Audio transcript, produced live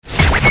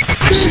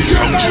Since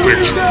House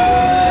Spectrum,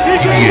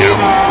 EDM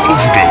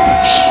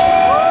Overdose.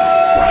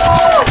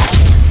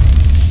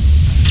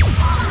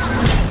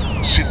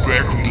 Sit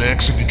back,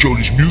 relax, and enjoy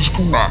this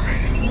musical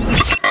ride.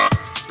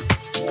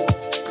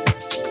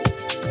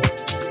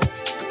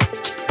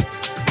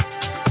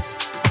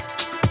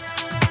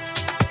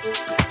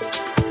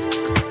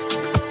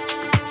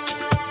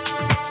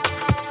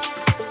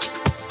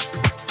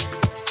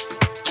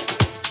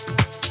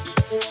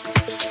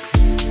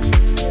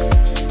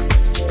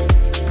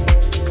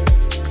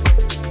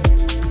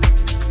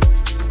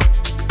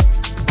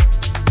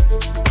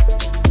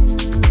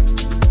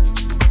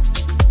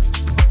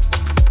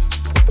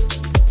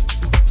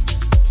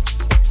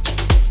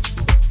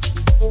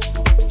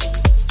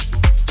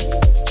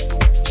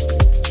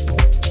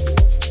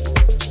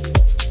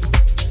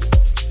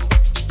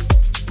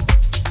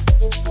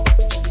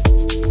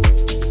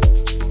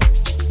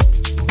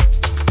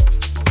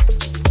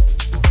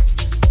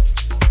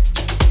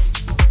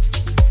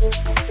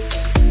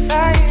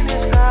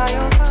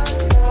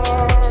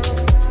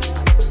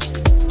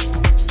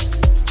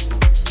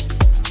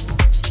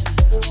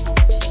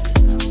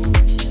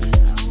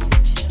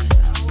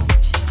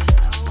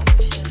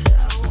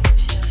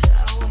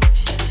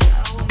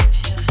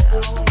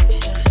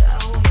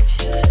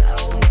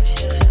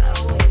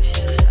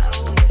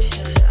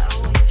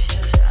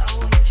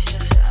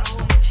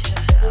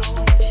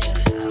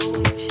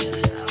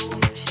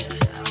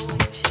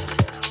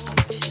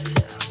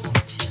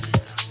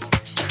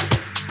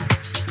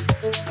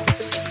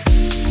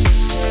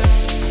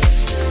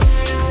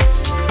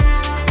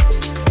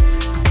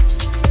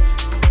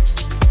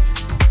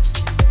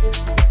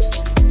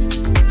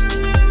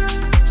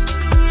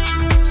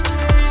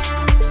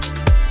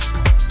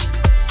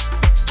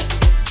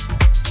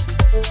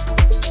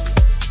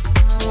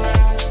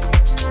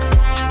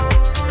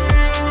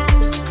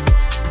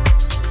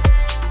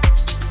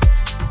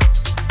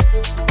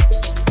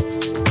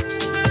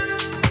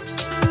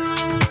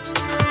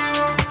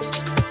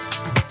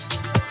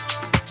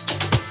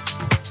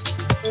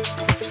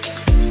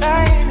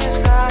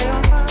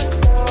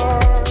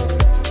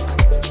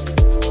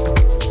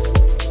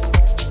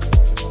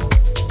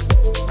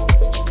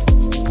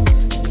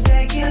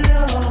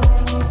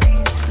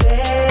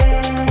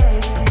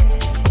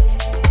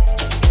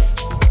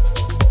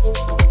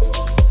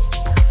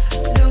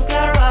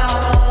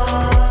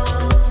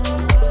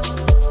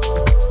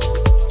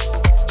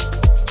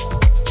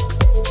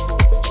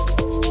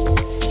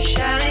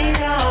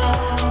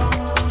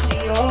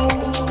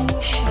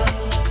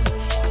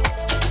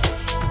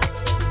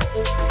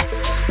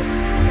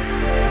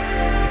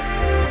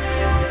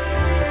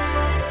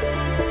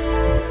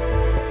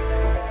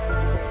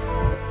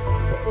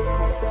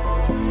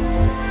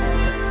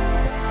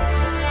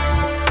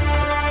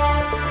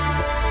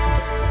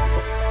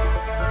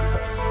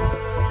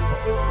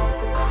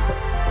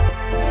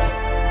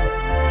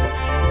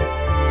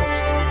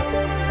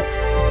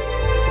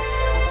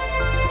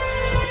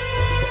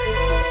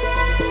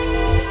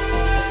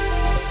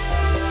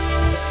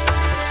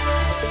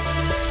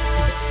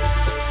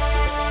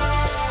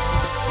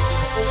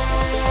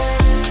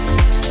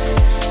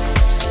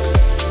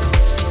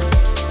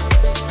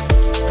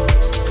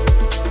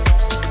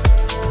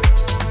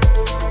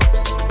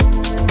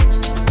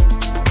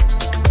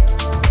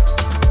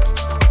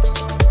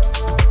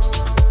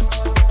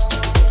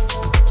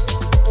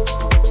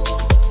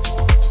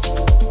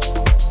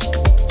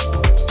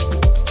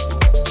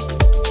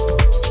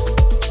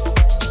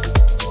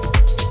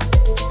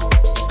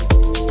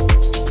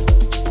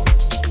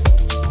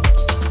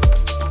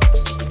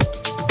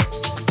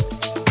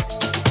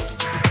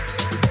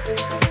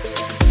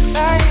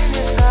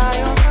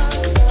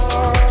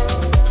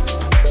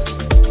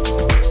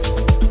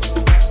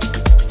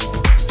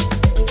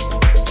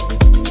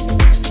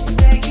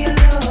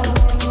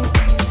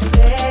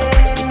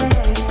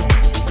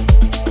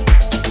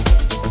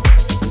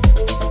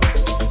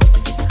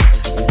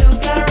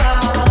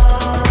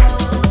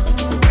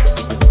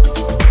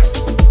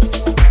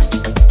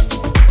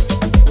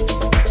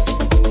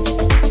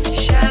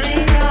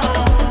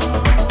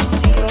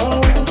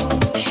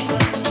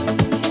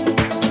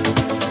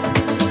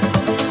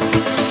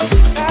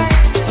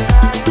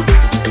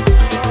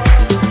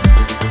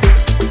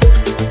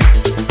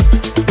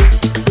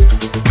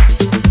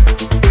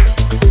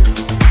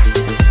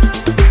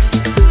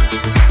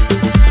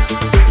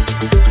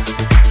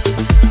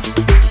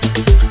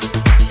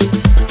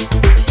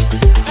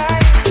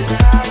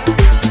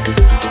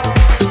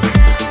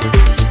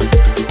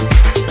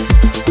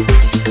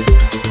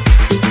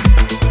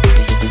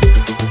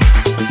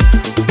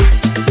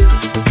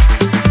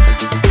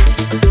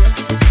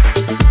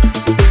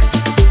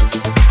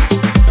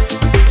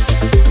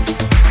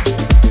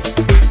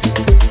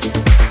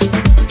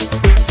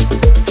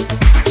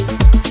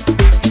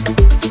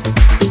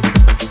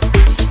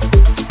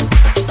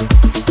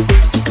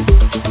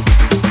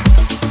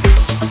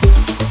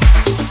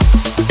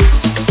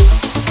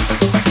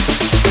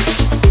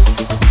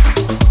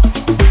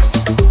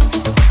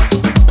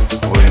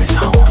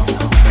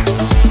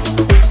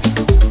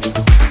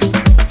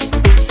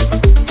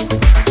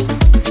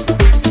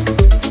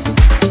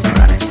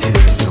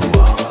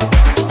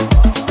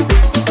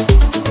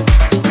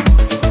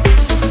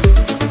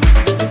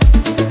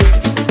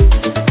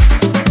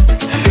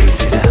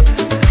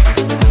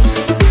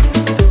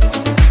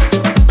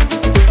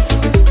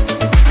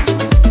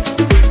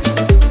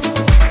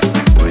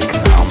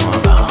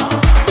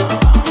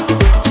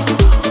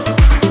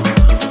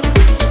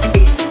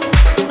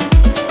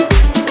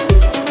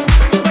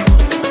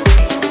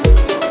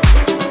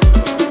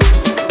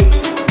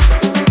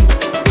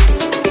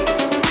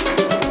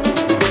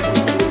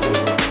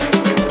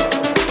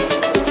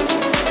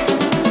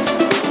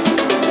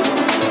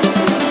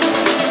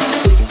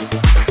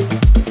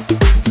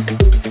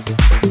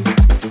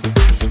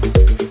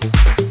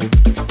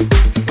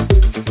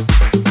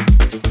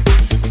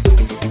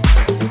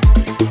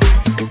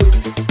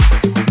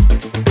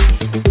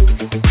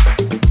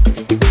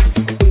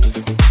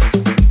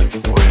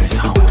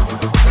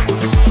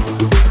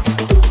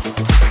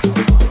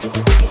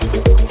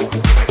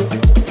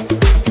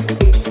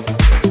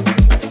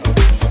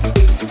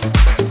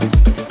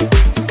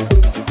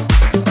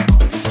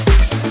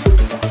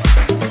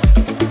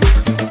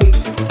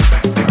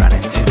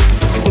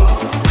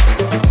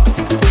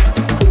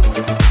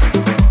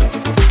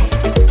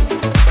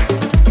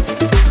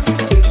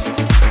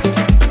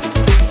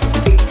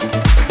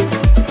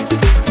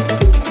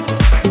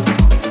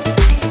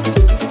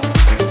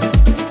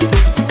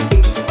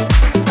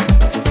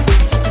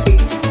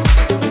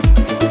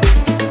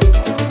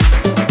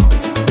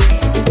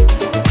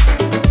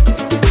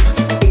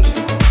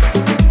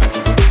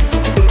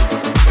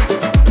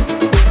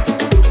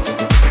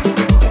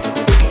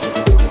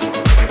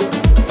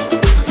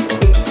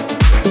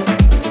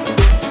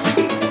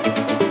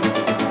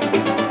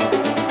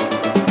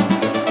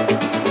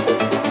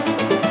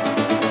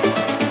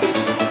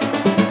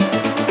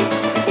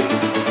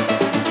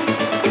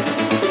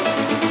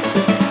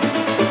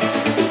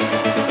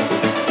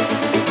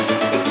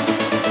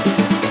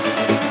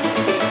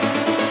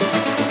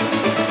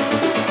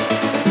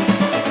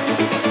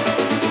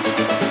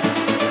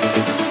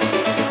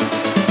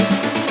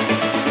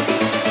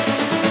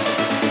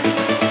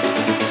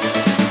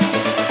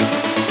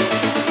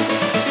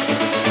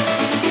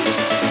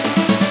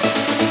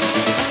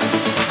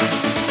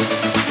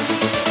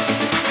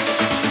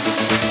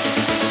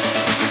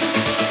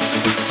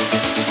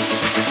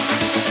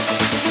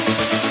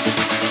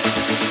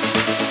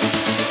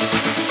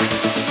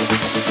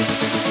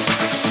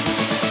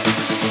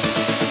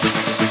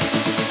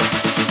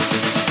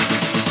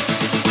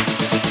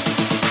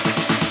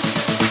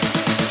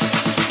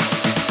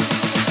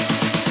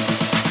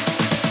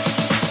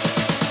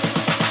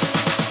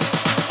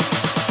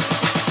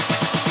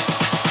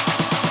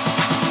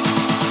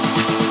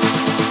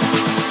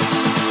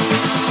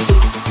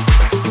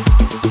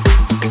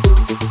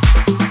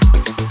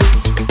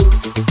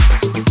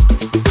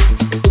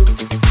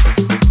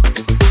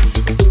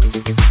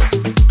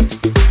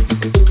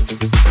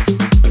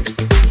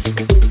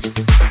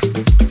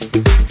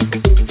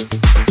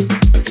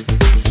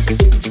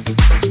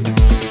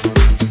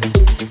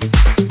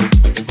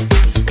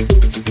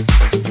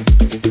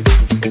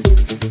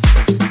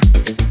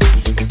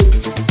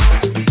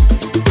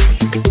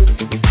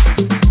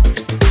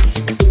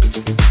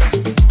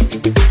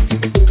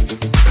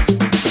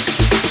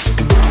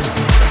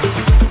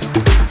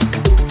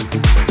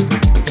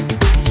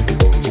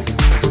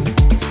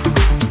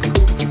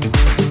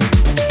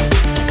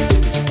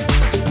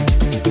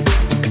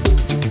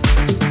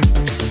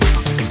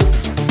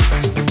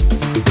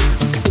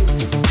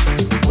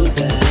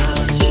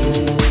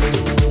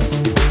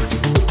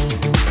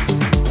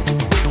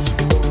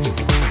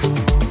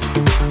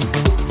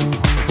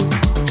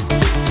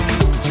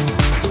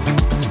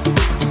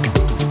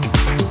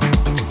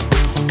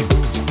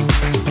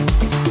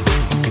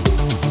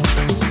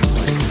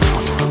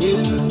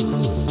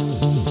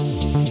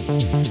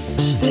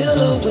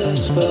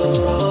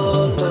 whisper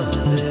on my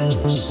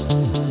lips,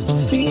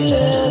 feeling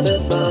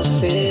at my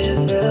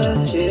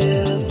fingertips,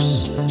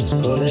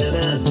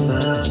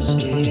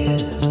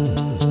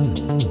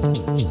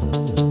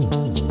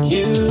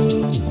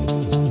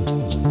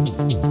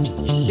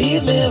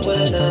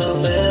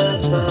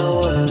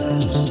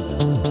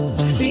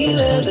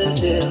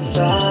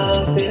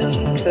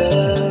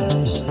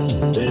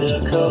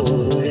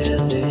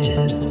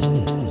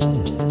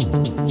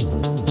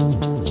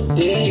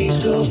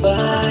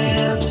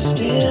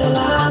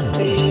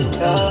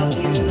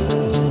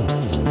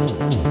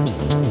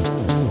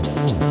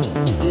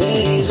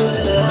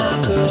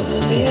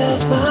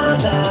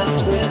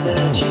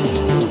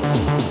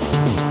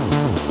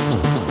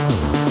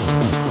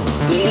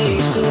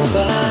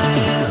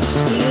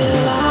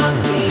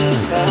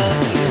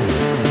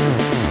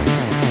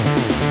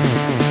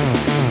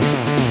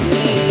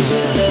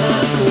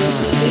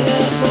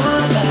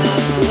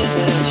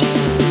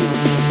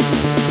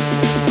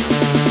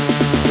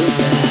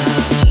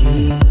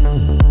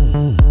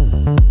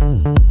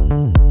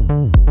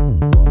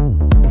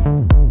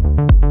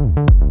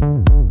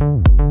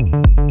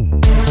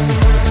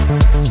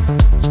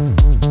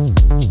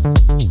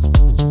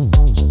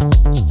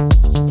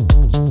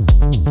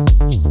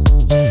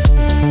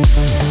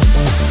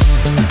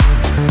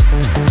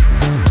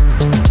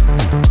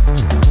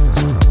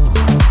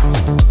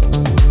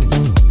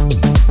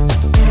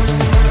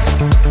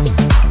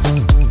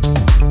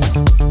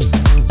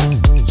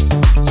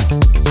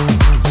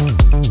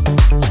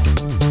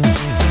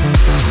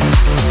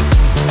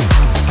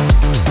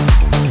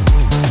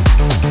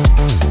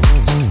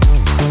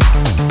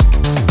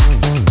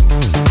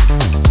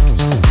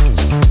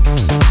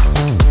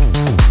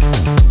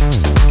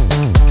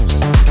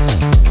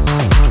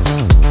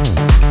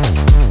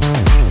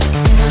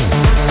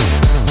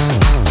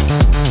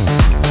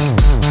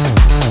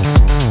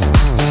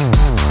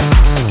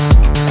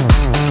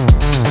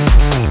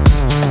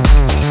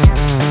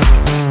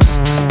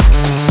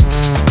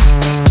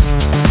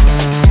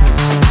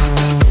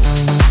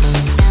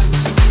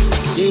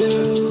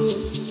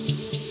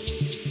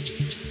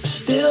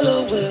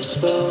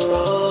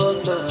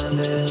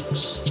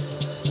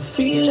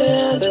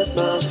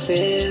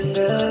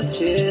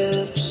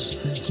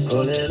 it's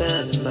pulling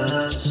at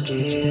my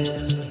skin.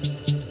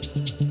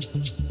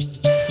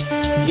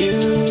 You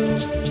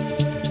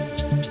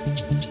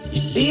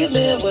leave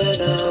me when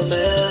I'm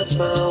at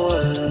my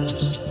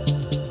worst,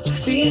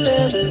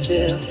 feeling as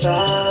if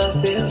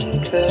I've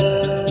been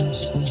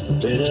cursed,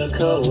 bitter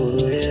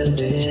cold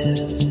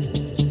within.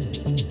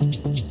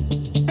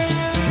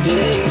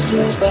 Days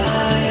go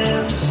by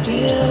and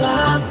still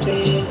I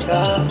think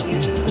of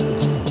you.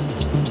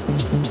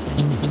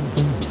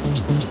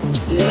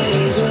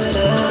 Days when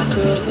I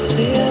couldn't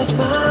live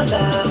my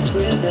life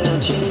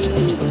without you.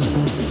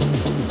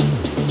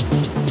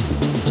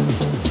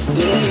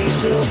 Days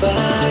go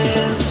by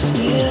and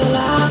still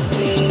I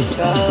think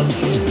of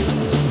you.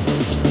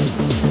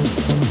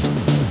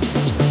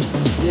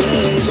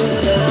 Days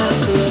when I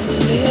couldn't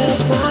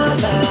live my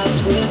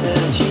life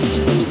without you.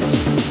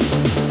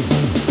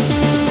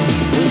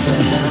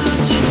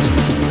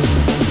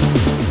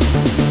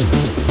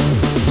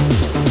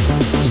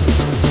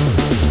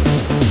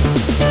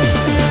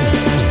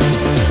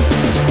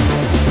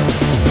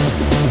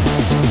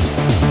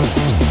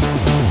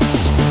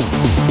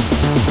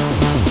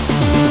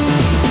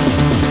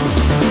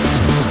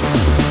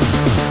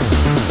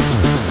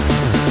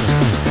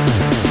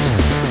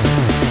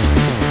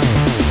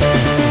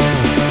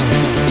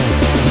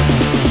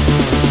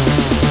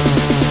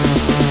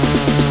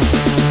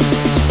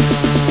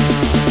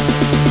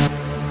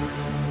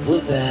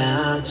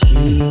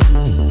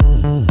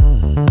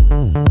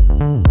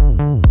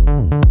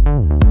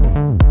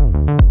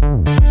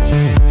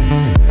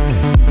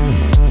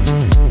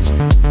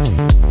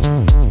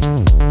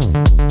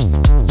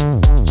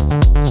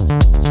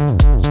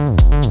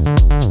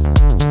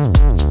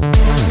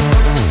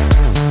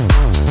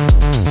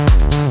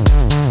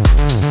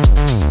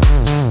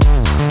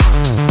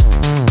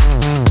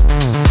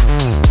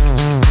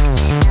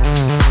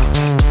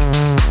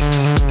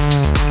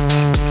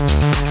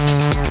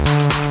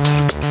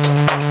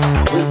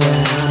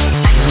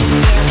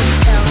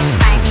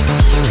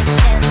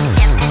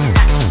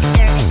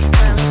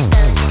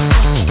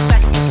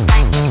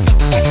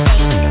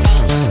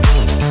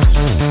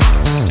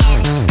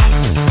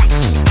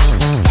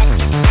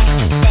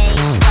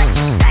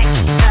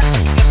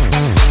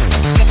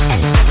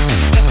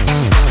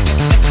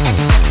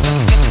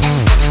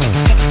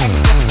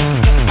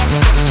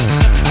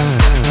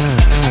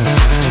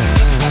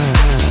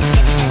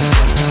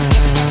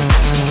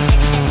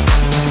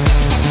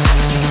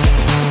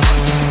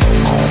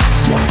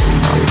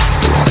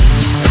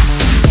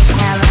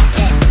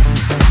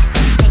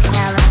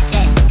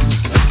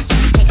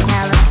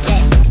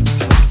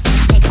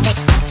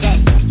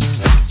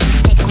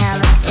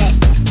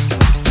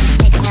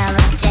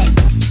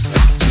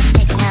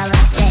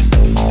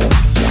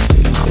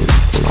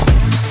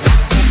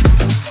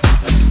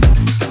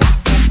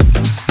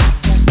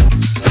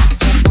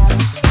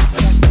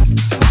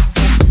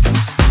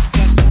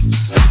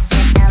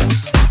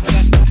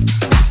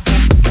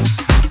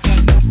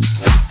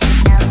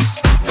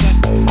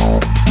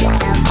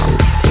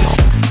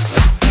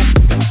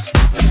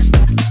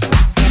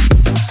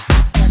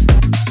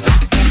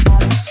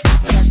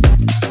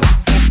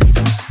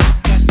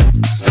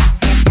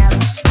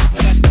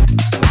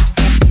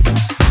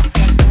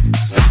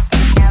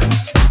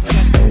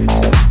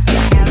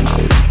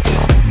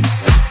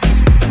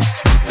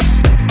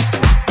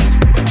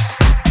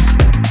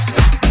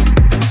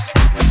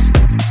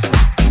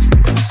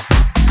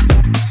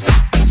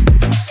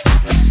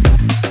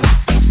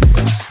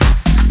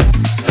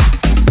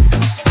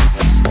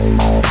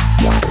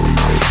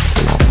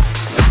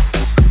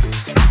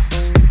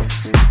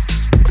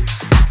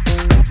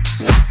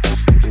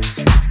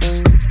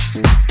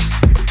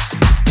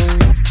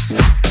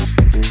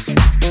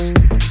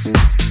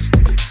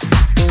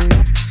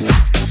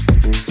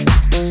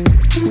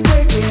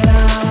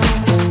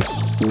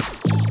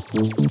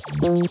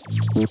 You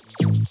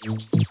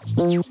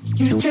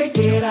take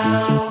it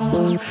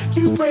out,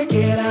 you break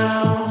it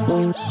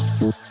out.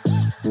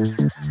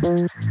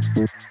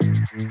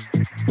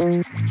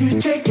 You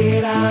take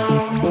it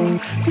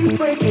out, you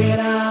break it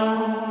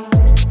out.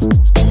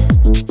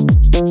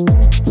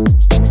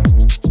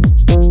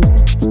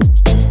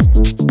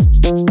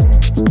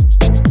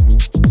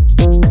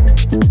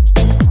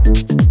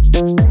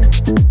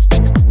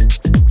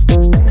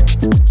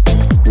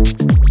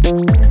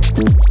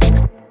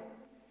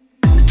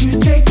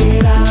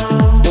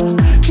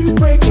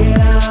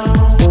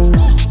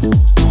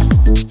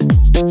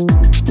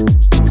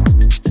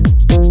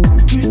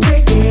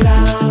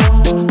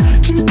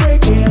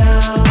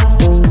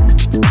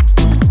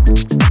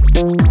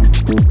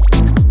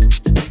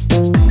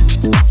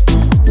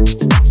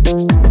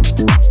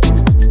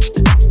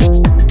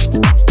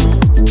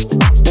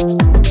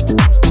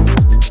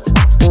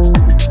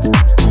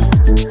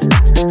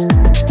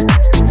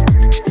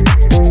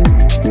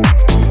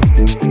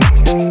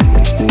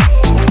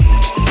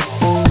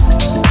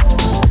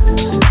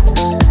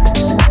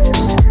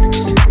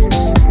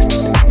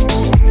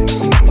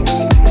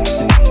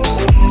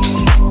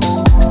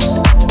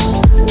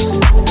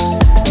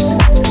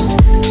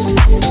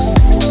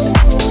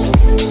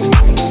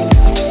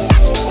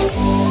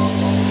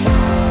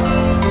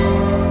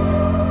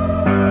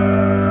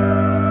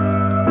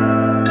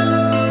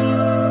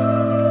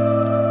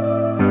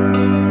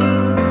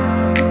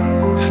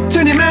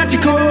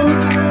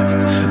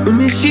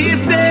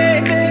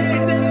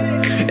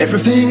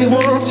 Everything you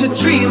want to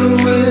dream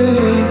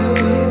away.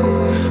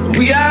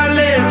 We are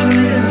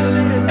legends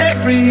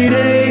every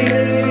day.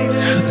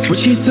 That's what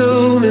she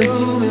told me.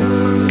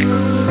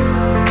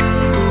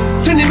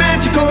 Turn your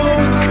magic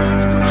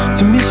on.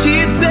 To me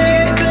she'd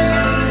say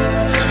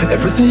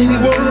everything you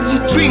want to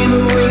dream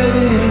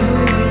away.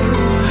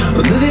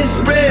 Under this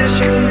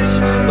pressure,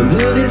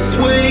 under this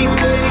weight,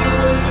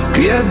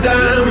 we are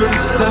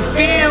diamonds. And I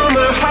feel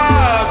my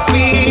heart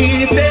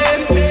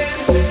beating.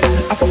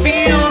 I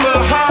feel my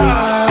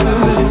heart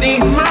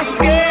underneath my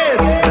skin.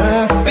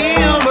 I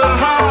feel my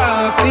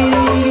heart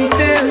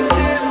beating.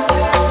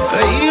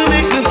 You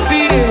make me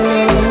feel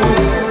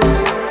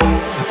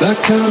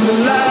like I'm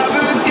alive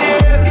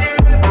again.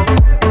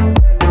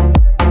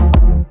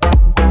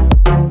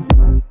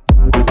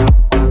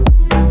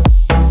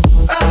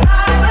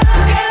 Alive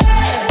again.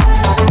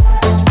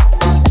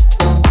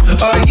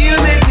 Oh, you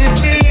make me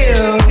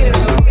feel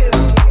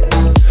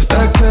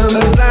like I'm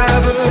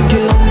alive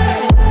again.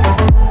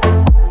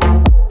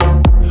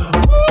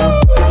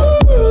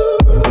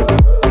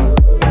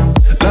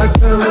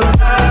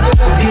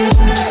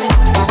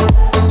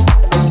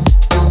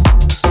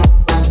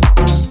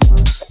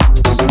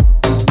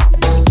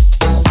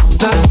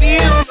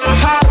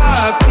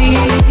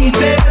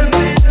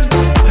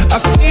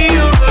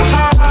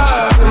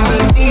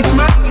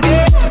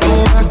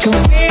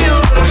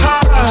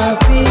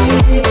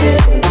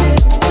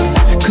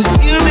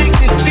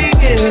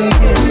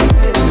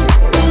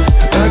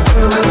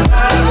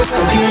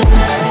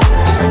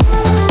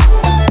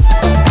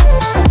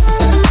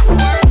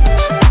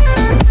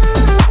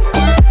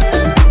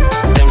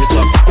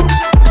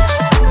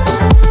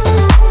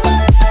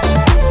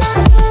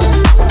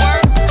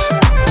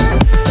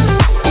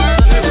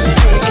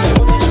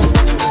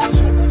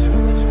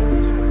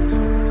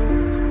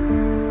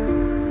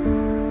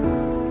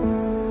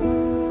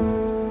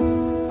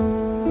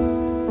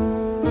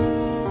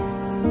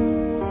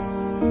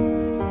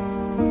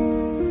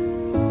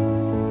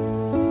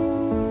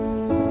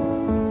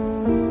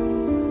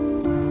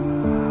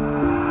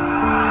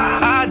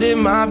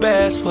 My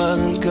best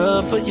wasn't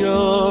good for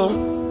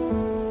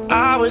you.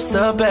 I wish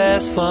the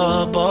best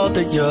for both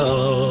of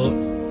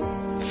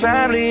you.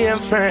 Family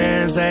and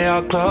friends, they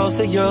are close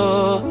to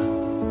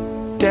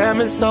you.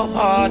 Damn, it's so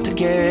hard to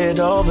get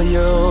over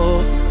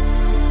you.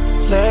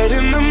 Late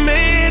in the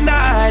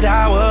midnight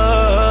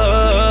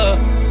hour,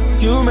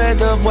 you made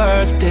the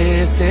worst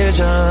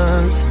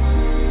decisions.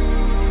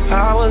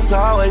 I was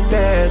always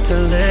there to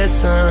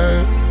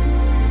listen,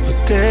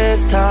 but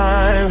this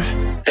time,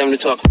 time to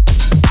talk.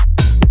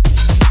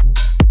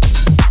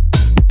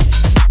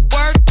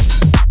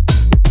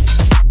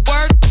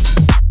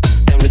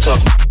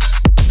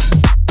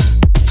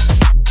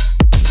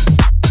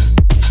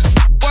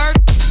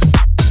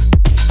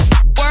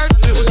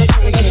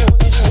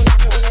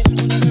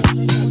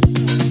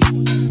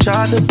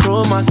 Tried to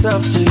prove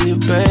myself to you,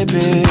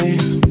 baby.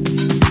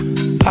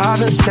 I've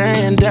been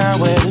staying down,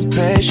 waiting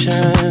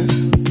patient,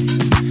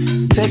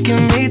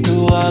 taking me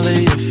through all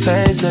of your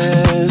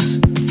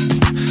phases.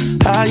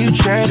 How you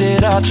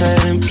traded, all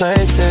trading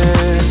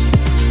places.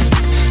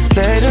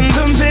 Late in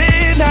the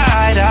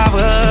midnight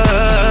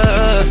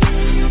hour,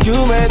 you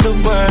made the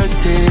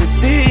worst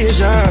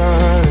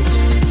decisions.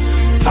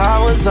 I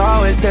was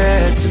always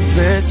there to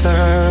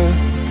listen,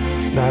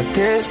 not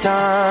this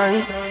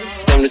time.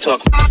 Time to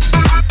talk.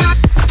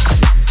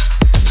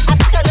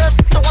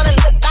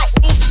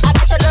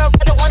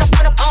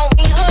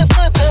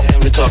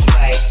 Talk.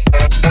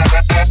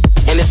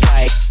 And it's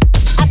like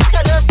I bet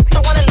your little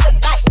sister wanna look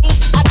like me.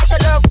 I bet your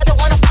little brother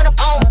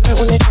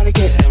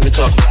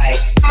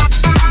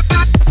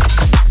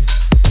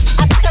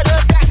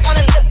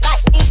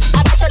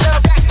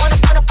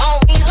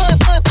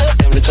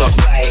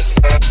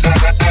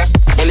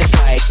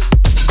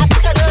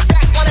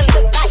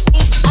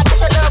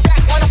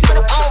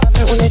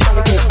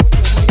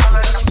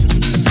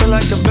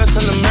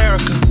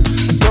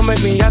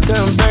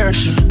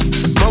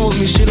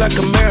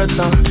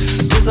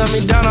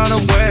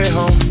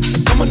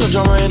with no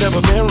drama, ain't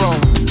never been wrong.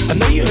 I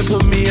know you ain't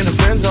put me in the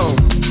friend zone.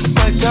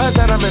 Like just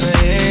that I'm in the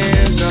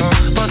end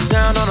zone. Bust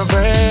down on the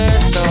red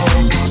though.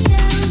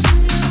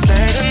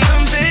 Playing in the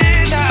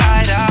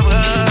midnight hour.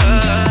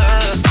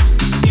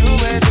 You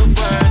made the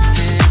worst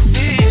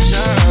decisions.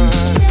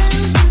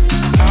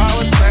 I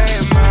was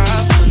playing my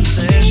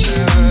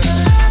position.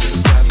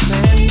 Got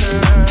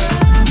closer.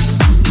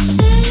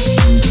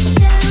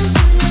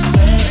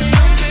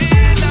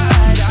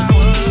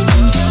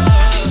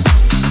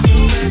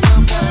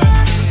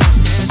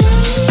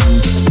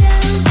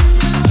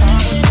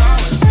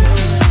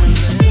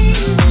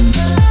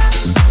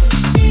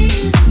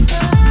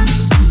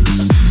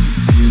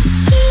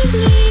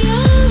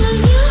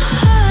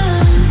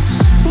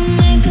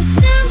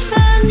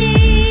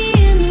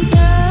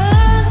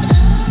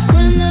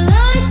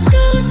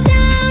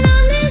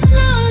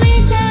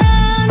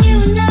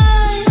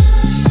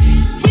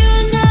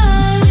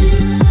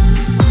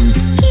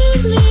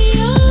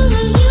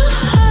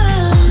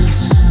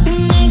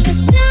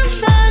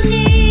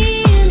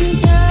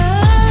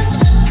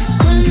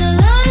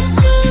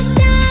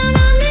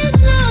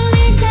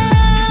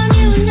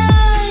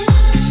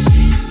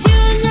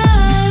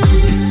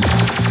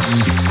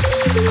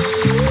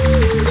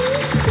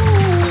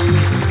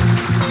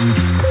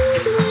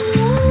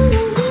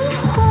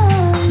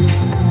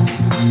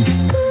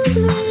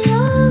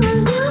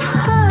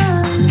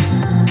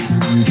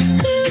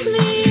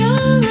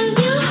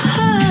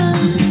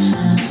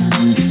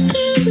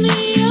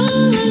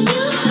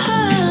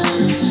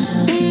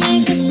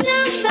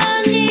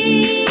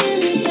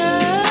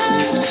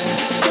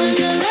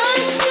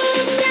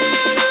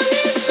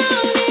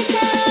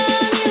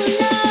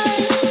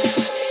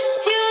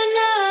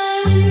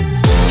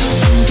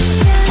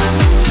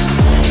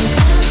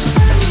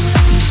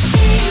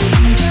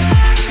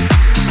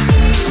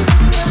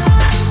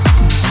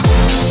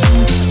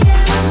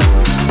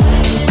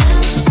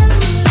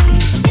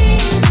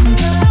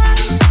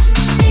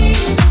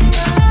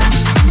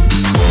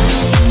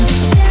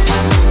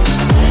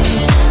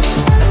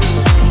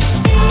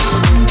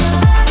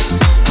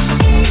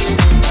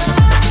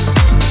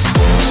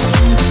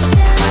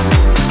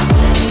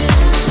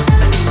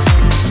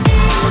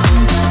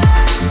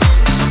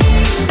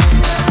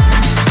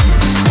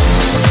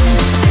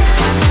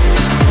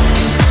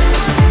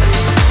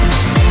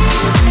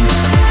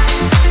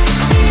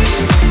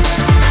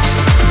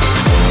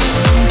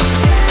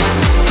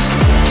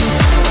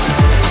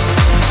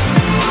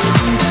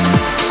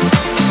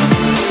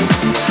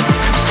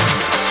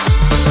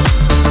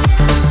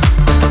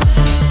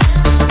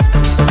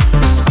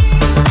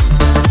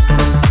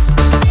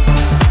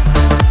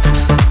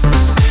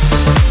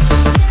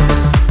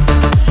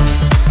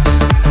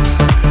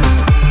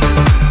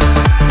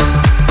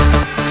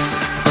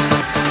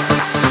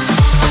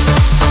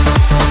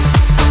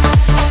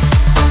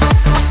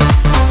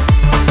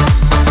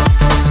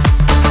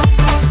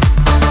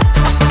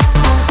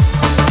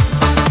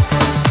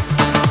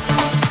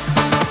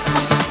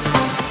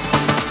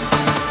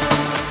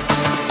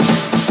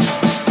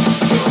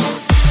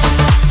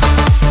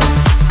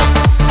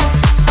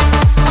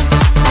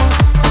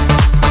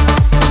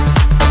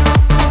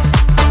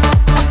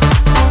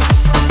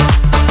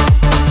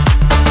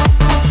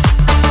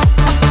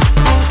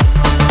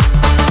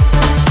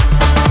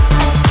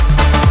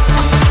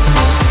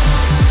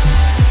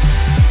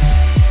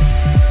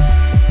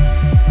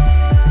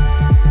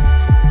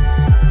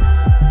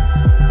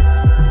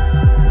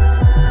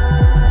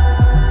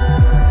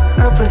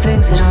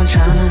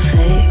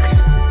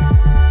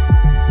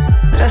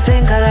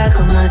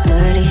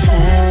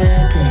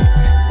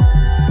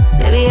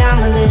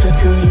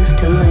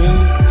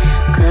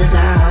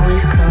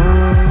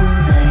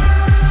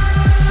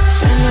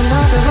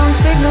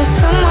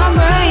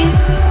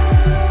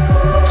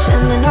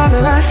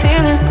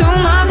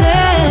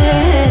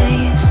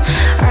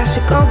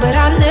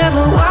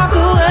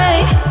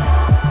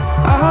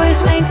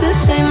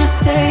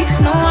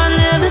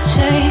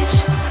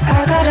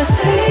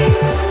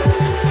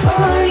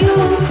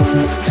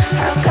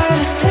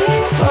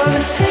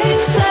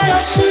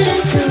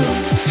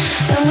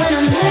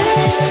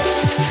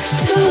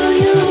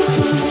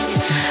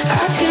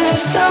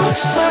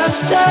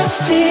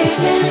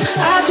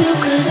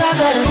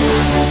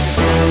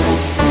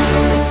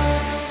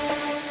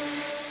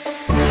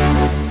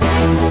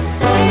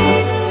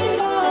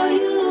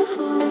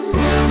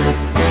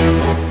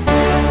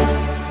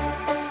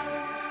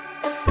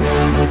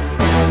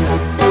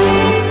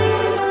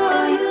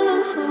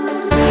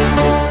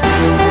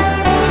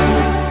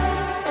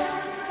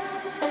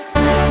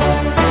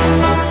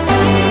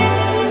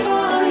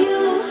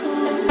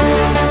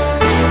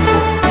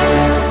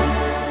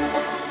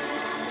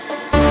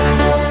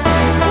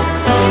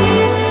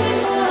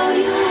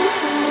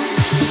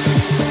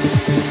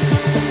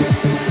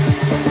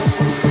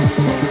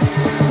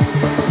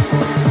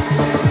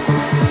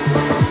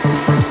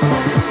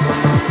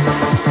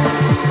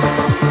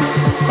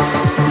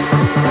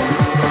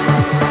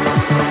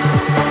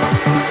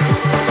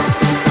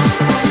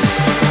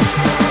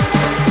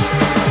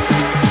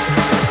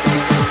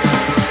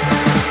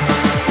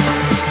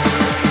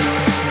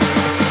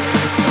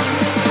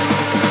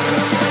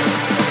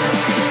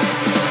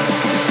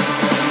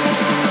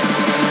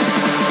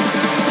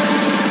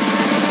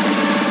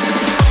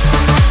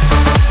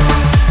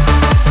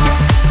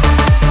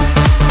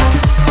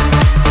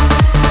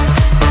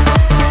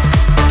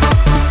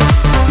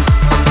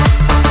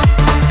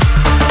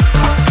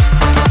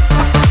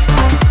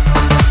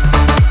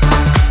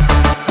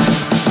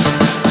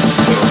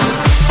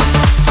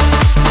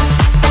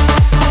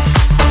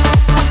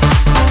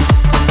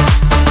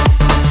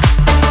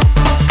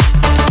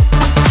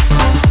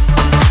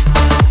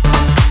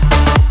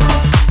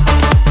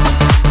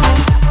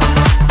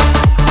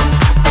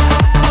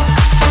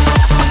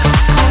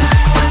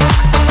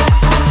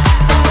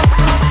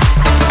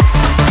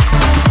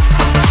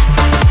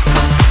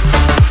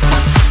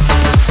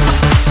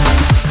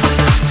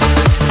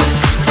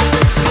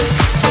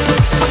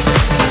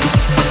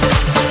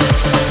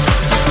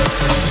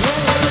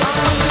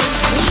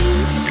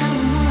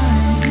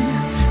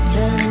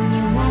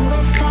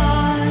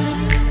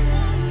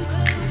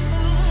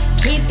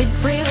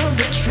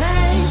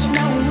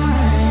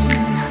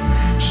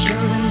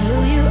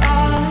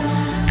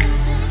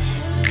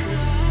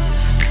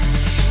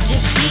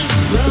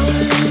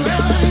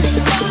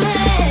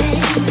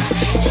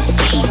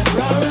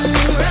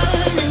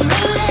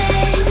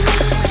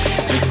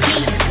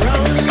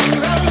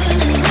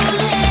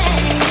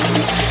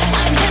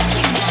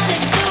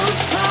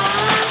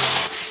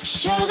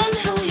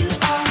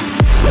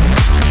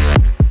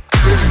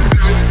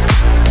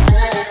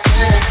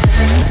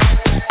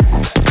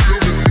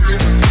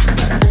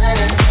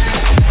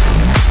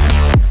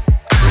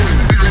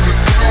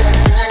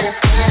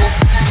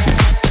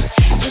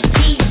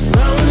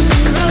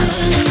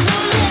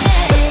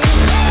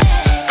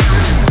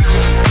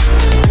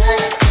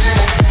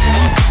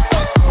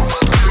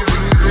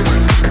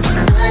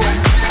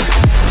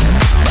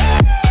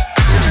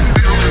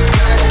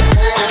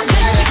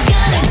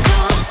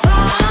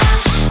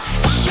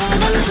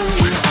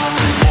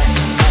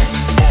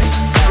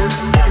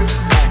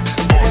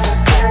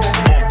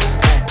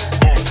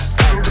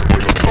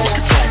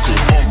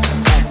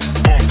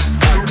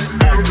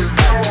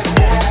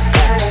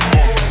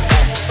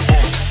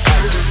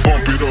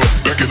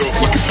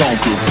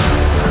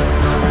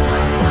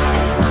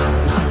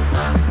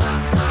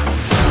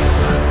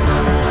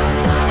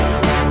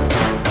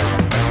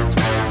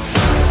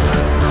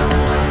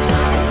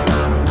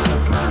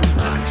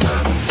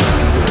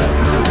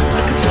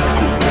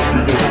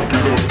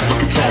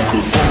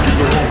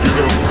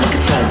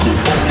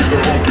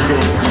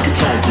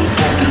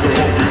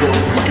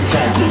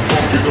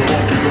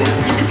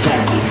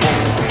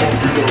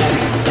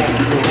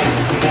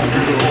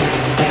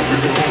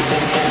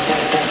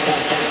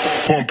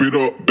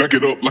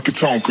 back it up like a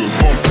Tonka.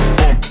 Bump,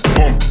 bump,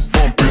 bump,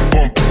 bump it,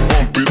 bump,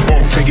 bump it,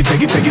 bump. Take it,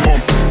 take it, take it.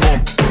 Bump,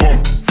 bump, bump,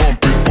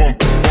 bump it, bump,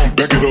 bump.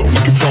 Back it up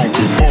like a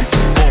Tonka. Bump,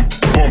 bump,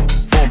 bump,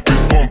 bump it,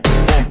 bump,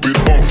 bump it,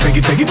 bump. Take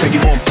it, take it, take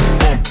it. Bump,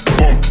 bump,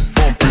 bump,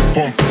 bump it,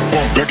 bump,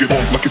 bump. Back it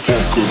up like a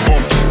Tonka.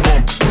 Bump,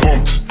 bump,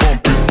 bump,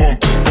 bump it, bump,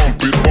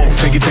 bump it, bump.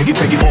 Take it, take it,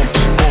 take it. Bump,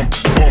 bump,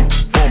 bump,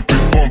 bump it,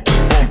 bump,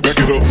 bump. Back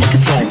it up like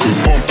a Tonka.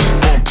 Bump,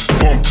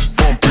 bump,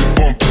 bump, bump it,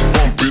 bump,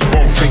 bump it,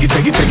 bump. Take it,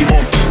 take it, take it.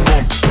 Bump,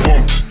 bump,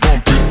 bump,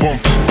 bump it, bump,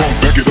 bump.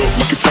 Back it up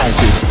like a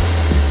Tonka.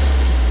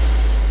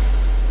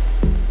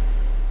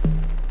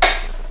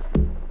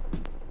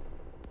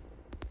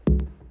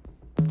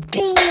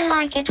 Do you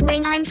like it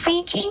when I'm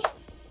freaky?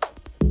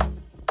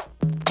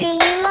 Do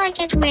you like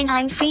it when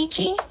I'm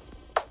freaky?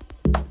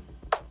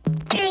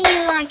 Do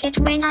you like it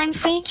when I'm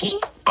freaky?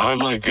 I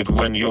like it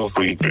when you're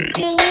freaky.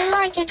 Do you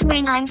like it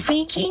when I'm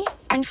freaky?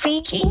 I'm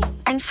freaky,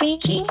 I'm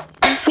freaky,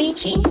 I'm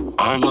freaky.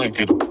 I like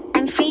it.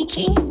 I'm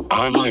freaky,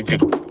 I like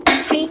it.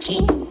 I'm freaky,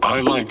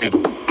 I like it.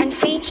 I'm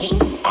freaky,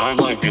 I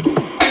like it.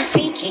 I'm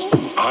freaky,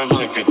 I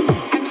like it.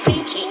 I'm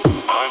freaky,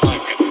 I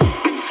like it.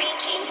 I'm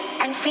freaky,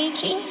 I'm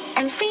freaky,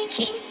 I'm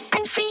freaky,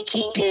 I'm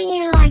freaky. Do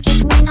you like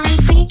it when I'm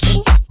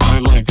freaky? I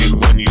like it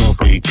when you're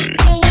freaky.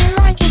 Do you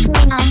like it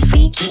when I'm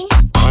freaky?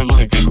 I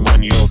like it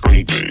when you're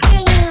freaky. Do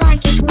you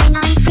like it when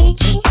I'm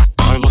freaky?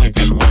 I like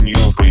it when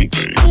you're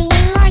freaky. Do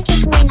you like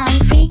it when I'm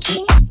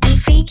freaky? I'm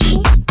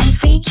freaky, I'm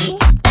freaky,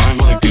 I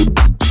like it.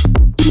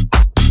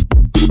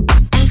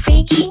 I'm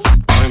freaky,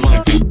 I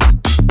like it.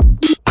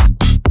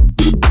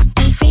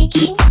 I'm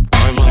freaky,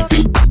 I like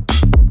it.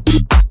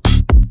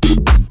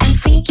 I'm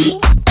freaky.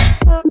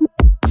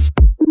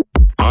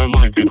 I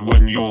like it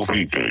when you're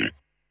freaky.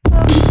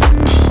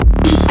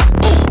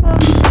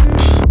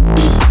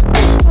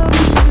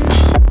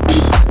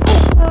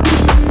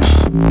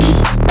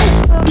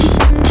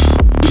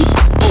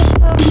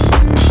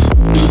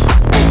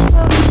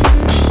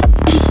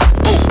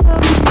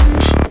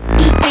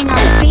 When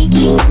I'm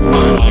freaky,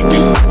 I like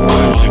it.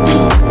 I like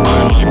it.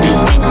 I like it.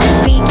 when I'm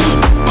freaky,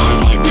 I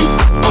like it.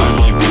 I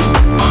like it.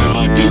 I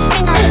like it.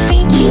 when I'm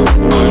freaky,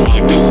 I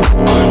like it.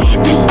 I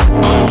like it.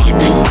 I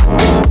like it.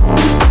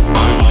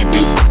 I like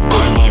it.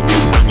 I like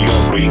it when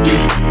you're freaky.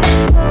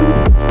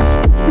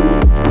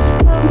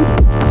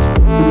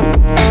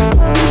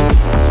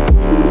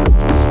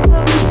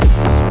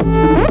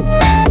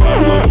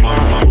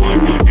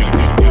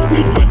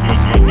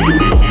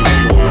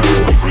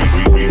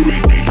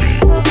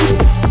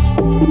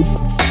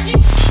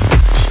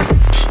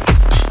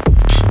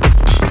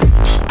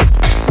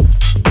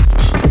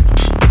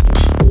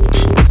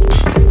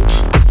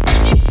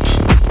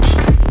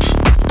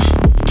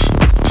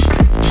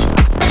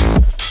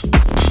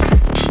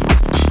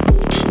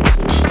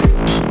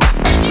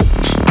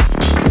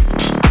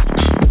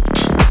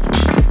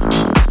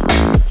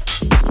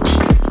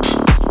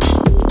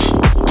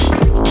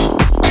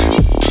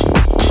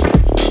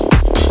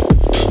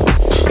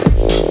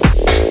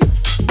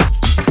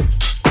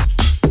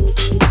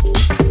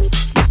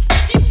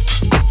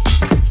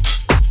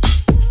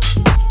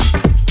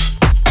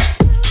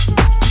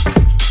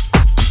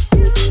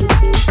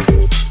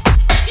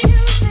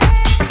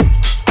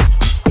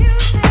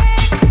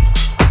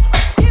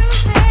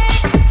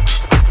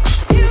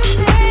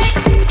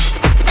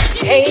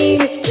 Hey,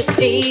 Mr.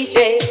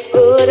 DJ,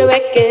 put a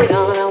record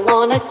on. I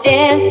wanna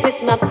dance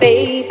with my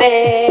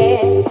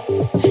baby.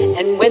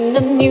 And when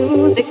the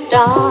music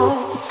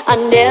starts, I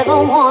never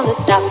wanna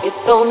stop.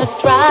 It's gonna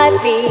drive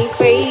me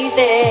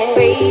crazy,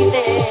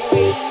 crazy,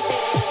 crazy.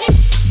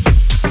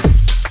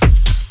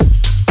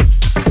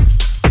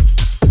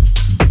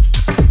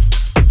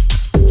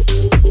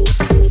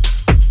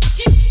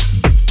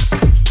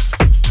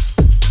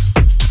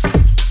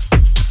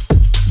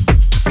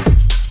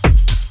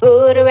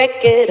 Put a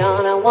record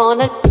on, I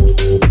wanna.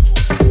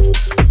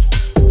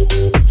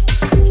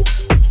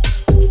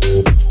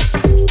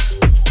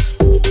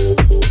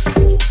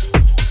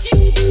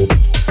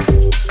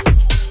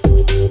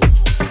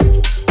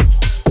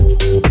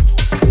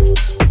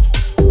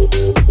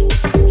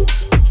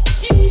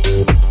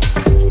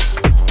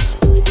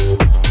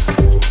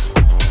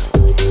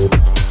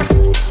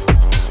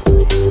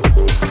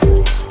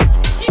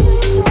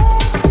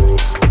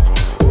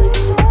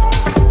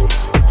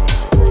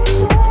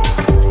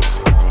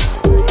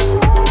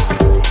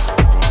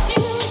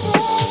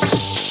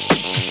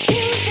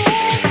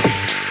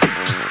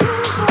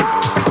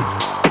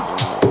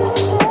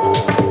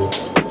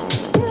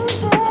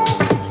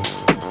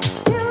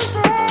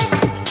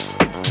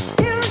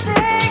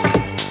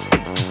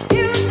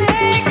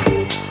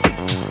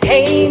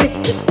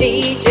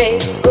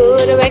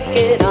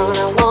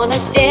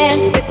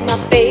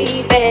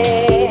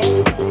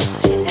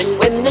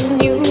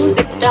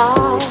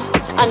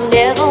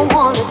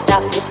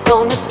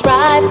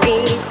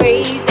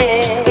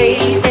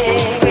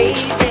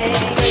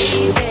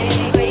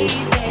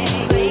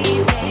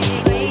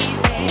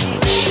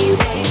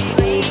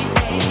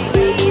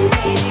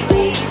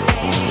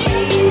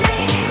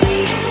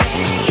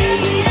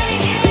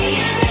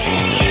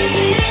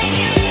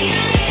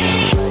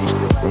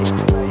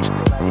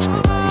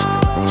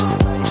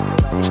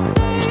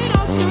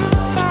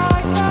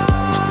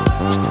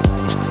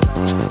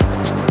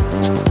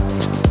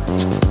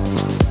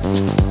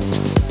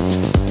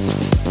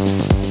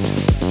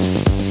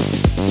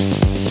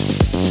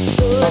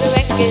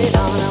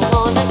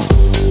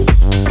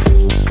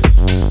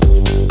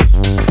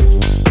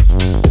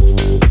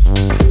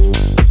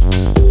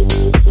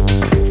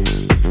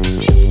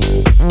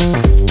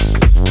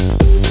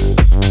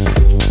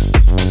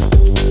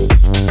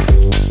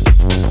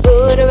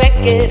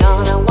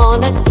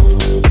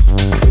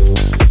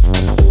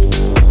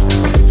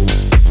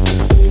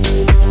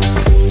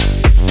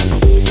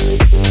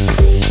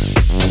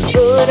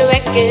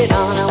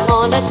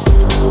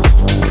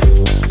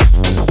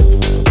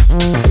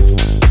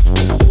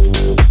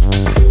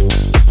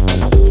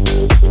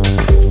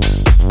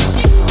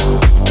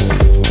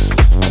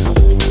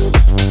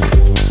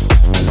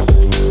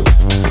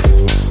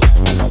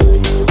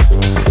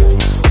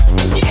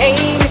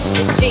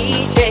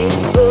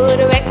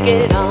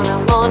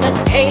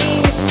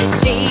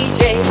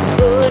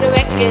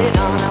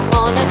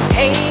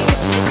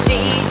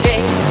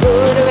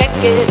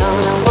 record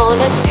on. I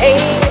wanna, hey,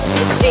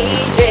 Mr.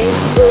 DJ,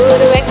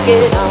 put a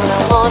record on.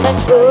 I wanna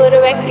put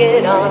a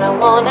record on. I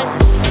wanna.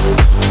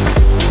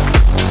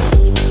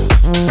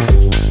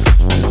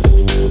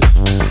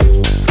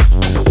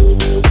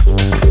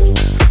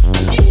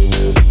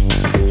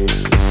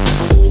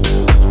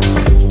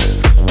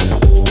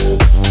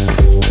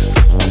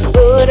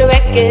 Put a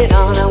record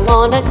on. I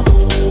wanna.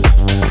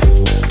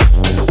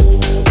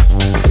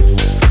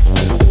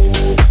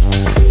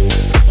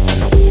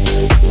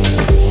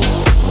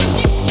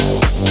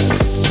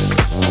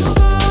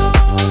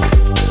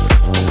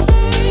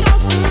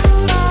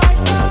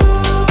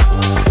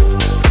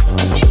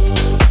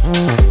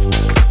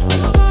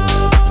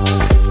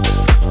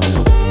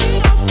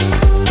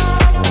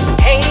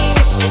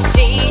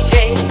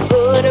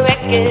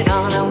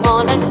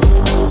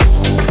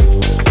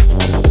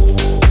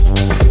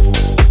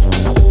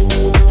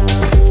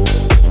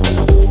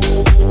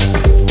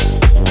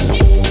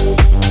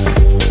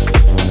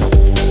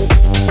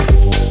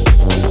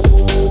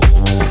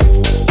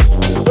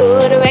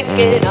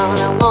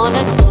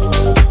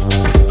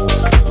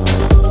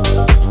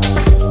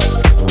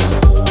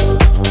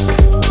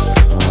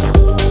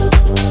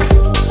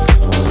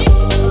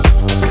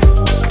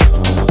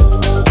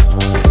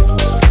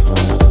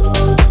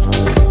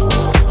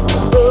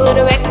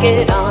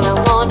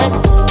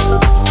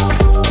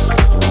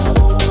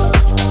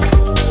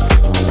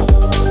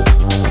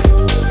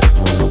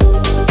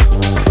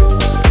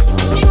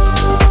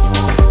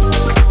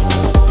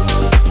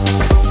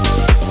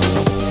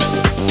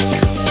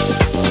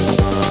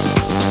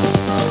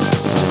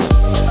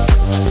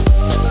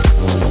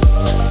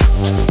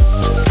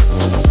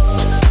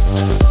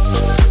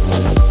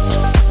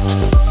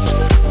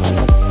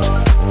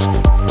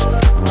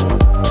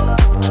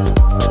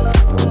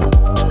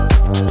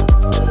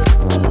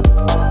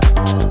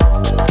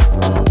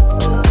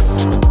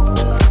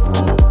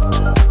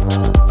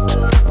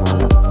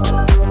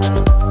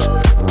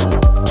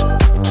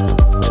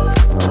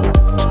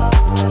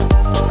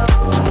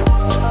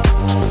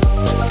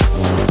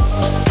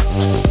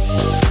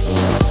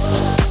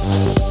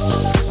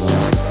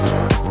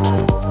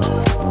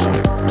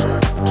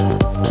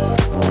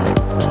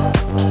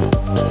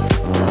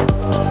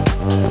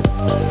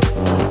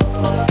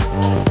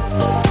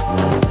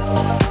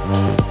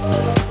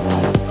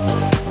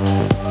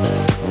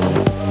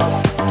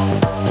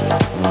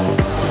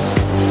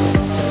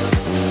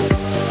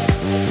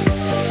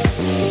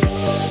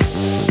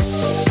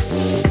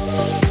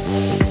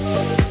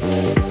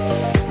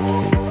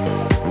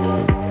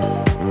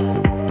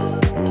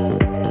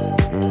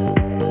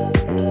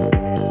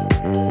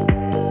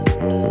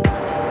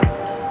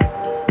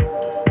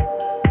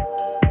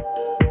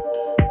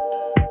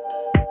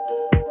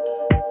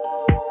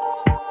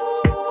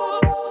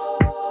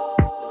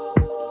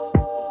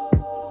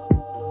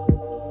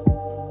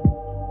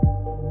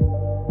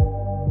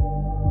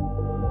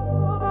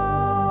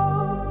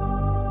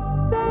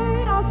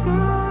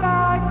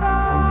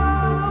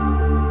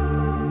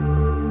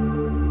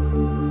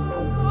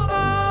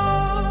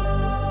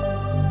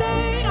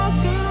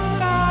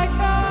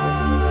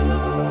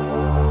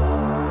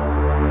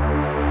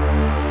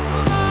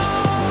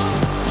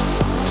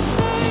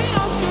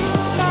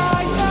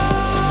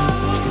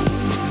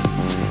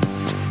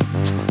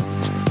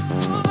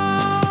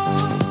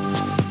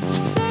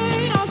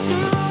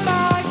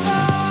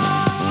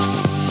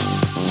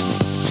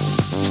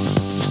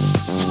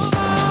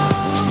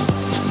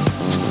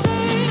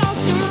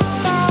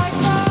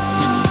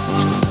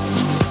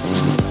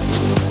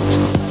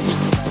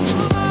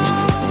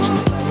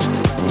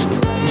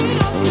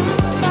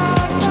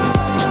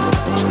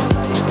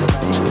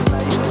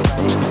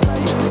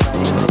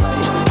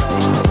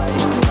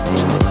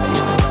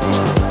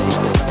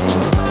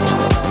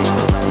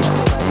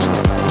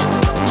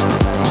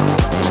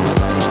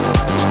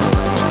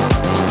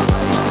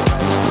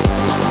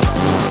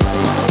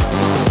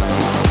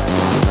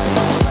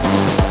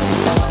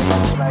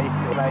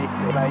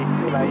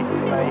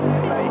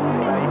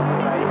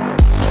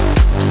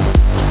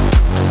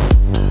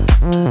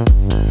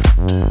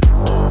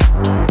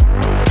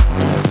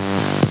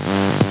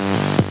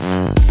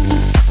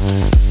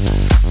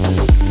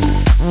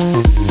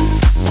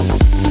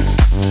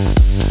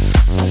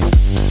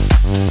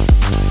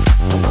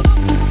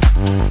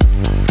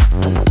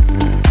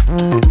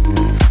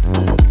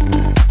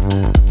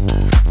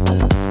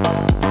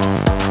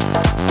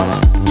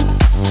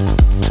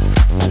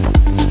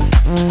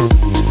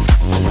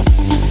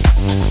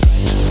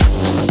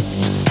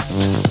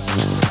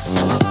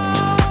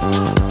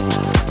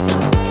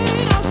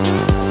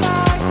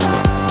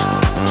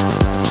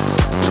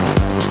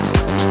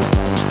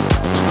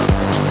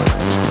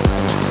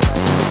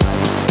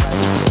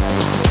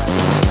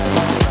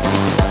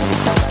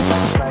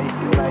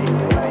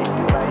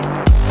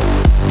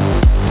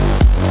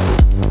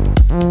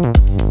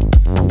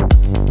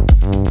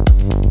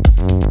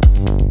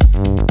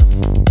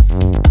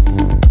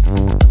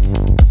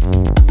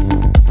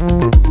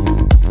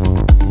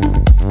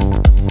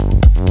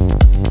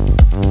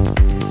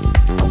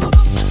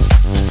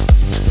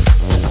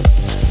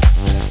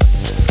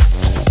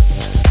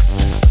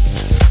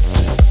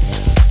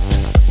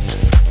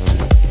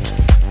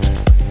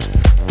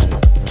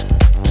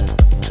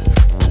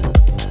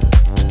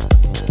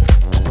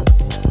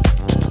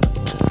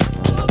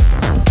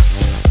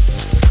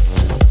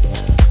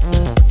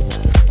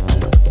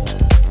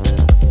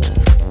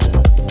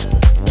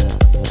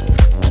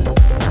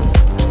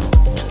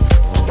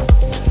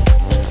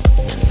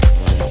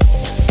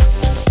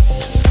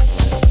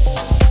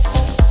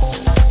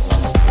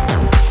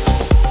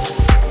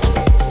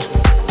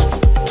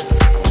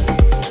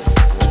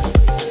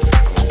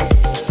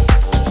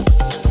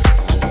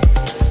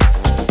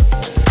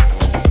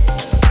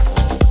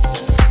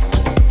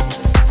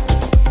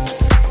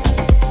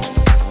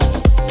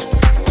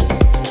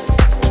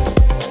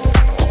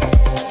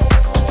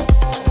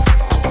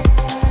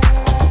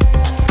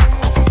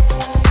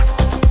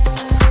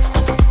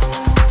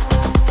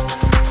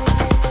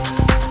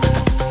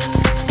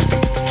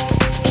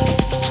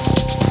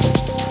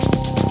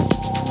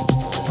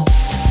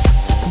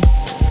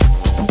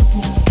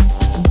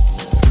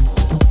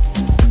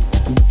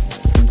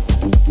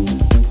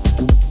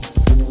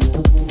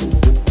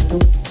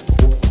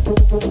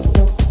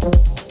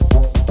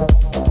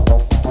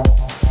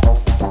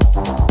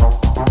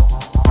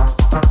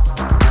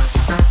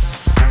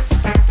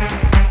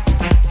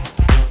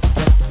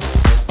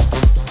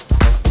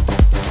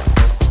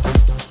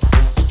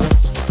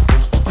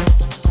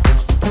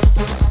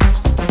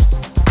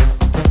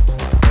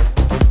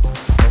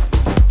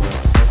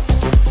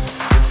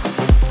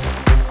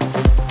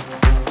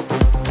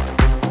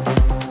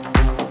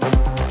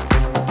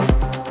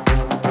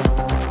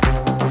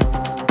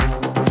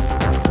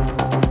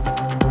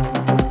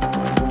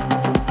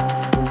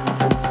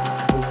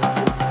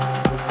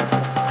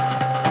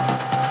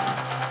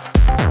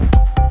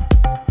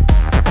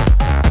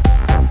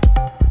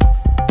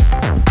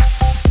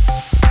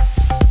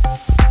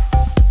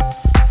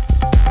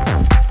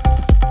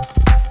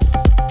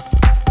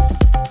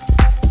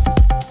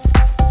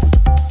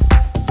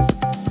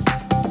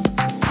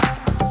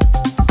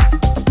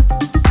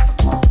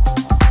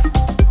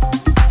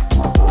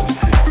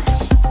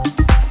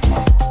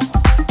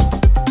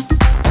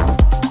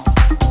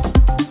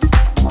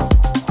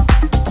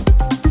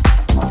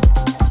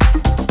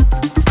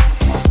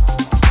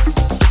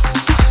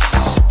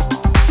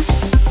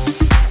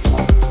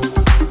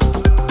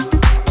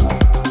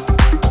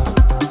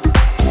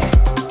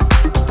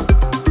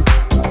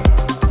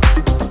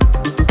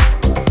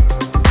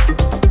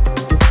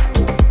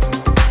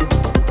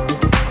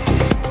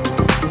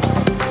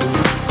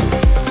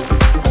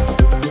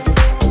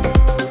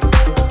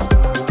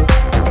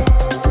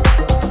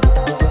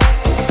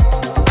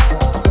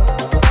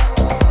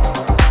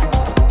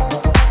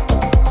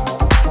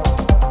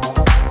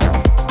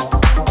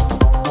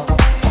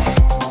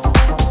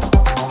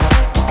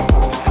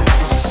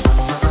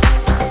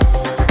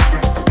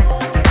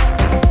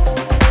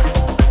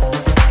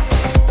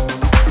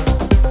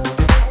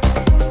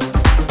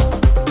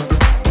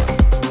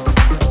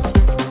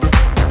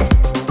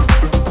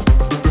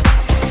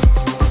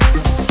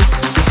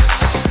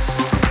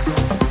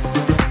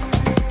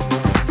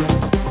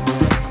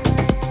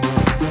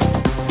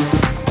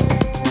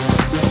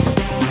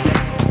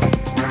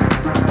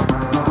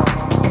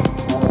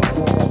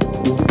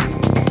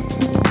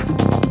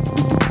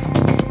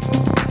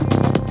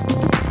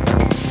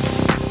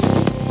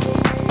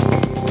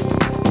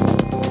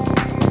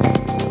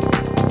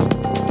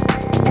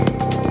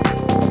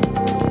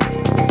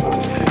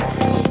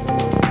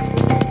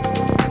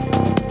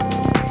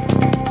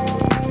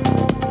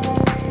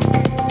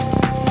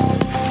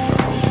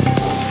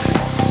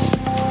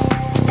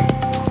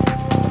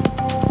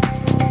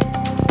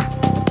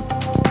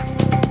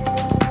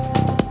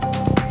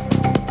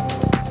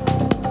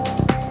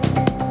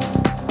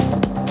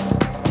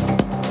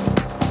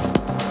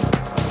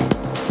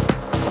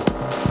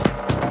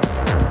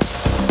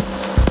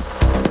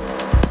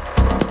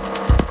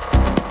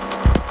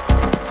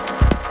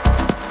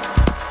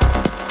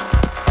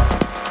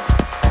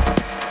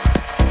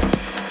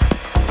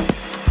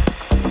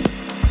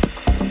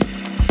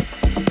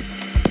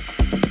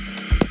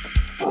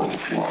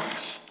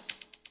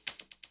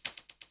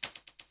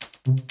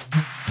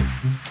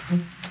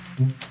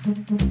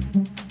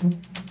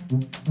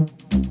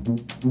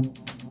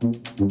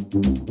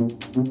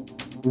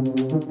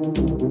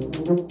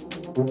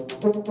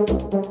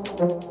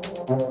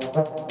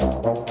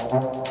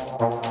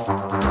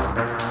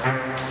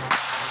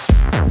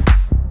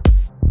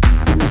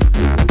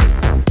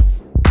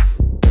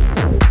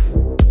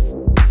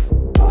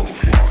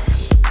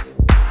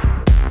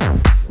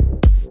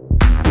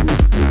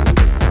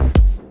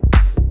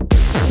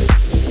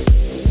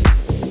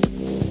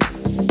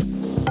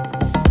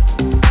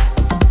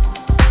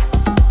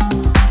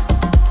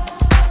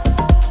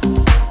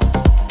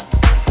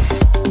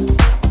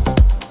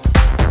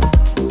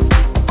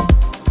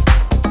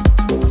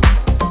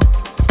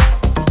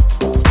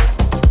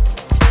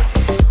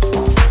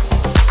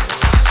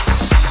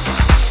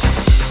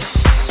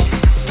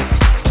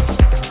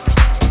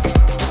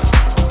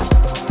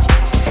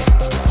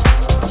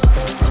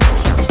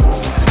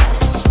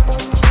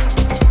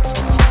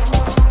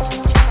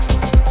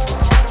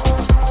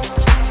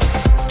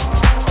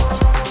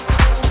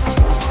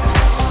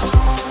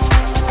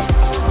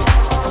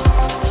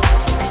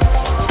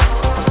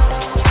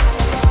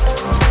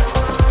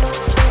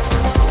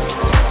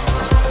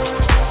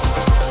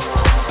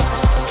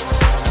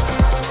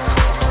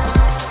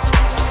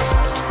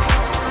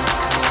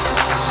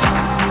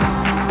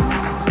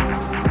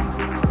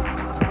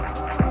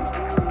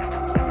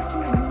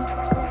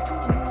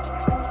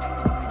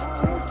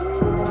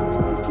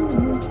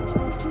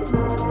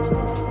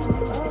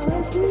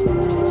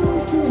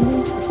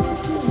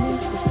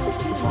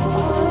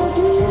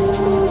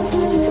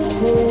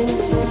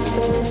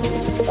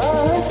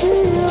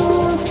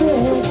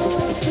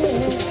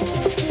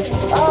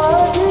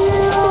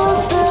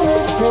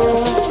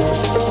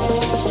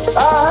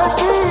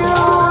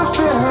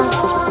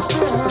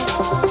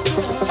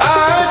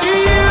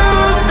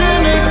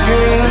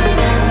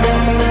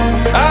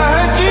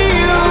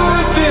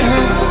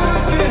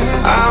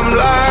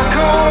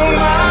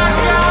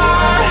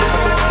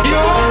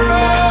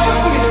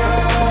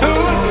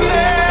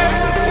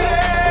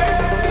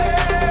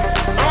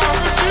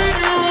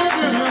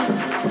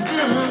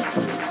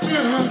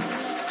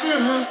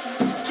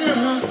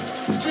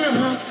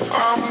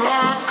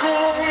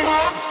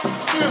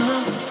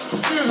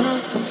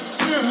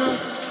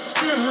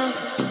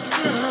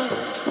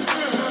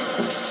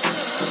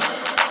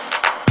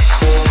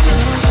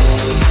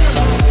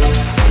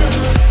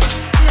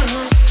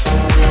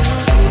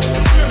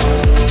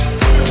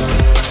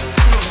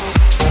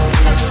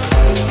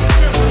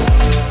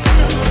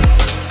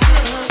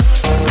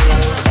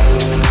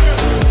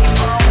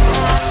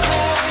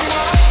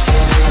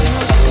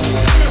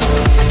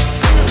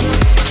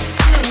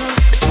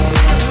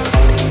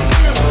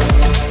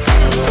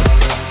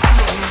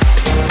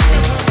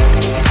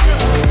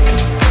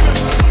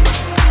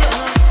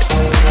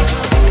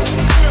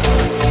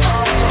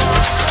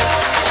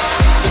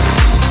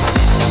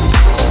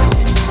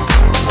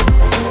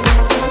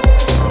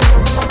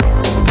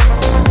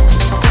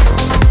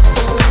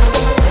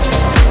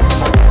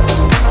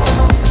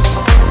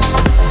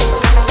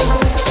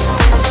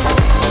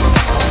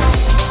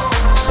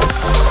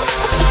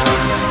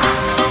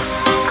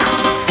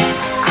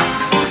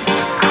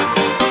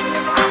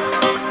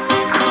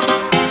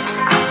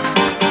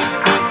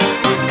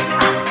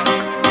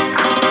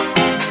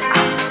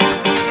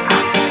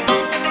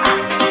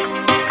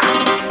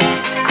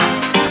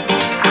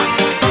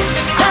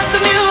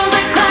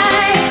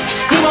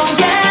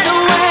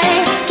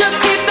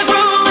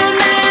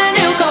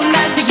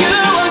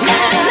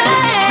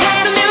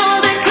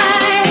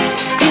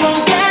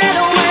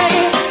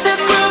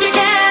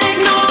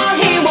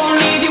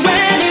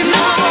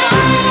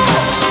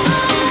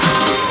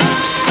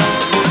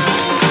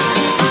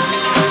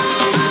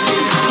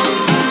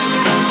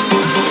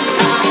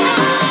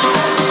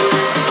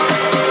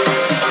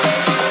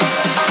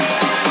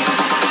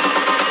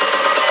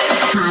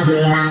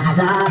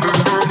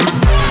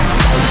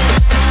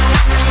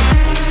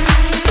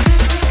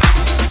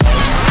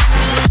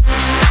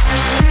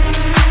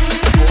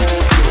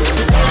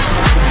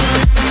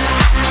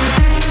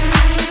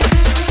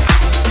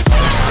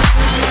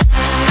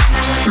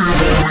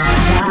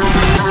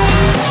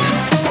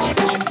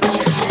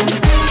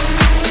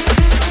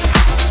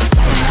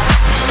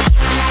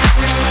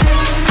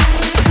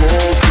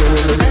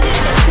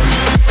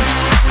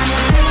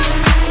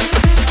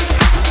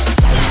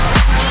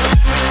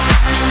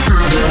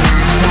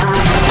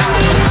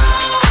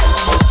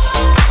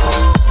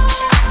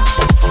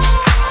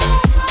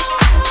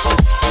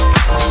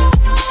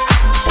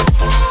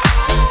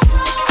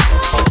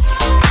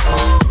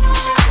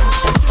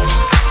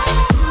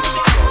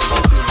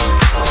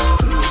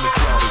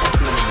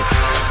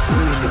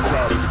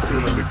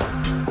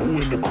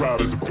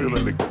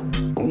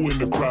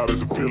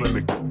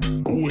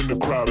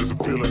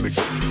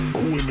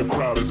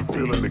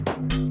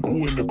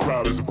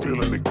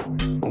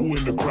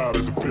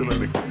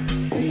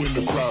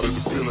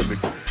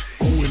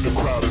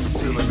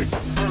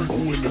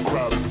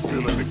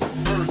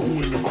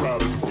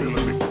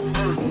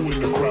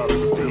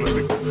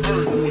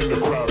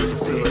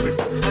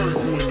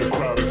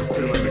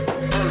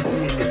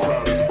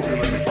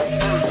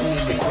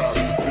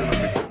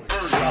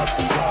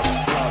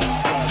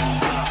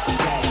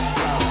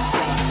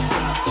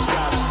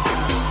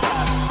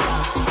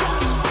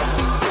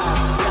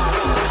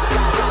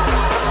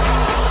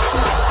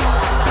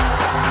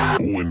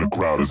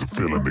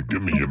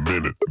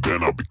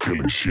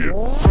 shit.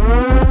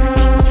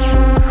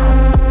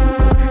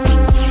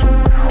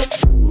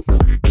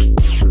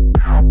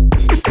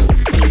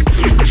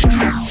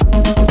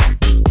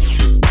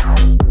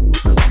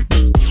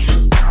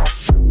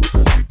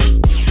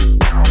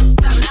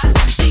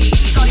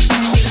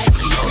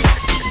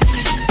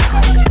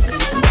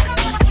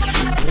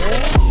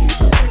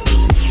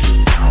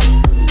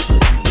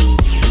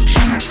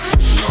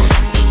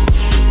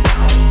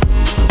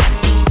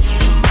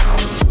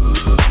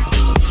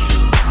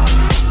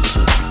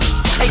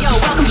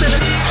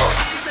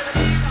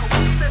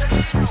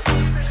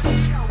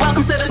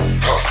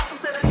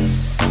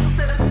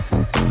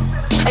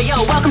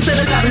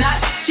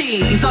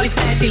 All these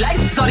flashy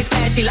lights, all these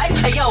flashy lights.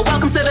 Hey yo,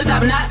 welcome to the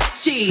top notch.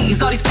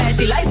 She's all these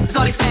flashy lights,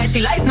 all these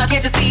flashy lights. Now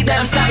can't you see that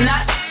I'm top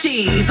notch?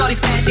 She's all these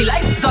flashy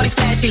lights, all these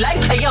flashy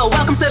lights. Hey yo,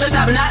 welcome to the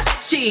top notch.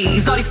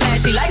 She's all these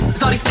flashy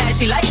lights, all these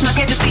flashy lights. Now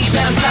can't you see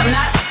that I'm top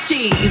notch?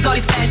 She's all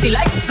these flashy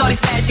lights, all these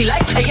flashy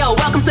lights. Hey yo,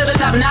 welcome to the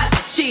top notch.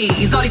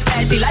 She's all these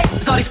flashy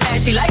lights, all these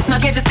flashy lights. Now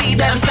can't you see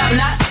that I'm top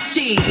notch?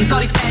 She's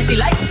all these flashy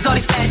lights, all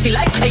these flashy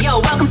lights. Hey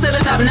yo, welcome to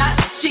the top notch.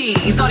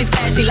 She's all these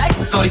flashy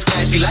lights, all these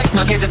flashy lights.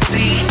 Now can't you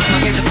see?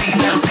 Now can't you see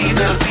that I'm see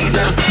that I'm see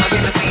that I'm? Now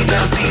can't you see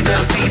that I'm see that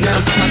I'm see that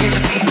I'm? Now can't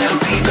you see that I'm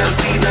see that I'm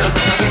see that I'm?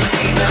 Now can't you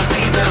see that I'm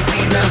see that I'm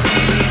see that I'm?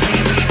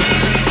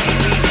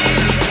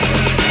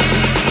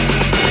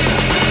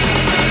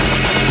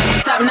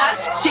 Top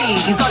notch,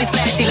 she's all these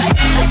flashy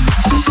lights.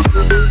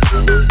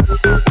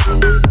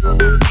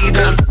 See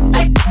that I'm.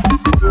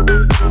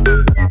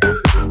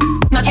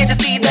 Now can't you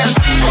see that I'm?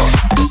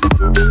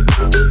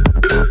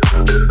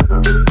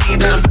 See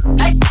that I'm.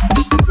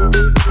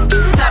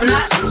 Top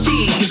notch,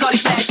 she's all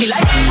these flashy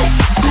lights.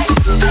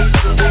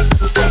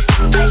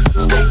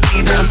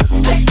 See that I'm.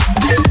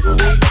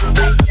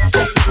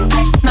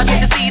 Now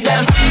can't you see that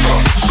I'm?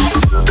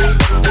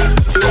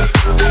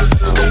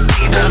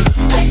 See that I'm.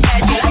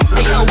 Flashy light,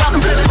 hey yo,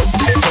 welcome to the.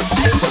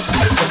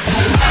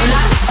 Top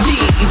notch,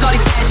 she's all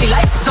these flashy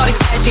lights, all these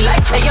flashy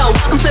lights. Hey yo,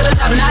 welcome to the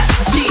top notch.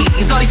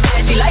 She's all these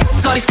flashy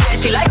lights, all these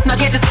flashy lights. Now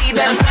can't you see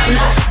that I'm top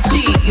notch?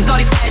 She's all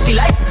these flashy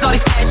lights, all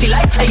these flashy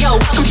lights. Hey yo,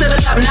 welcome to the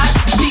top notch.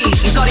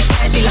 She's all these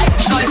flashy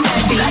lights, all these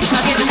flashy lights.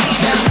 Now can't you see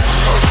that I'm?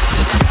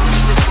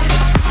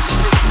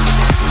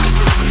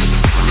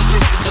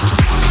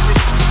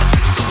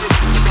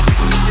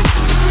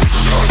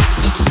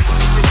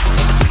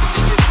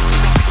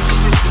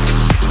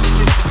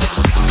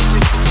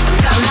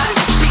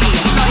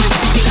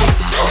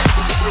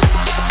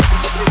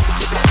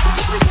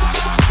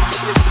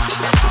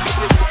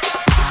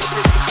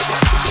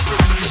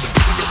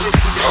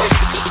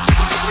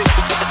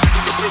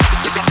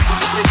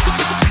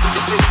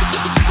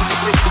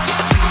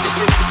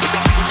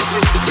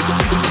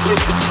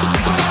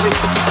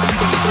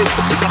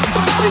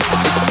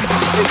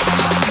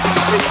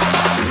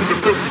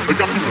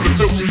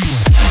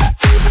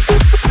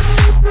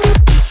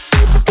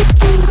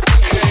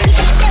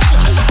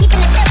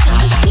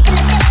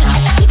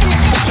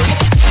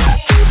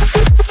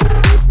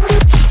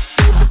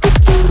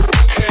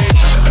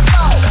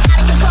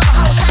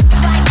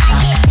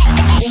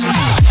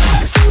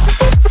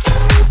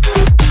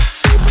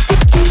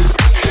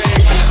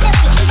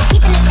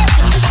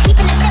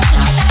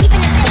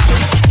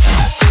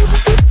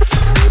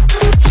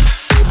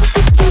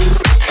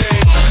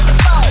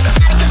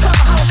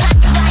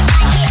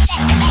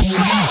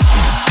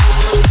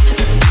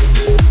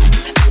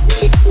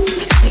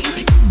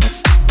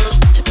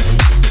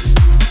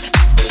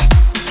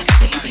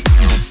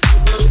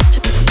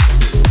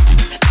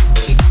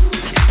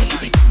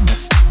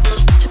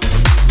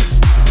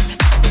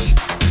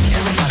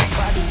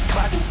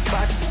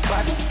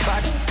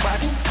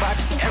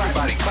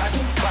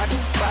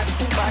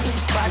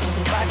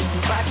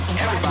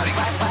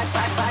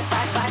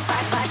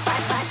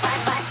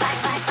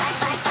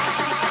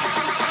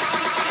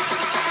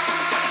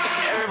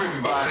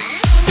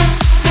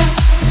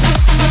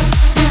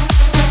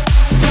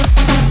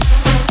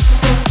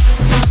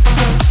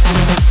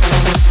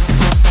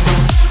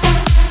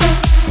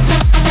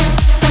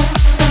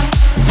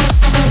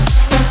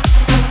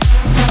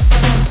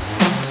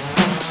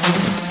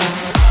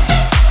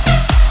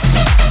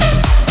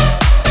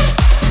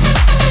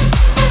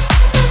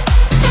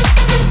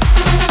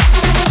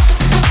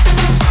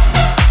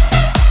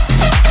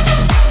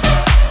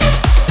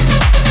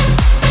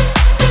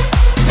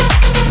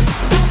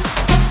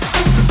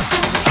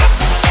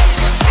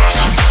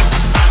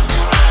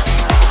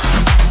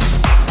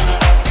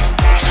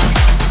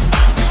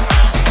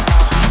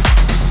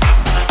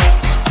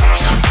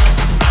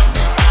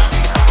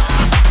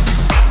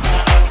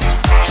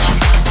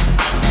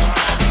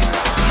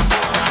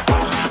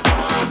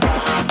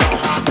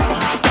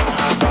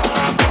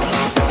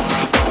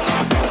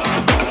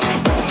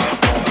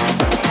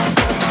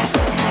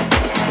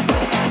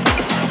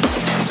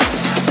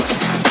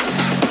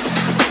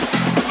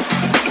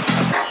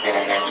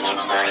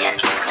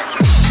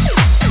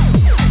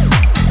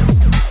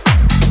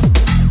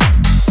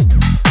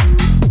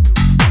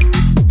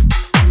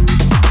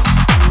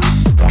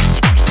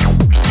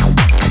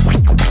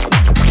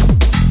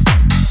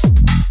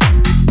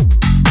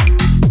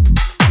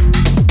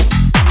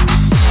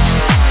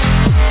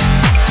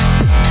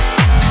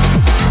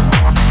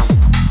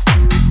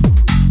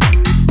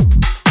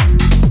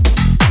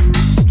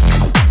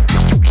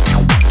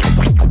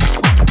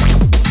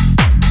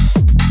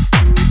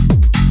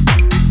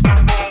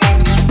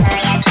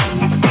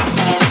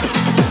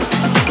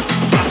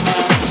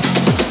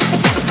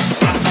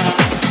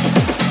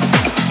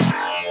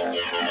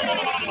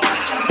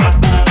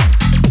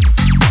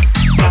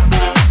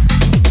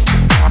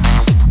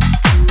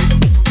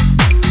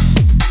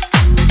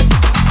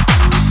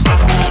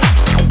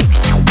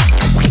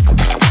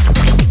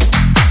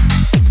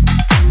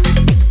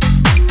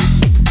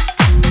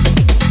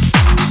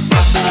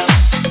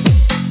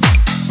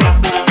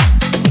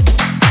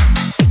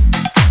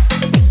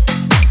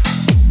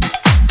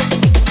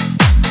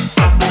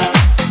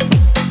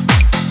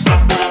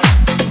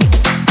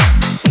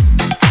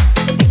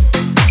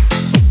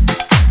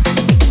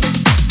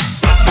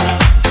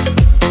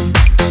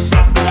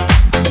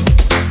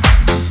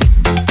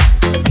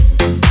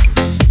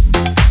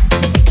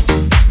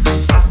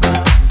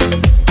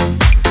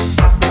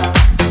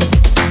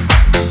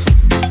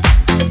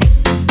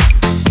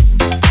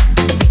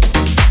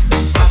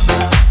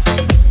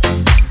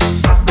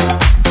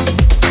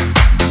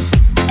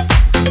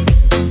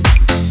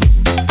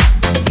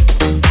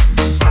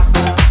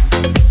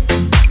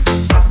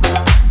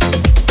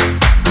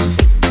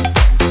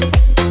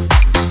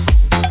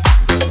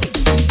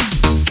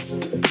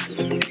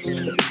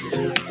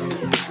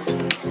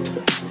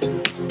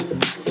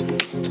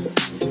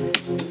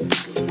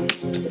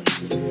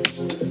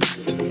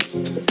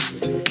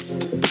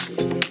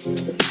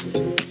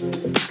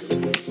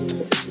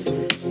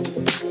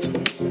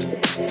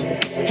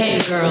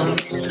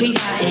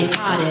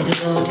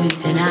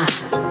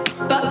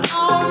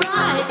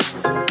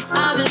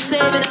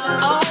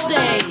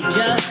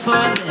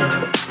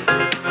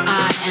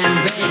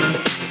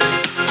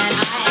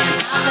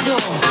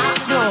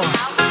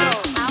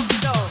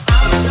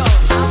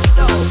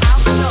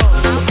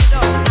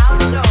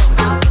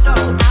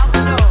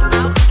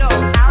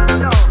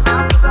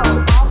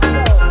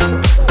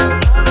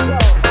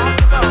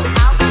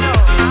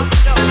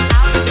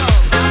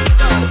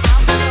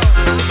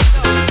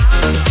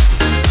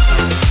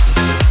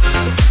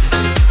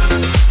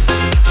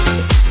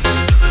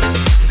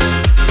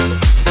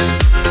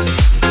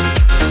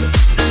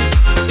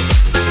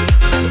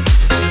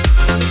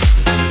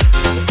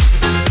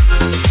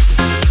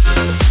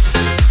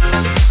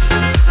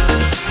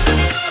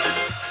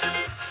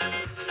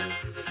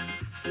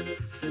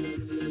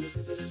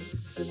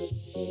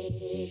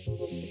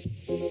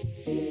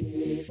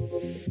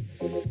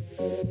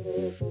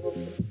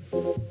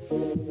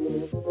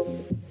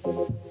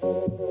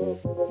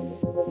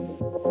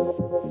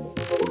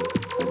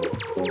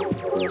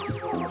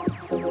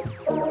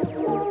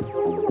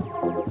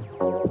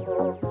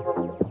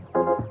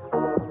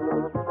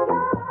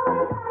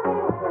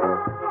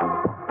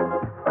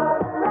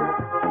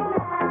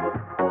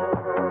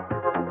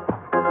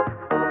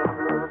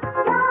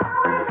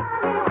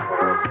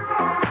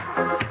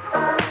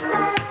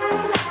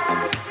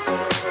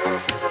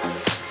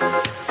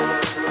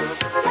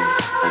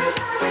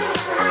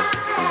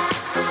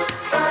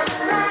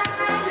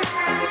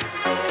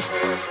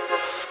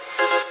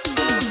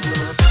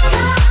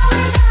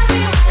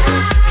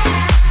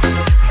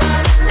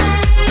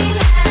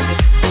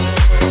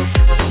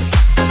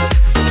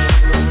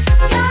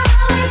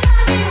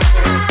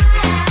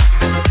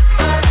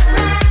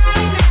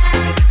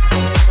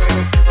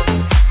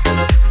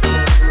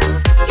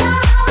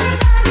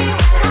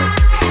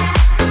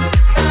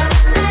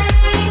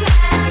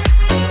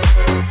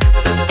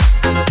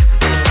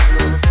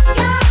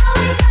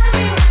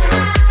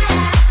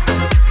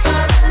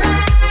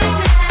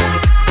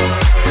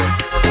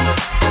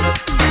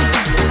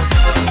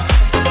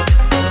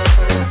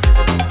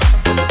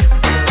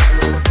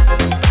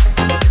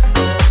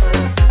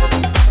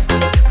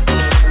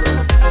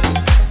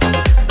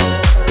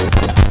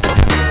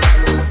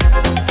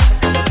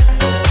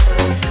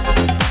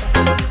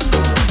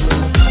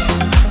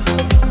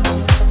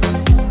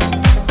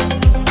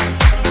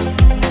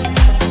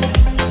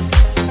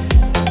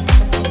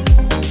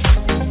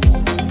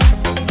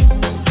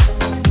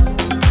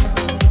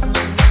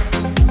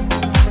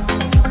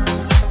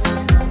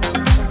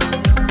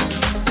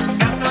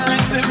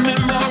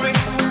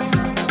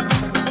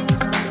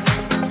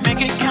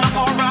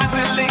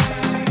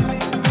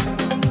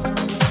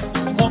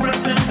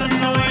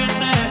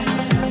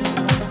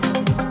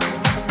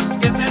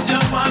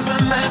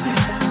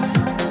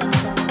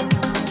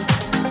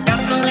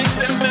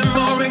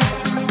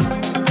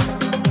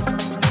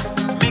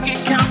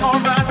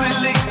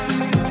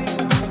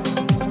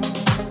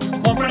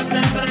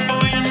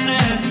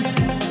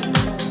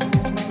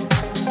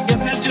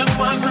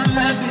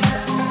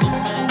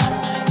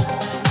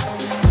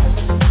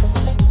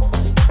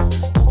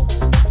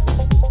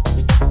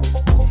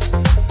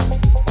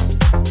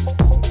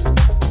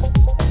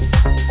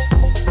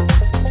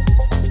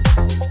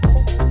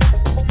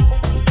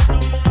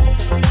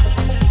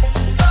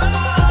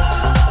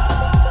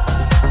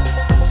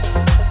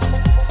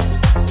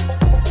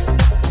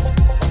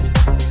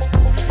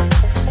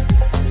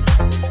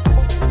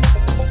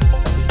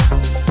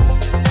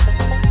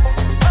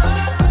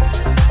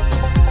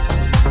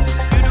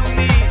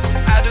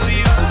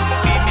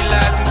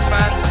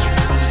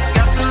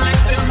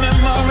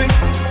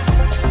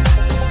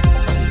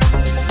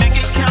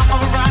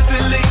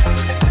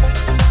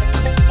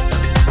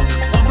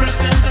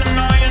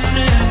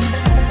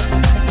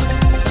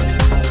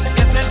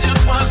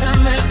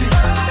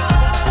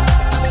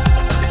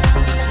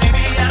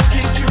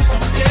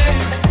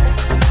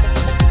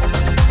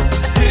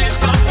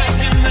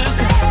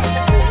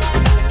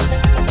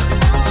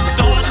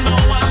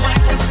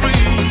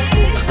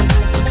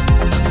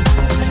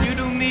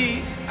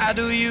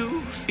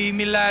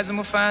 lies and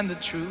we'll find the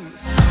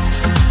truth.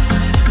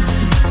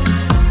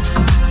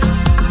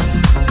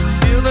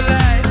 Feel the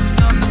light,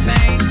 numb the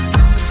pain,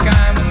 kiss the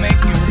sky and we'll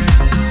make it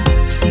rain.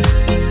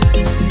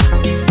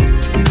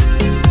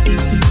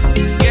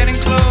 Getting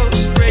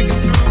close, breaking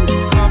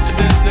through,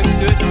 confidence looks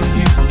good on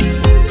you.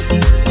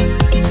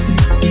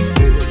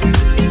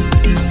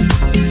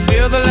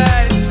 Feel the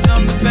light,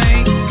 numb the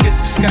pain, kiss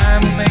the sky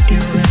and we'll make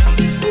it rain.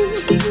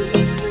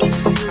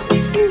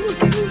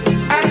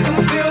 I can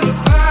feel the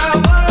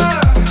power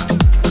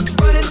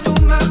running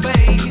through my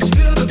veins.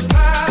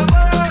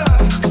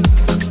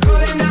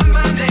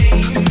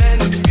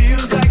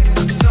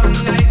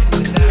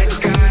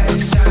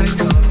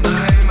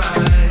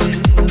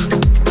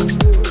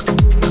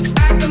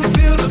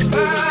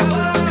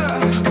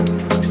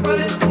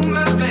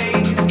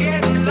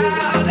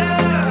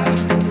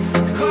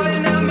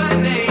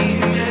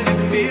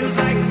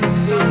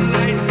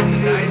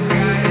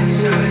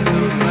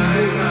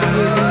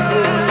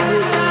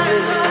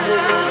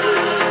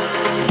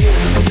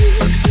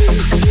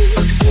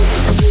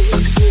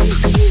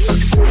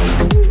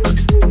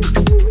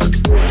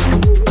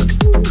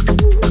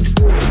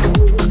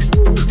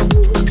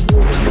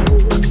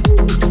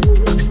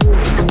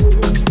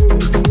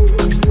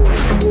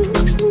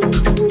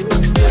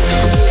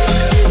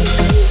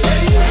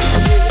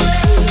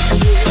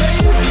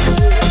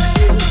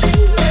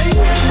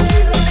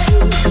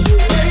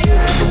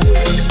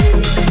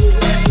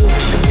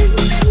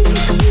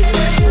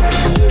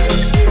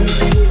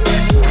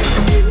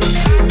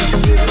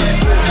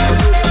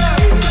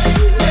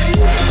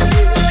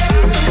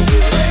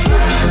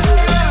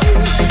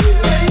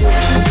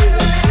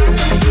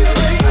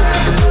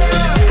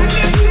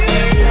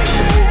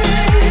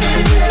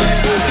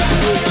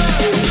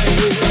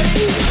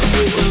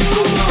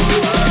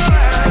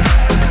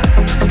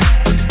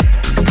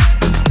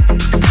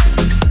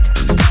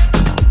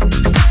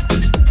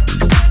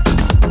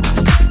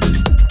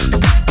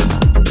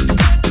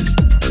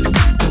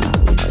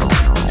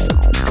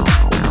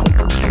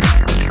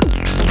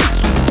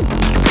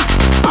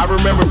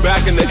 remember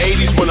back in the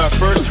 80s when I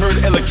first heard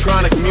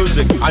electronic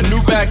music. I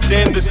knew back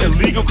then this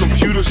illegal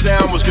computer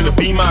sound was gonna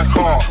be my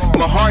call.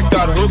 My heart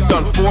got hooked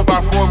on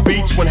 4x4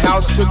 beats when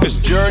house took its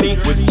journey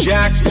with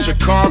Jack,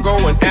 Chicago,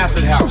 and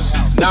Acid House.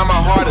 Now my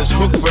heart is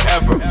hooked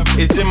forever.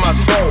 It's in my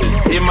soul,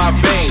 in my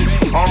veins,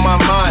 on my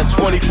mind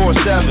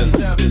 24/7.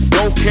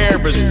 Don't care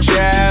if it's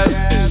jazz,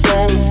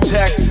 soul,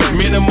 tech,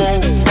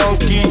 minimal,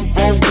 funky,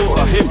 vocal,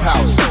 or hip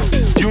house.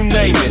 You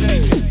name it.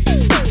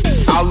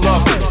 I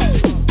love it.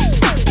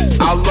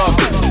 I love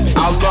it.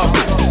 I love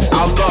it.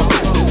 I love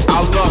it.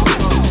 I love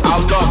it. I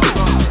love it.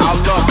 I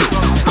love it.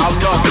 I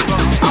love it.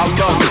 I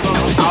love it.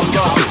 I love it. I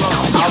love it.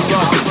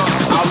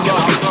 I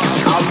love it.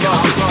 I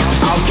love it.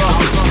 I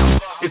love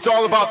it. It's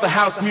all about the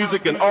house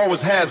music and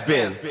always has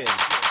been.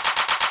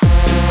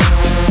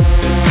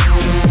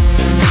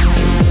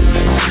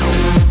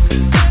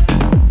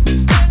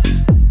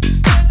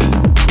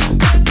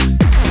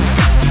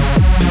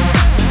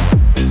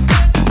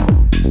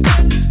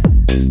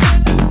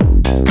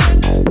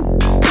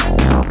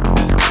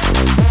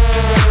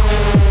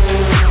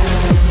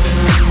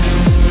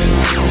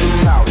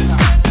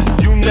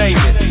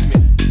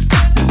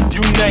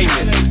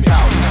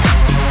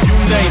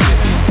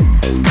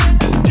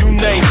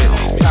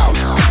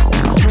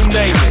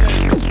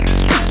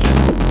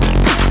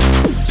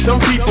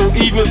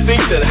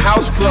 Think that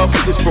house clubs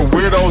is for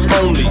weirdos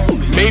only.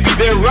 Maybe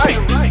they're right.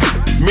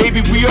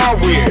 Maybe we are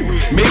weird.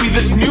 Maybe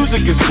this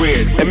music is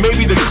weird. And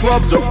maybe the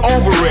clubs are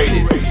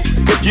overrated.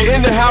 If you're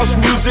into house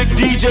music,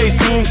 DJ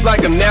seems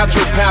like a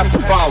natural path to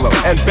follow.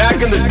 And back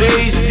in the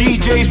days,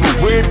 DJs were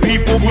weird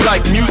people who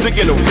like music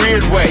in a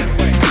weird way.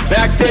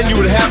 Back then you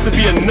would have to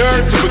be a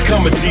nerd to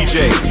become a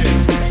DJ.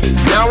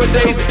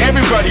 Nowadays,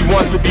 everybody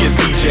wants to be a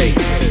DJ.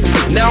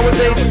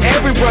 Nowadays,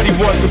 everybody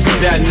wants to be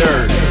that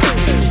nerd.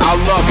 I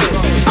love it,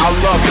 I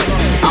love it,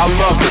 I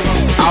love it,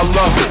 I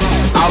love it,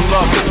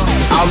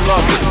 I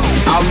love it,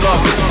 I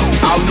love it,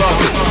 I love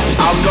it,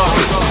 I love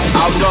it,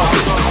 I love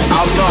it, I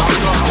love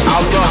it, I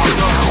love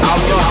it, I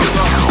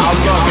love it, I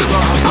love it,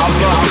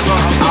 I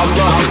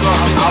love it,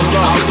 I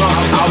love it,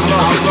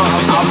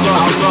 I love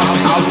it,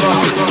 I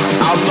love it,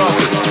 I love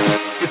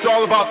it. It's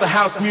all about the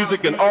house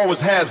music and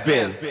always has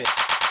been.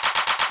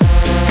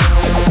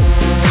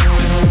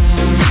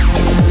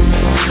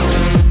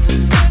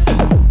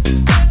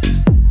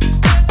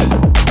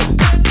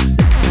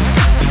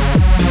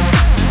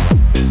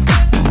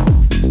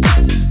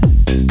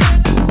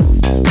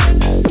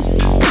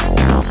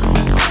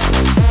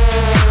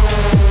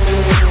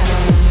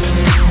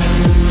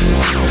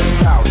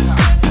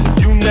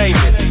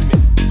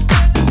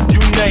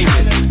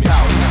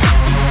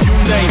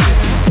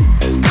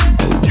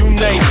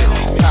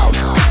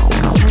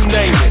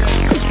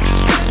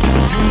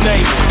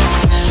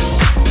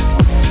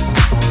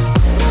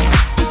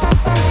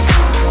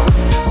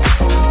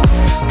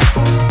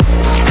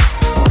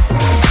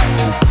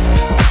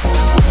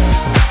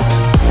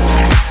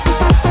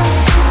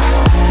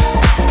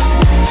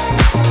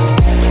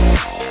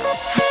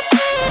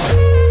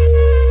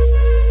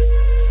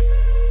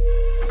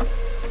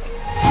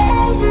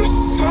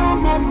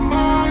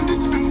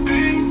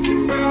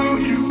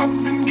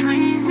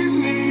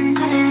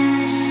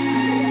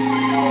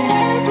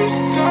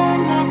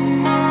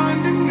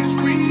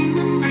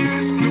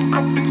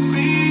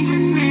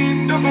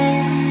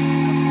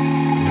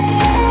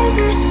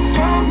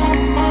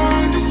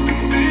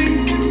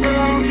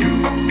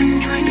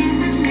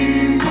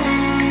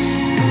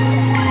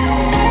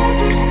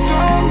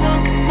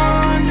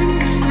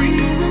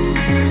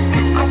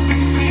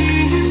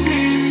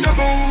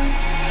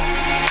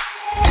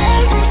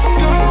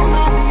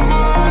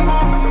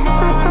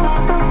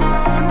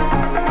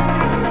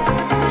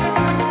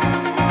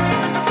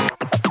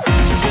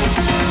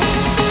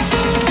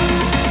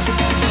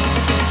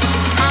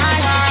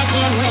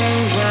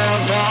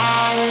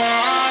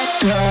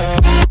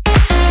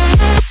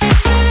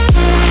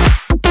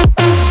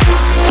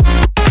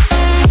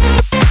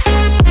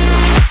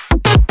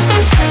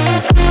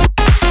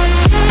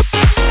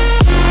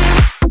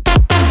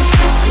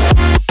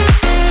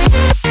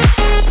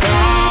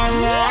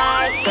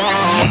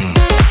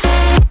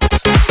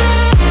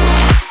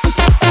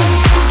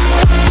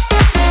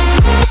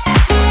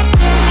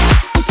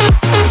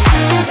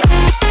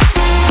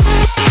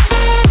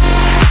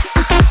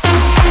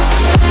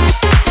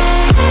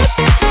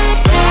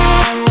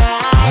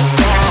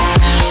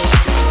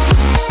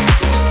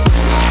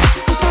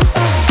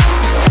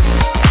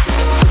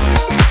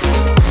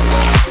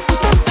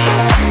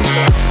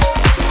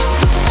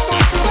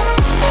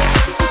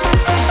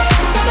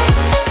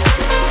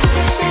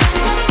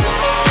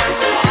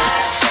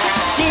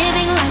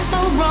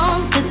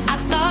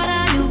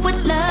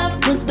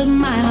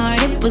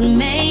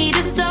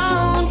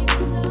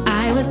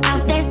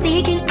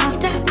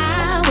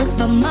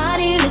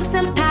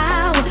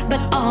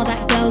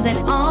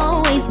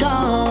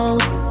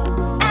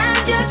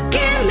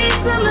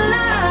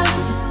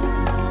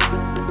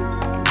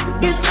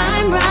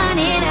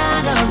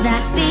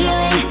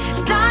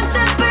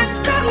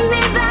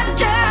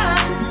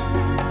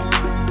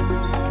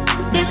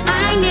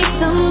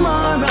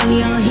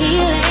 your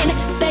healing.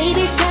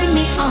 Baby, turn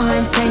me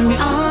on, turn me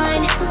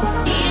on.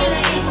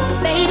 Healing.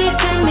 Baby,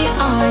 turn me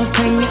on,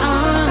 turn me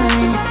on.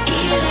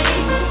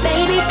 Healing.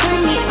 Baby,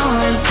 turn me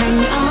on, turn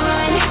me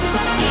on.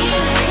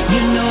 Healing.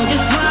 You know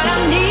just what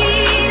I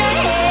need.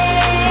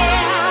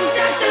 Yeah, I'm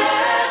Dr.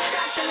 Love.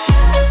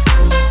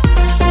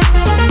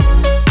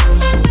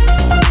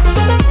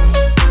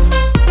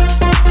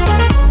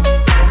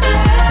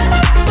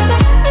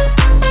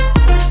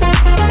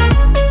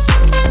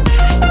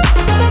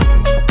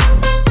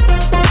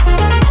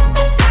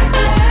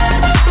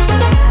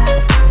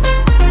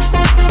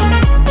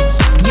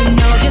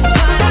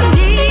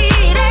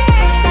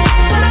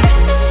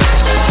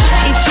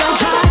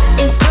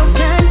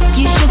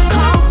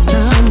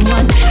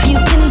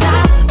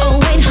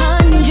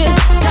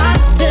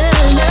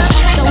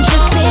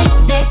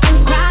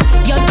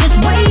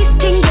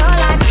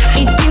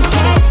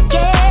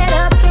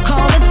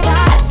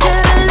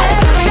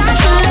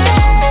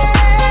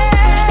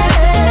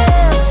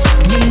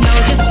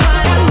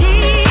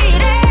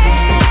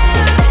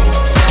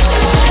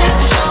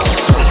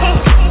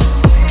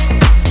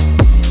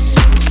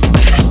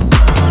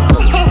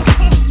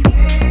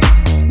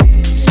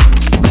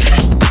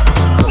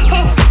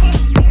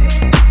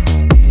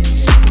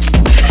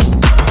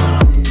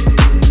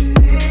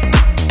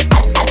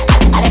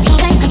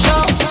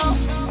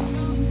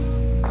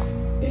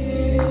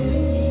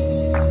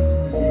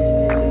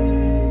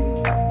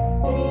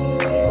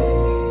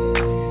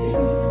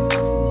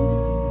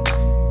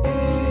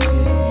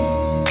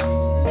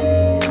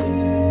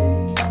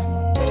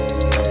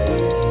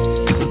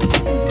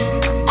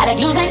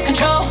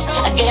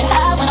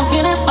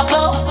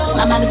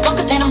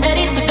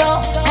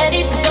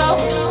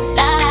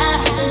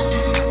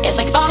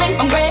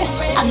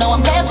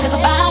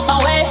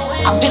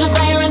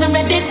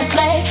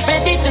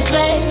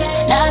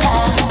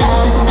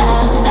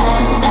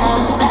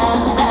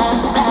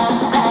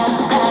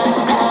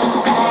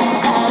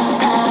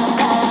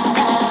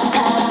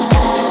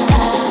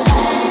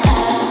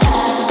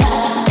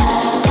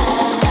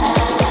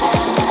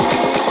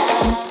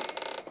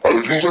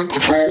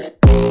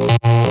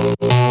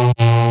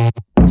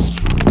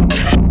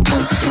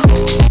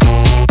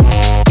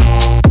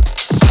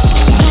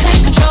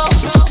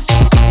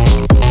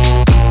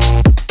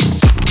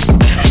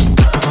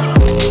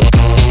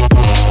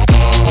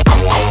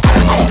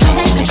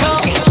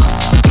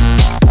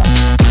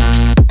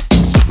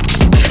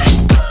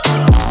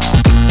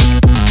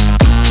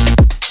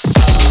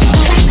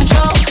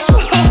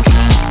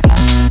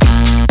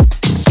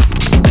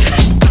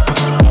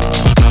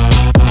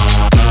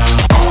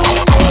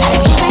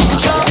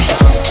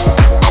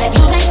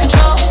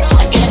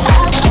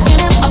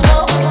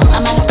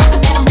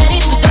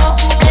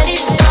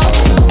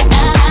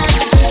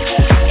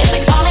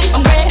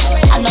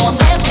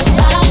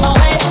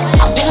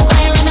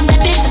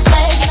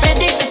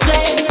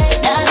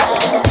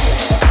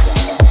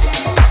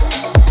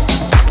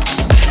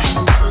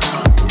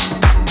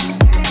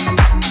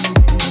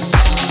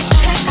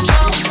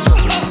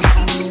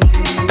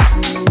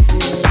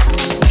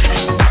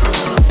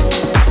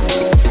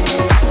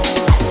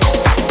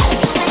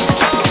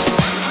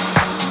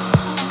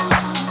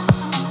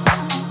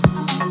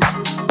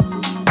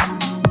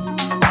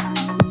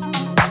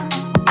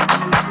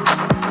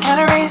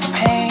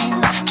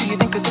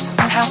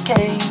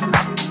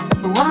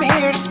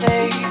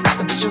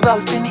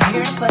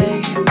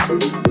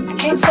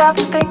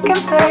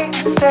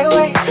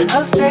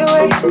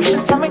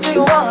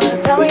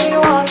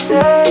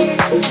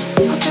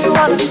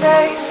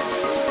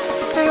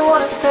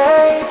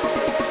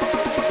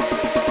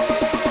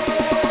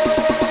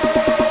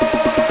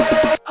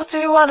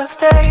 Wanna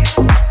stay?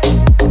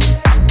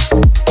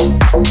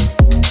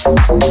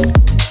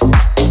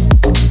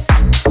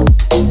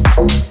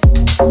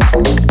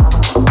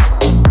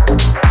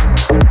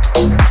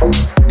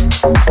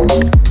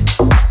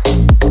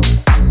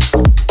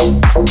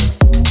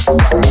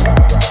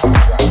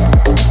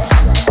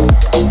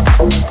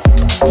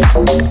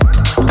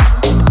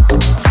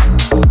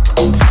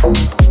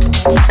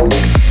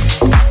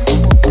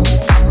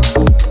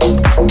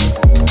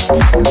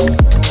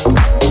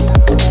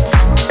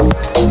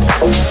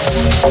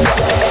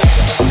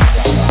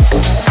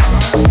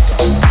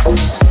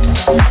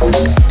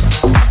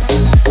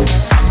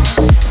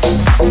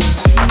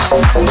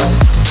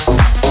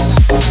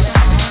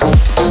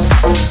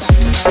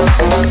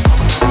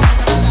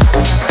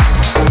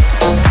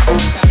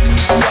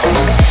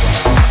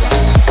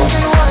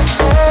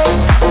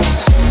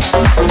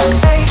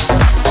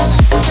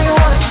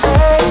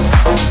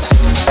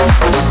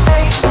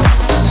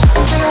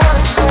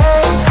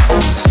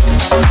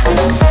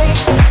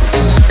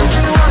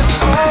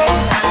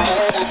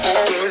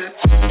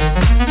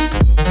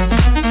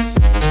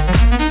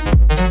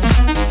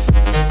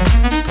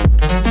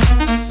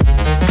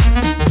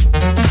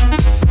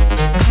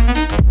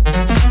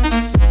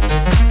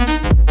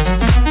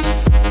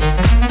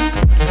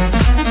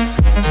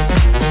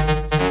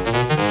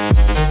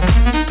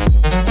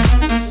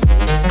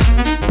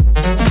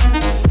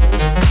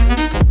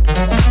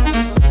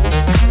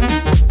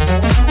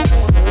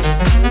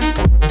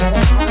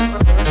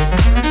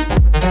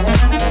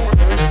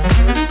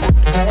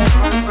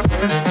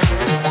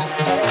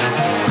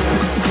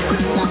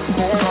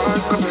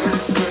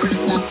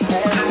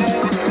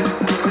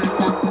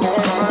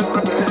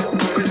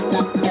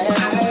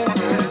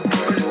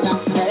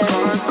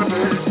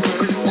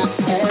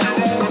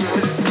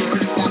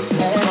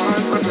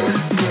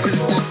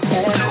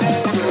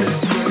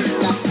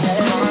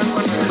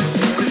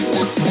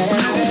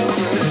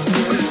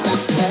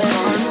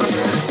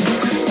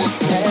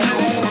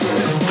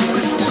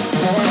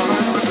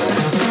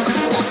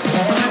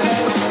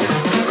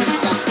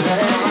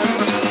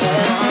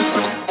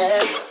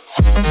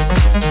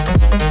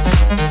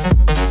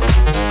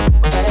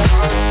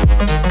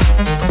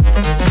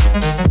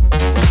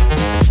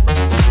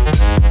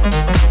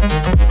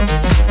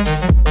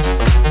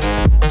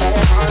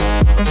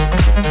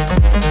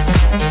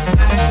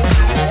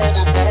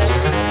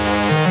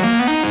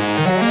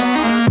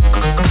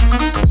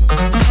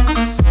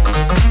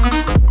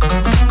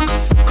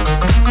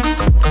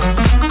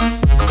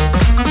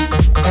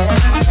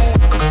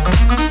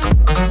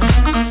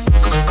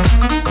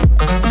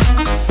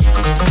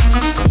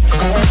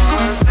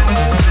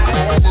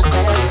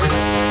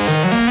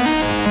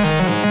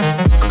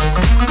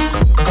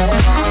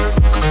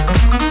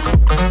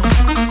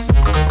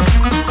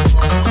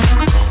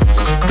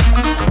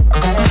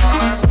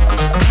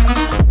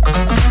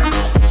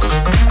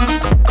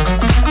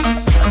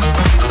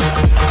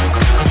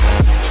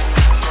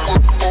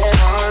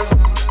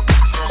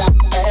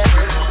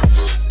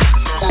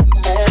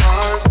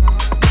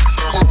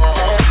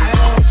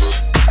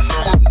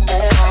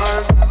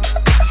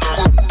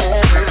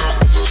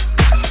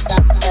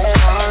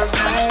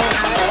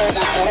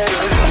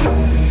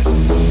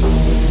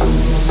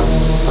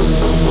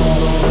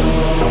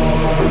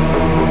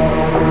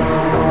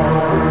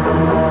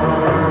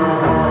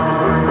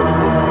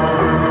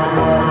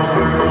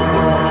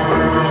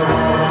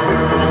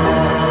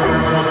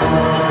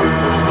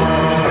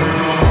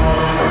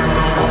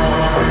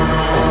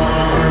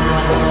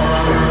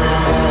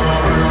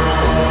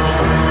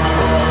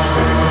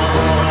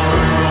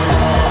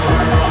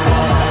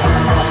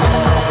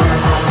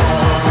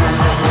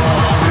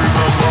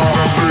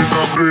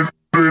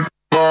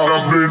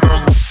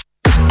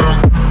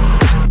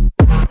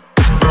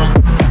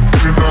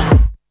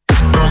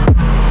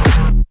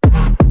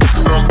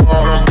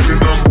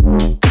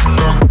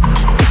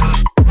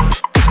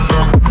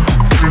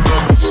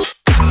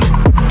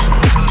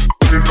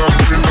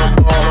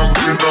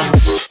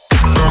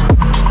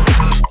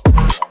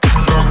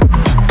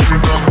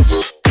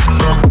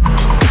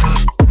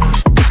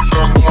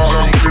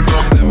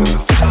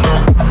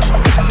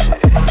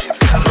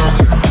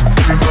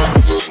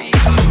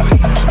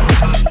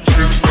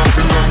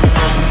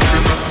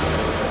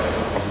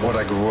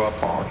 grew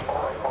up on.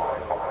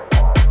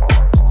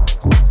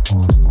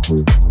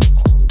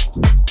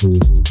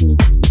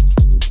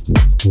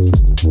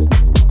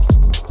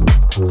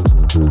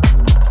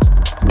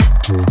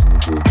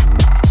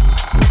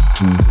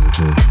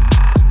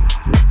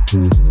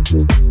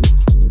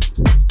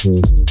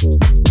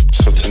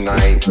 So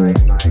tonight,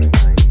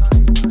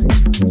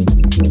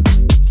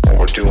 what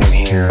we're doing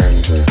here,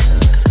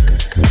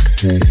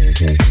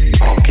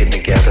 all getting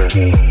together,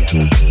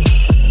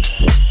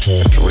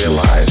 to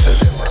realize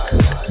that,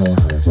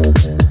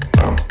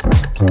 well,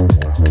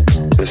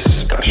 this is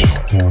special.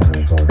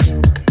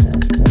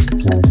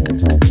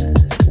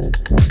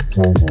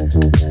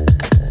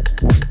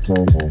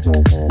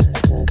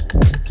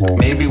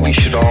 Maybe we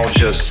should all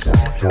just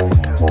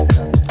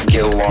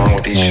get along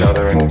with each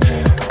other and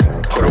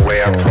put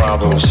away our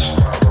problems.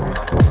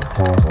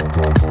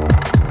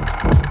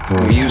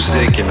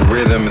 Music and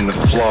rhythm and the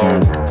flow,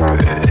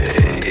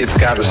 it's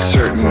got a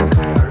certain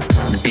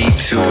beat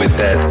to it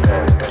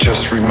that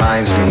just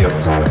reminds me of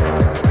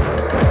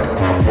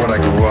what I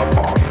grew up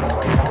on.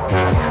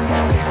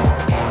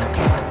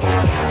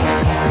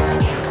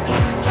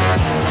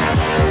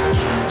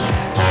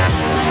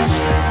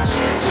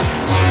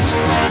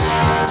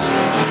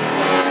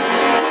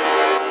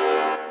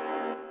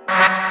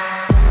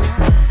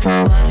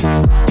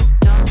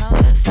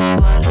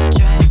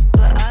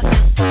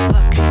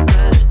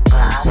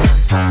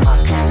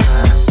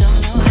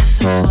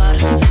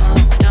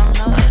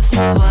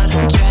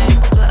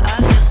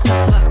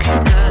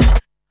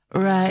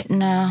 Right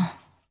now,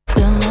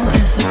 don't know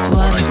if it's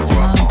what I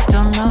smoke,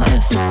 don't know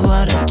if it's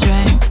what I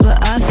drink, but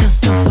I feel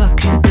so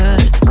fucking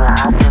good.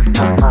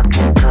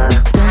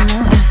 Don't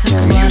know if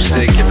it's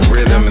music and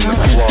rhythm and the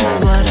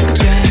flow,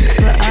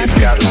 it's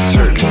got a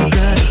certain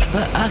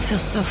but I feel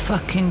so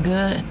fucking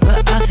good.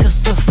 But I feel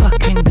so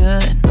fucking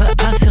good.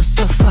 But I feel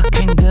so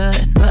fucking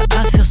good. But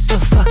I feel so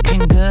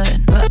fucking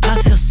good. But I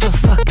feel so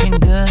fucking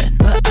good.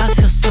 But I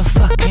feel so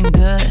fucking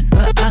good.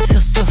 But I feel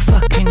so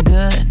fucking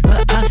good.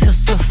 But I feel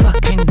so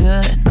fucking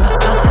good.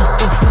 But I feel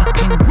so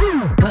fucking.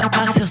 But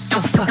I feel so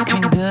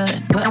fucking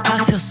good. But I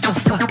feel so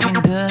fucking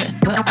good.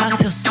 But I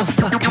feel so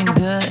fucking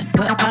good.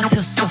 But I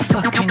feel so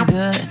fucking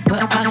good.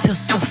 But I feel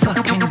so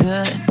fucking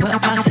good.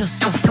 But I feel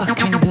so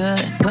fucking good.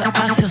 But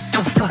I feel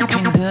so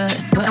fucking good.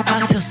 But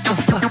I feel so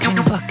fucking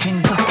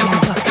fucking fucking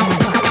fucking fucking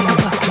fucking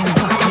fucking fucking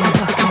fucking fucking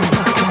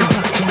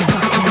fucking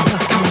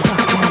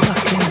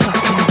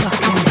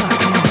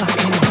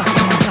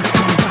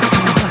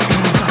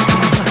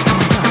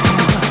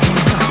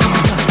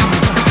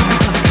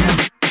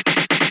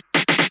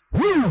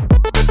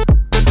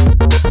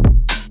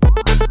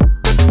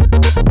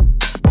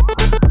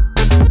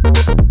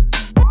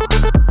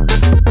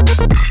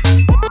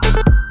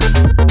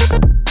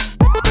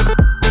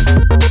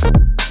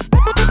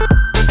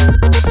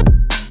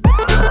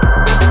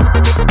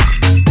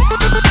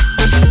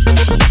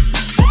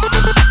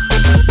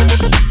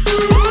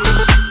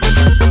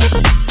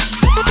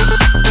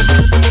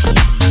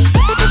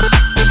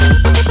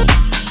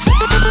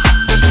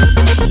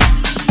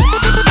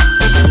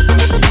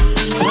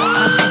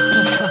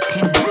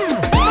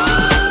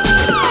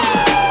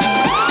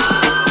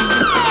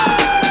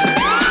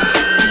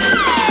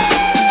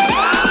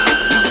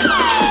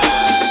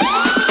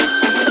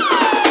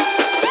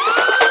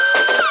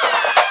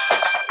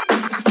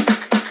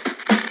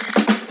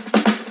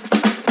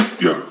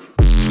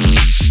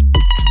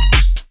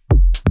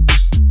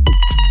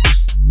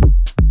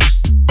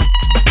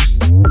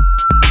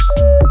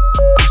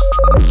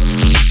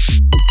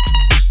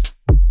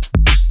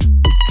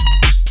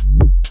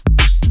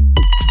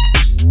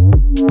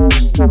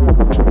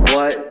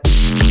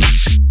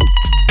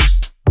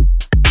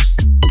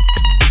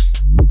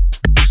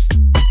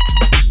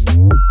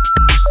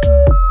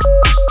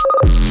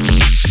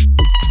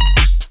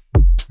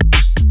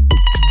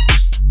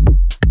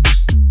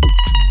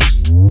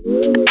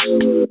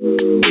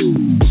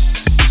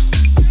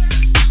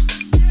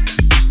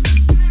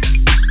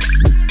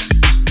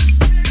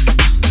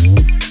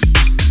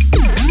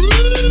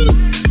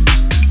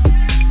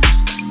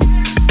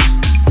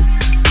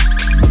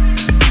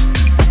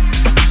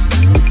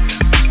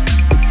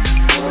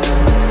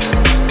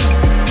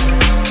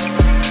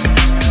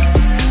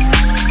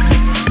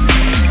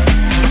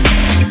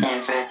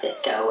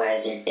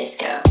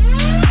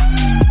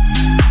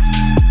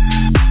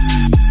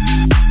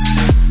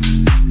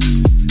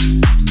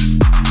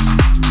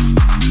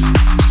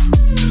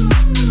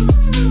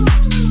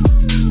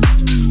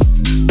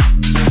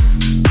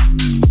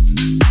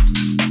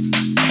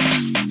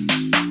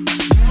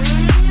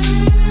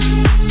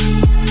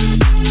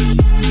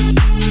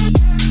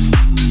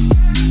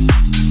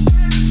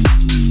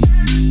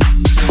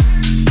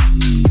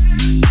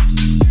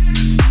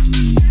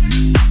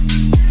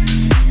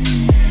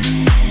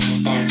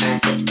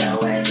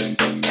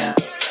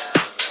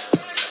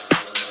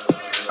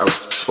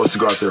supposed to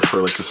go out there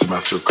for like a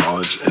semester of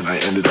college, and I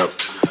ended up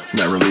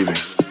never leaving.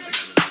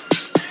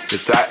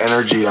 It's that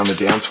energy on the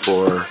dance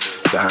floor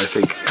that I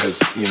think has,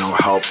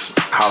 helped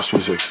house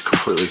music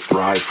completely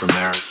thrive from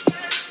there.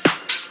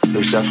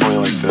 There's definitely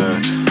like the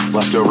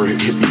leftover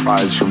hippie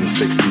vibes from the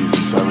 60s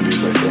and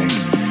 70s, I think.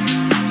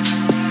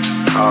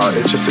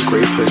 It's just a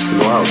great place to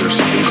go out. There's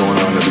something going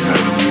on every night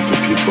of the week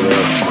with people that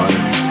have fun.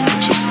 And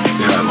it's just,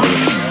 yeah, I love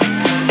it.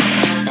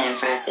 San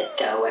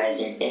Francisco, where's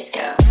your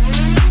disco?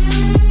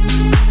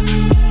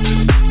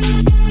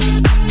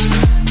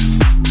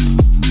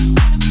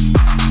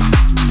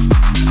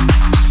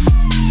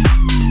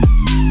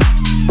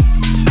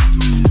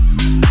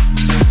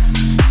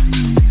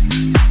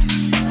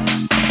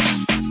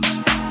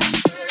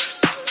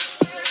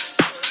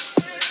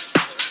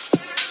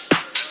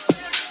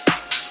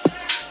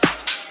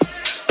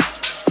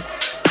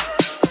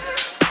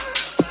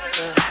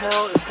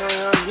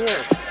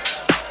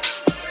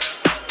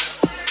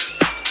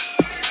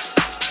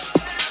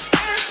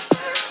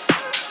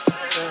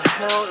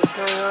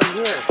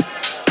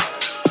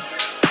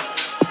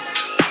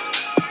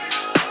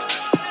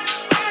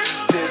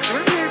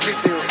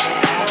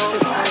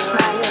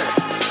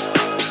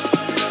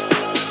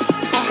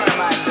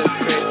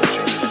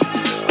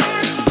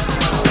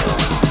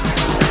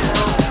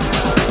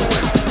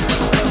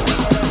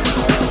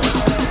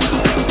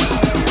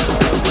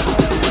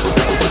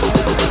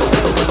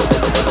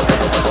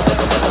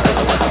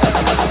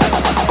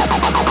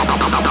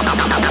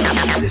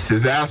 This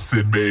is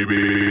acid,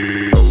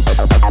 baby.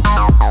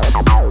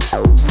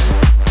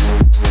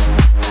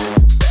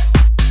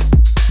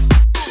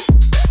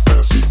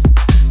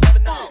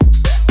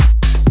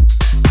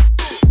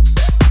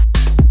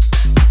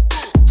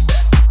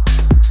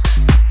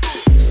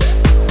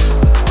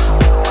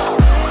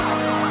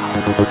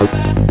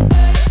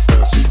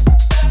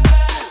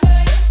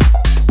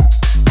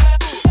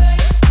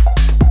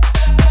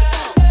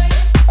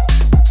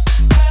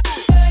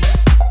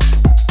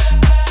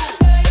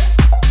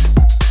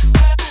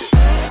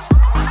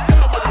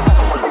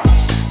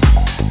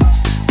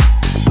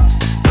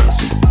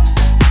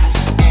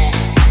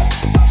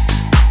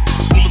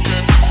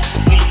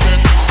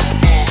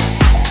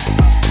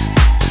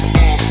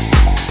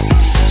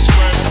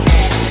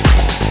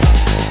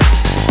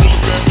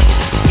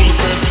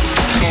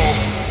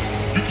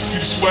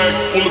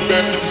 All the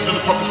bad bitches in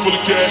the pocket full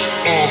of cash.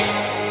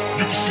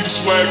 You can see the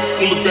swag.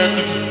 All the bad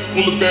bitches.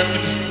 All the bad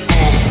bitches.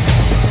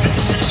 You can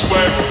see the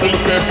swag. All the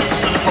bad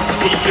bitches in the pocket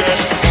full of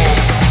cash. You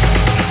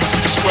can see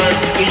the swag.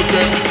 All the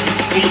bad bitches.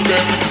 All the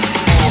bad bitches.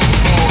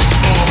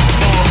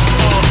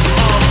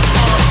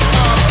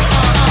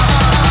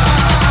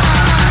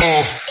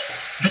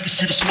 You can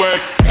see the swag.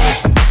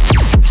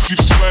 You can see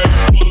the swag.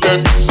 All the bad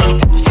bitches in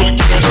the pocket full of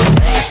cash.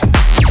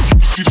 You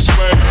can see the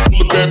swag. All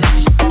the bad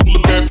bitches. All the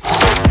bad bitches.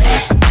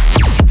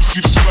 See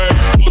the swag,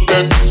 all the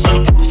bad bitches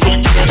in the pocket full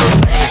of cash.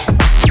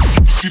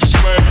 See the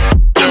swag,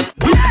 yeah.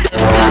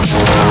 See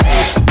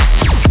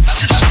the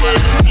swag,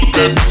 all the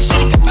bad bitches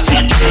in the pocket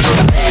full of cash.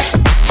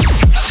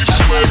 See the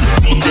swag,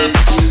 all the bad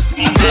bitches,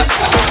 all the bad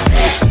bitches.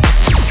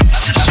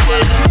 See the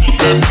swag, all the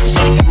bad bitches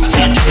in the pocket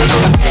full of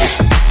cash.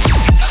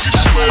 See the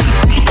swag,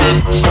 all the bad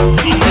bitches, all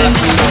the bad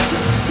bitches.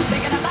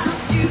 Thinking about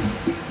you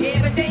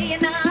every day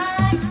and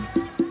night.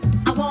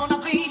 I wanna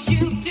please you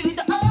to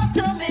the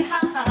ultimate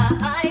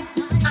high.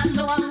 I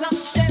know I'm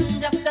rushing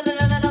just a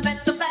little bit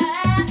too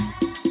fast.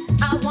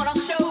 I wanna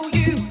show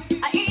you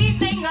an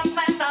evening of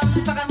class.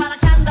 I'm talking about a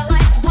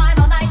candlelight, wine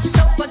all night,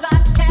 show a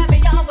lot,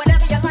 caviar,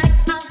 whatever you like.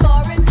 I'm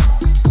for it.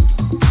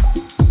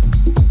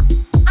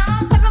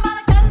 I'm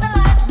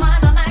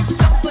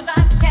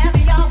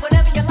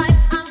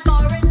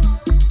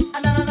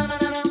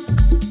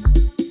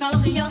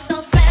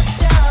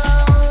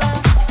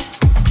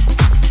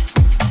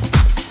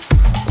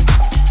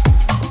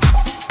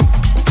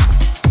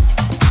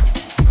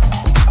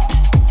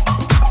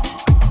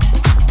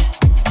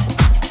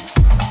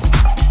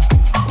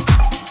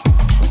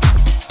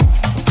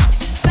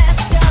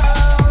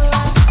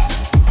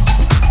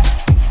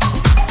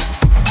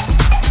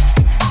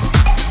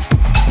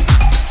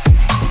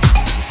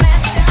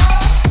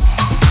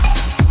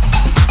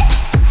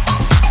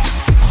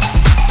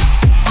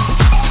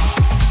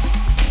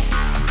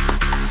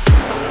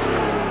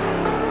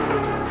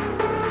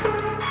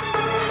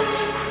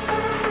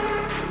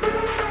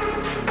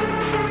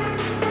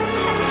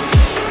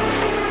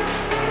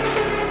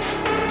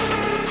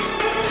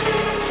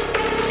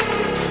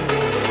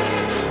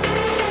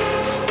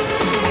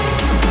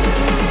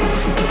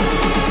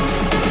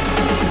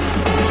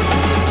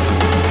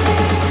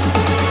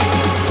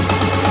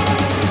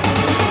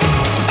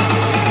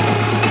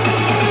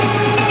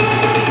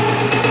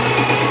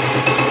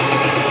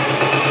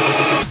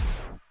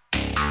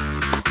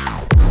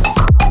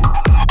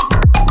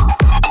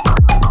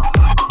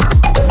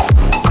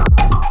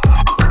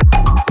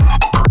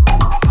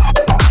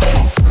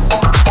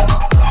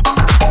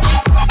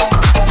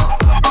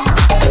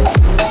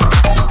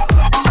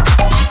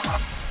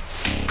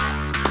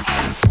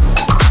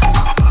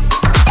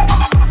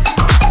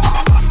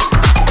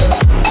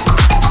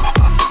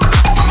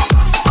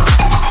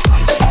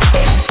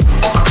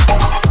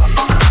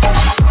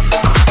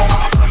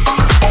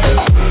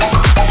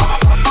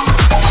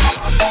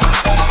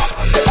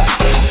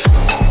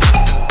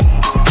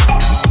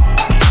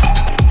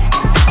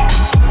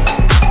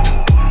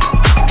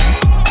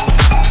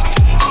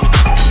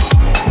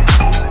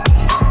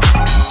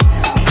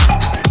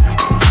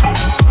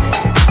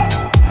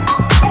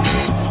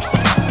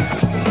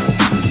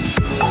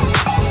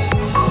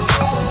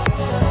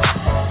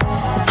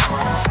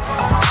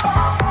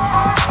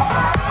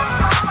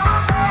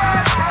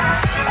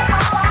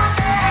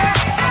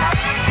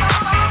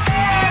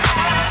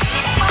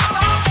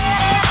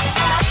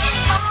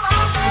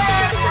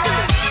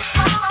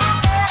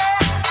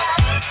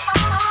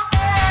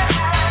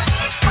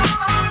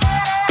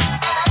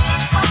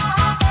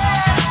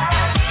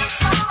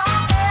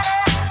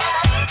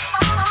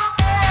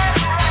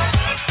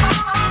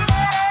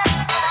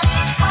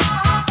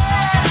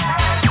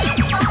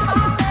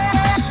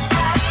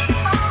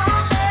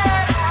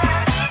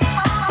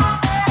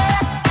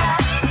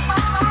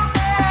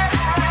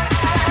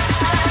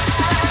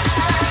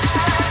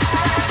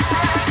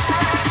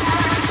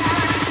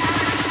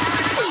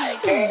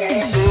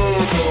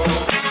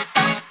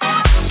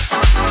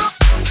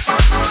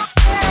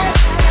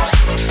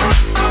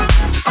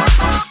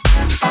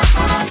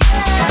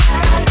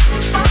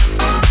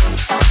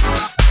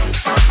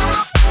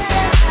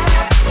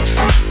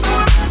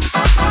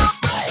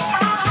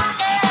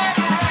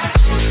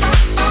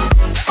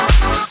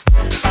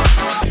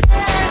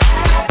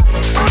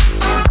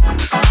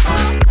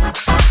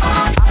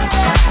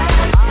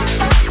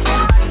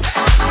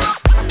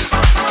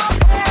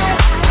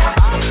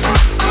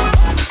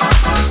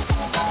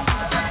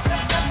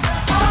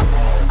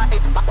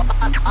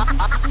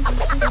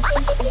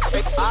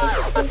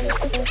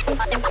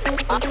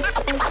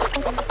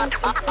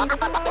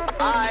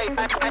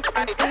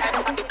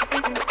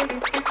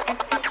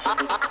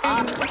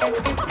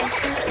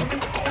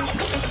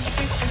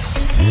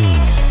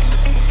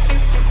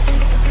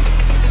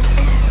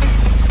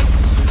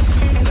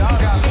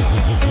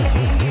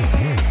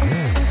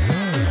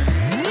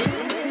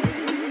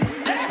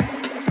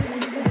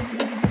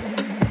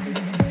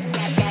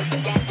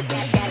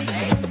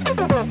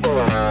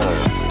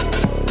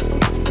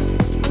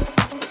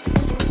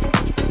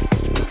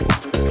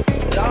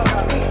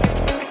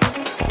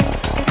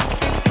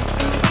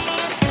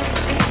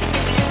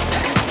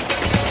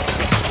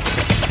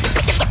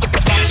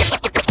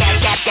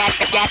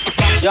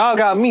Y'all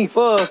got me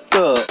fucked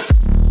up.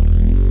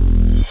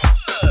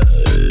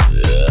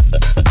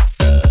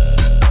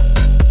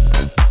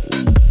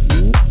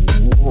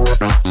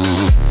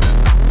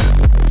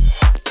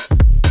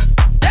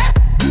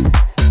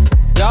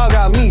 Y'all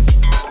got me.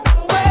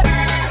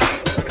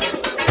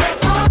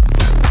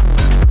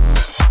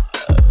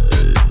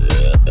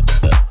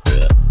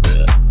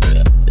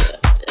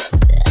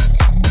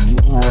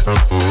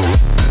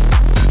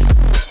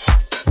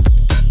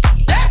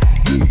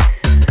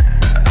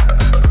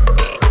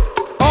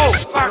 Oh,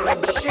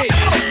 fuck, shit.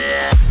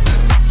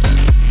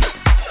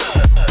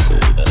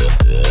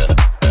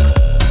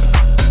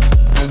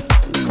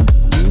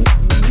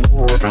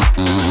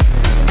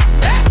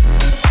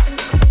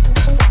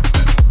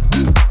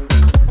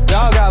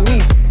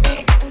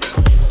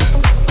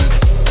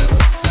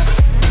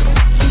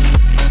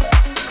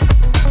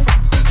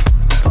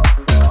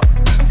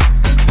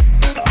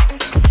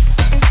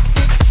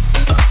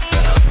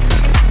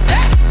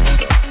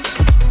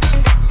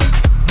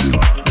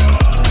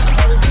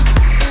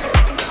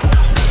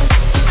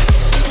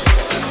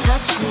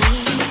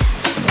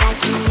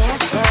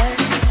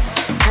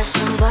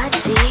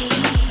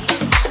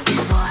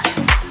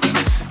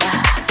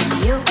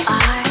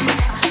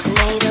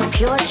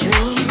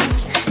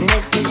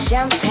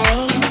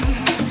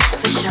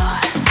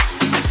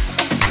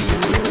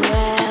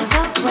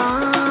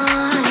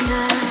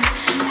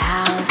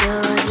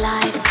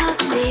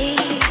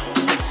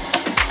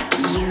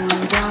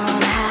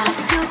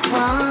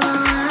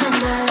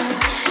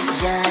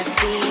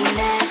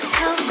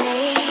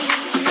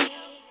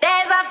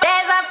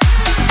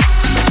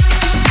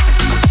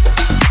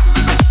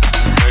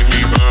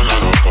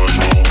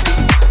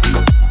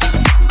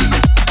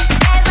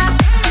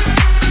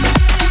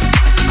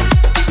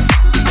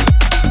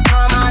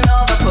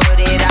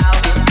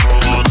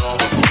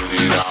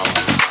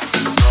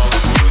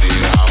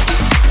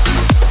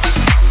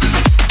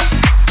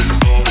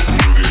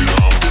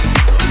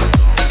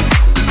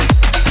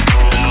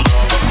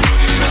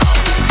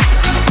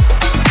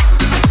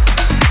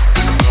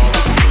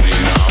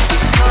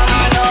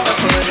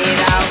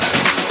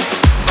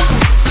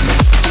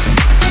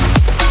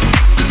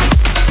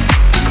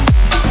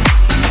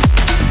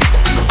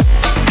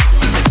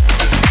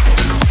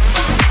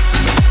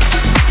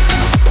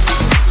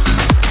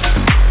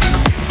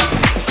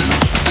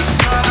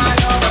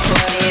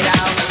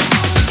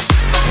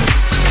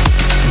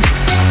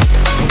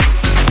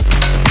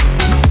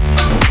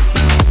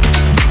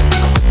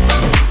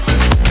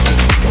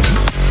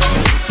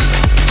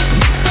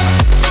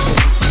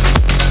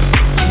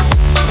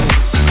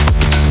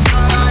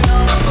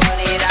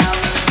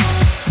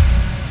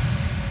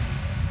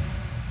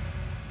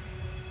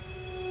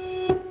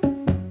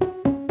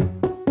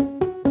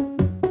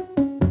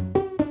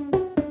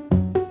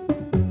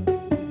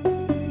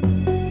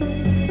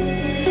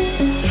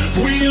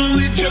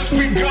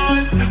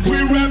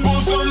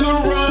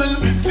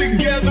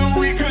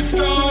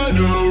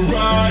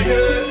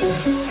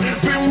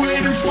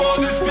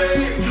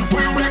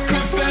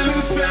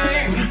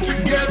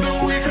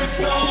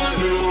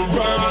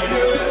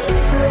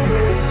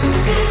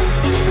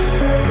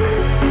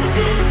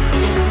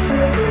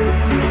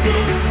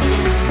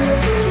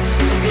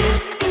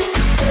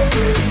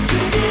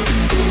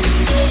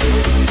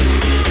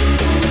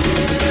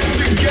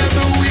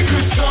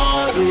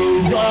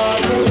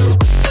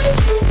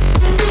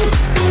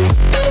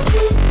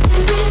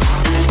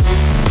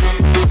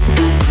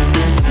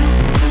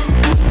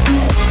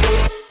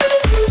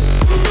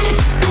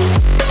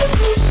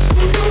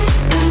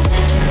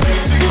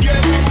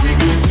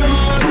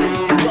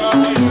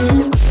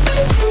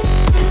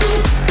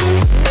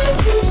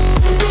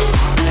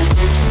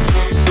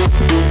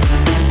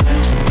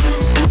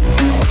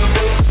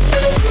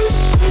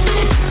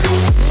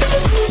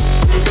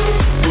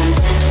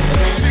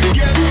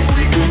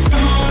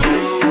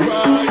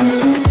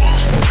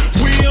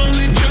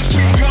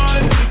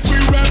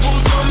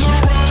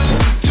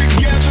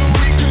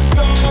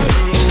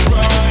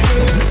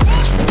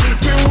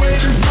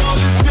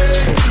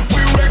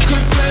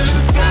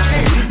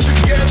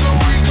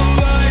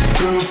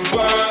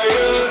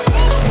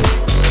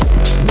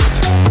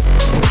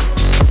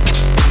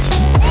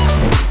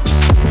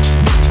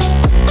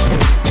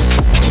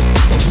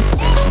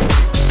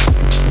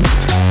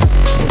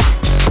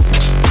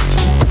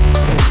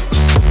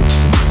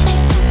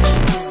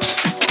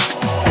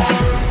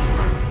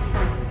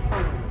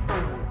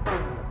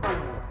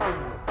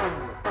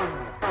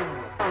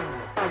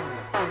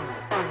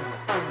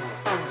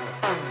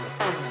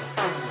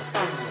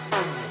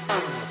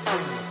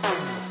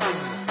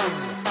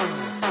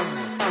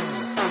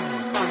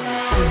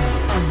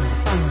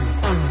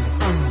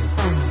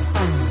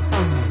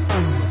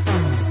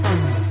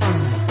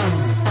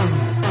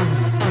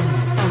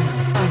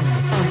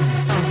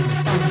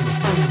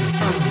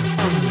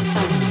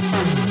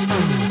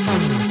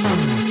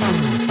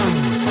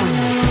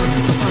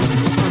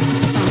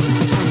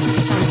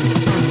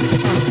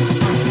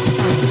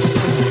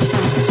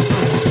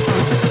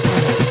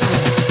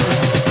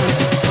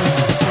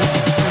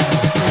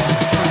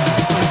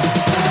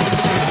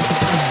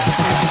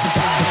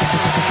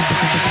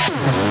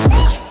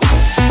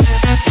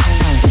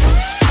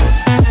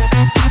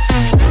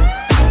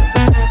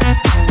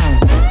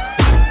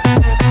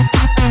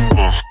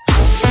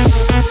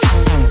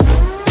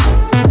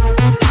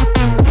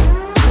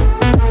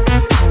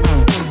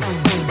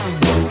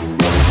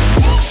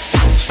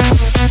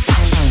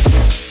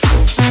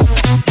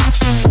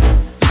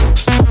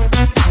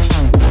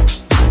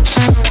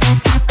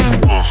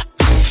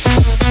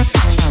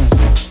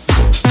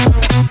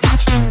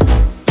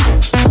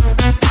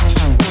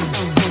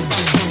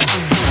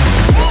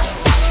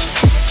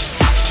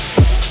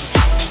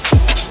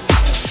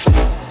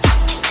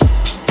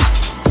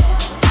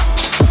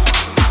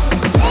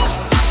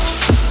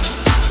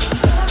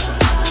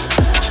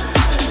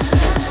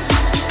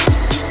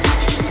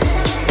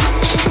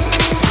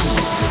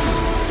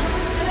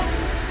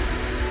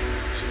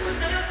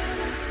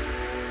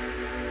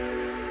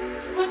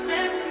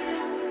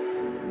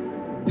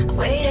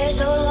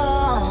 waited so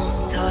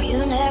long, thought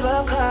you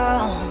never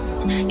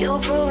come. You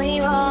prove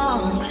me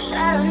wrong, cause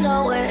out of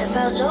nowhere it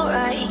felt so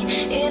right.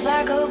 If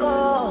I could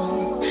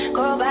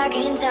go back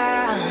in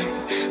time,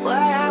 what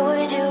I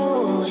would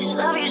do is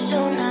love you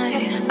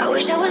sooner. I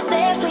wish I was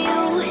there for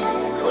you.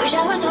 Wish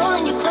I was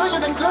holding you closer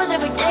than close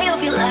every day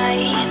of your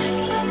life.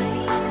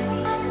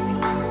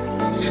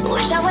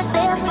 Wish I was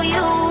there for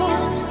you,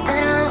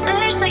 and I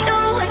wish that you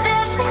were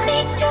there for me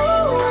too.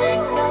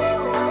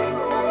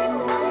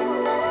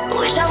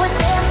 Wish I was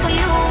there for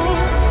you.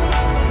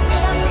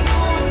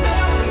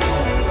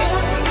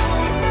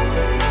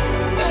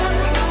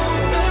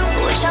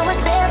 Wish I was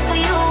there for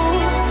you.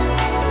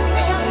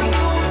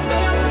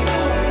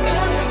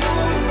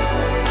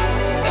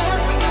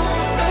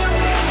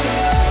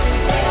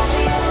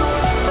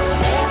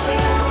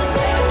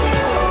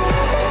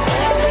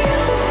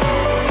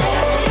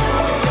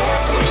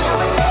 Wish I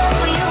was there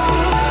for you.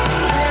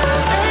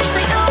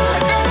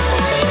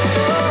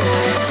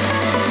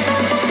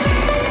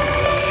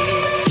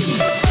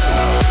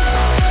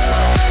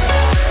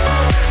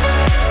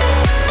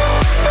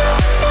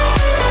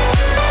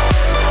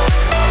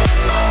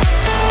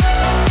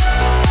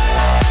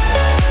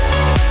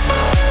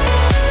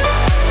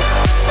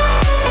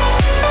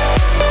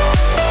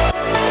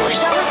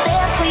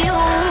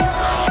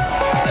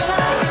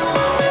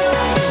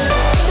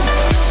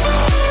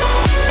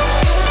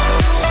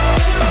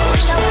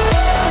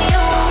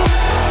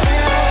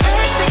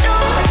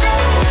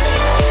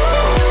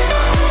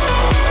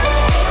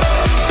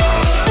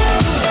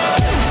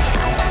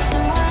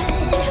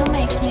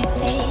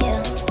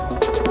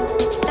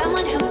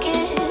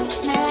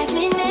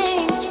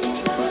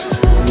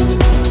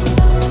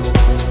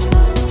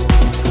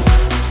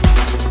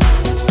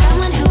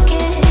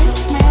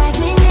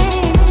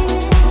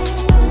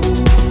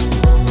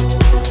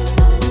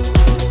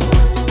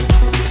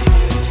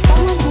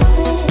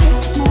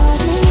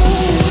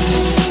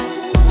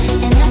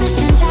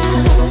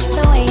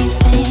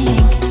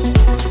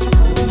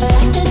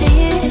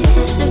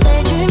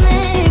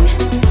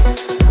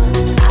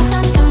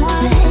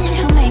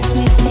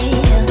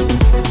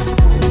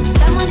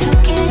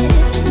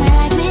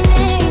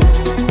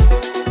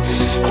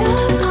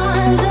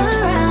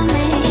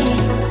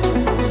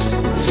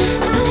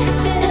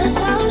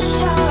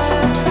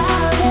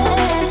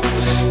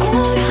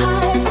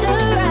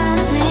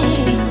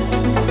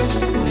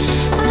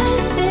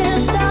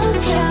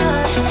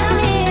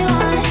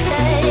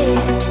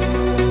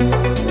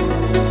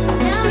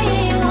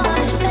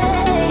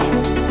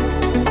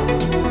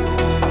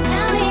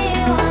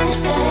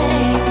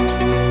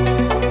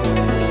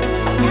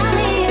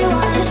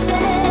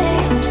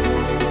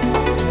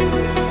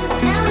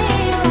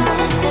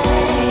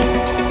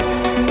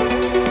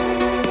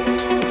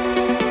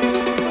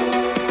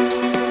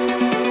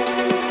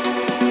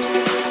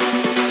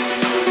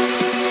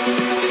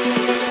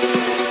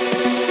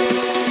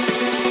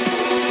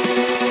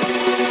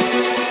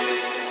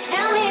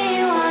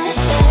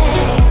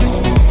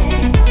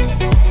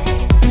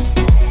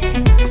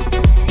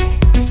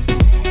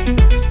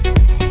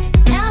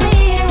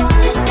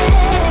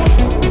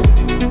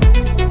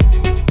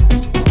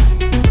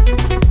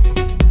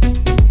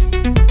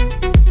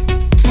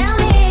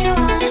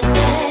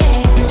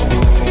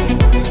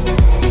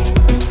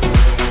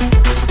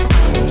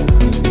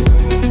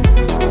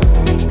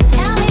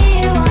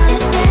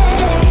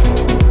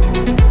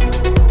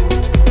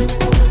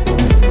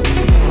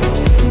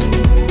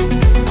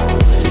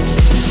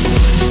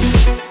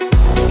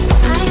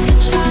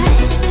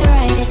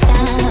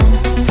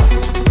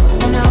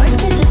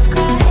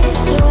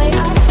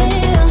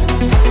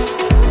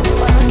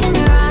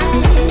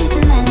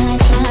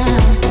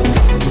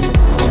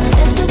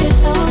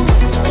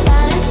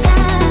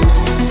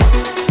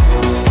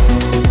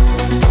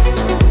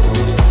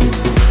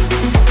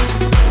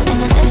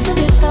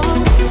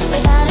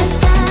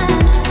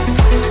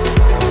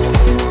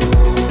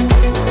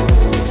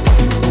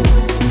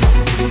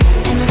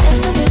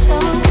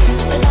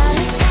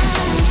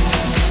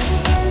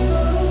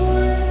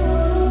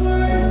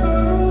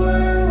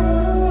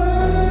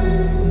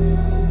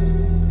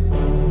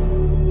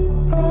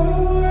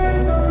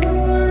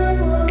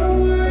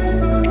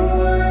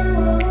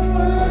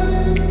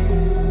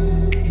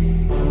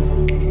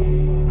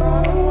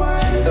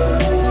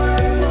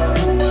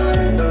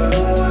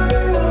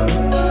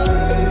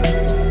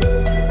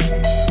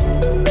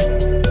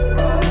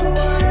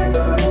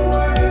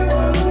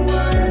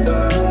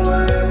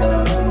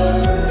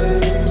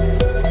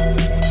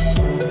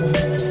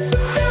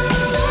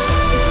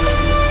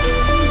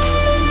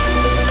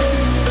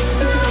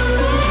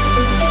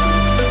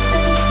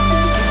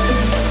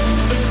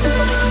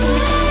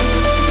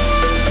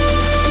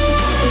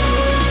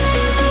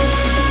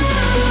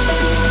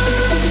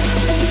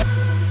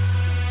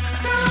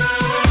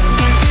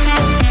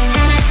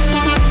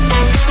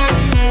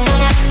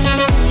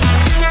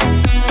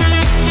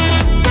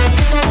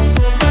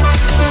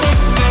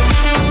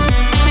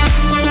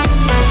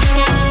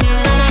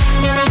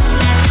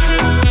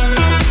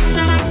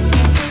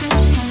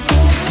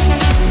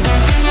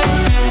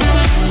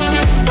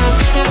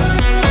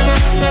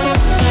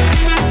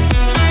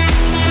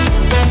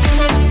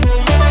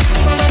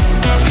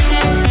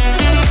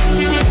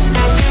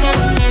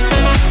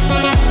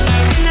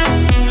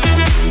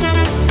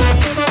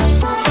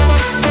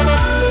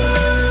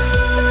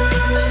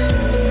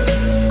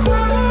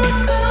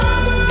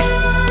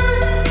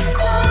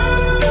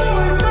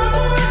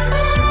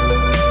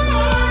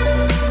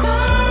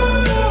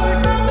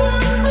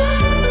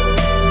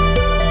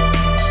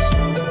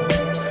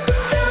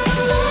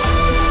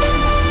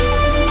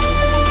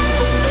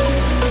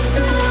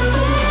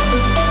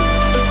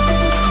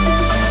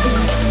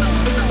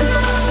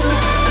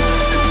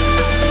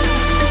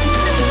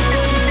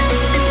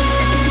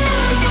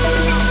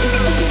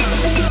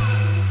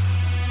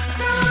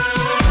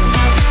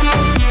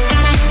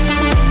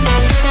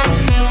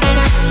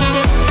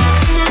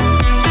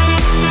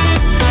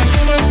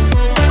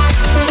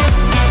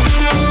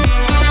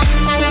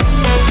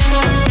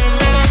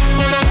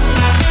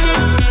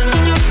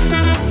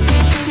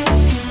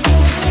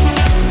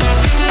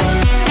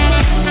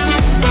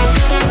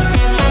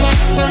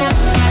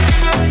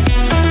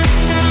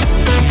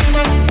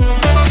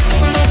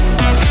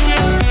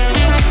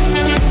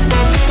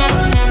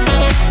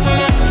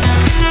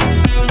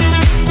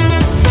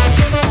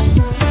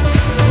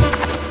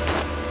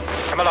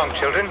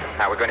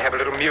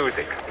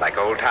 like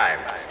old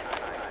times.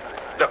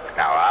 Look,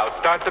 now I'll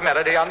start the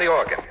melody on the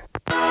organ.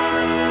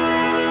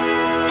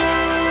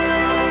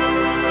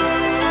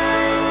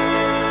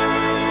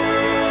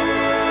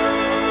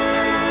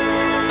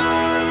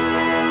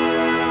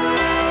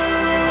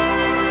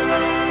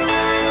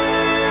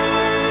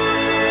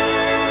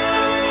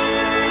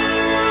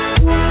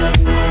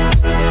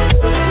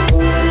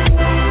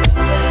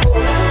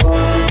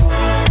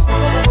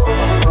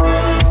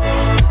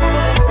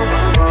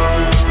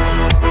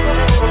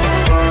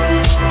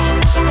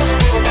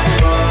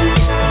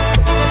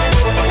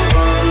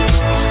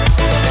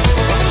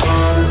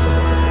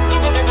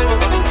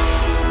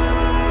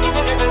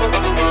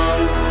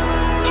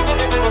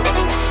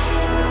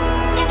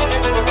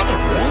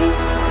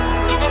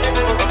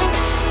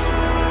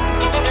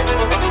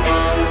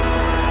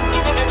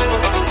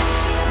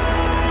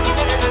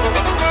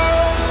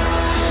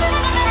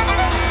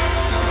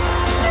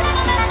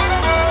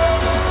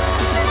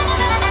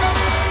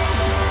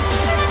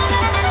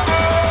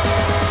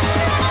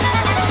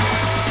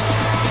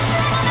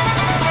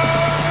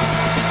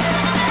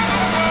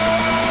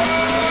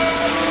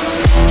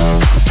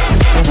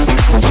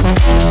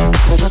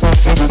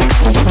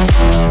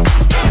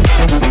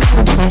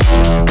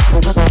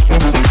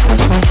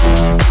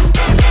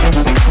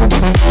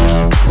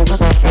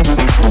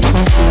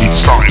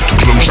 It's time to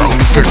close out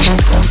the factory.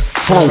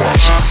 Follow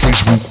us on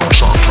Facebook or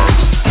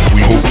SoundCloud.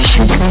 We hope to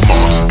see you in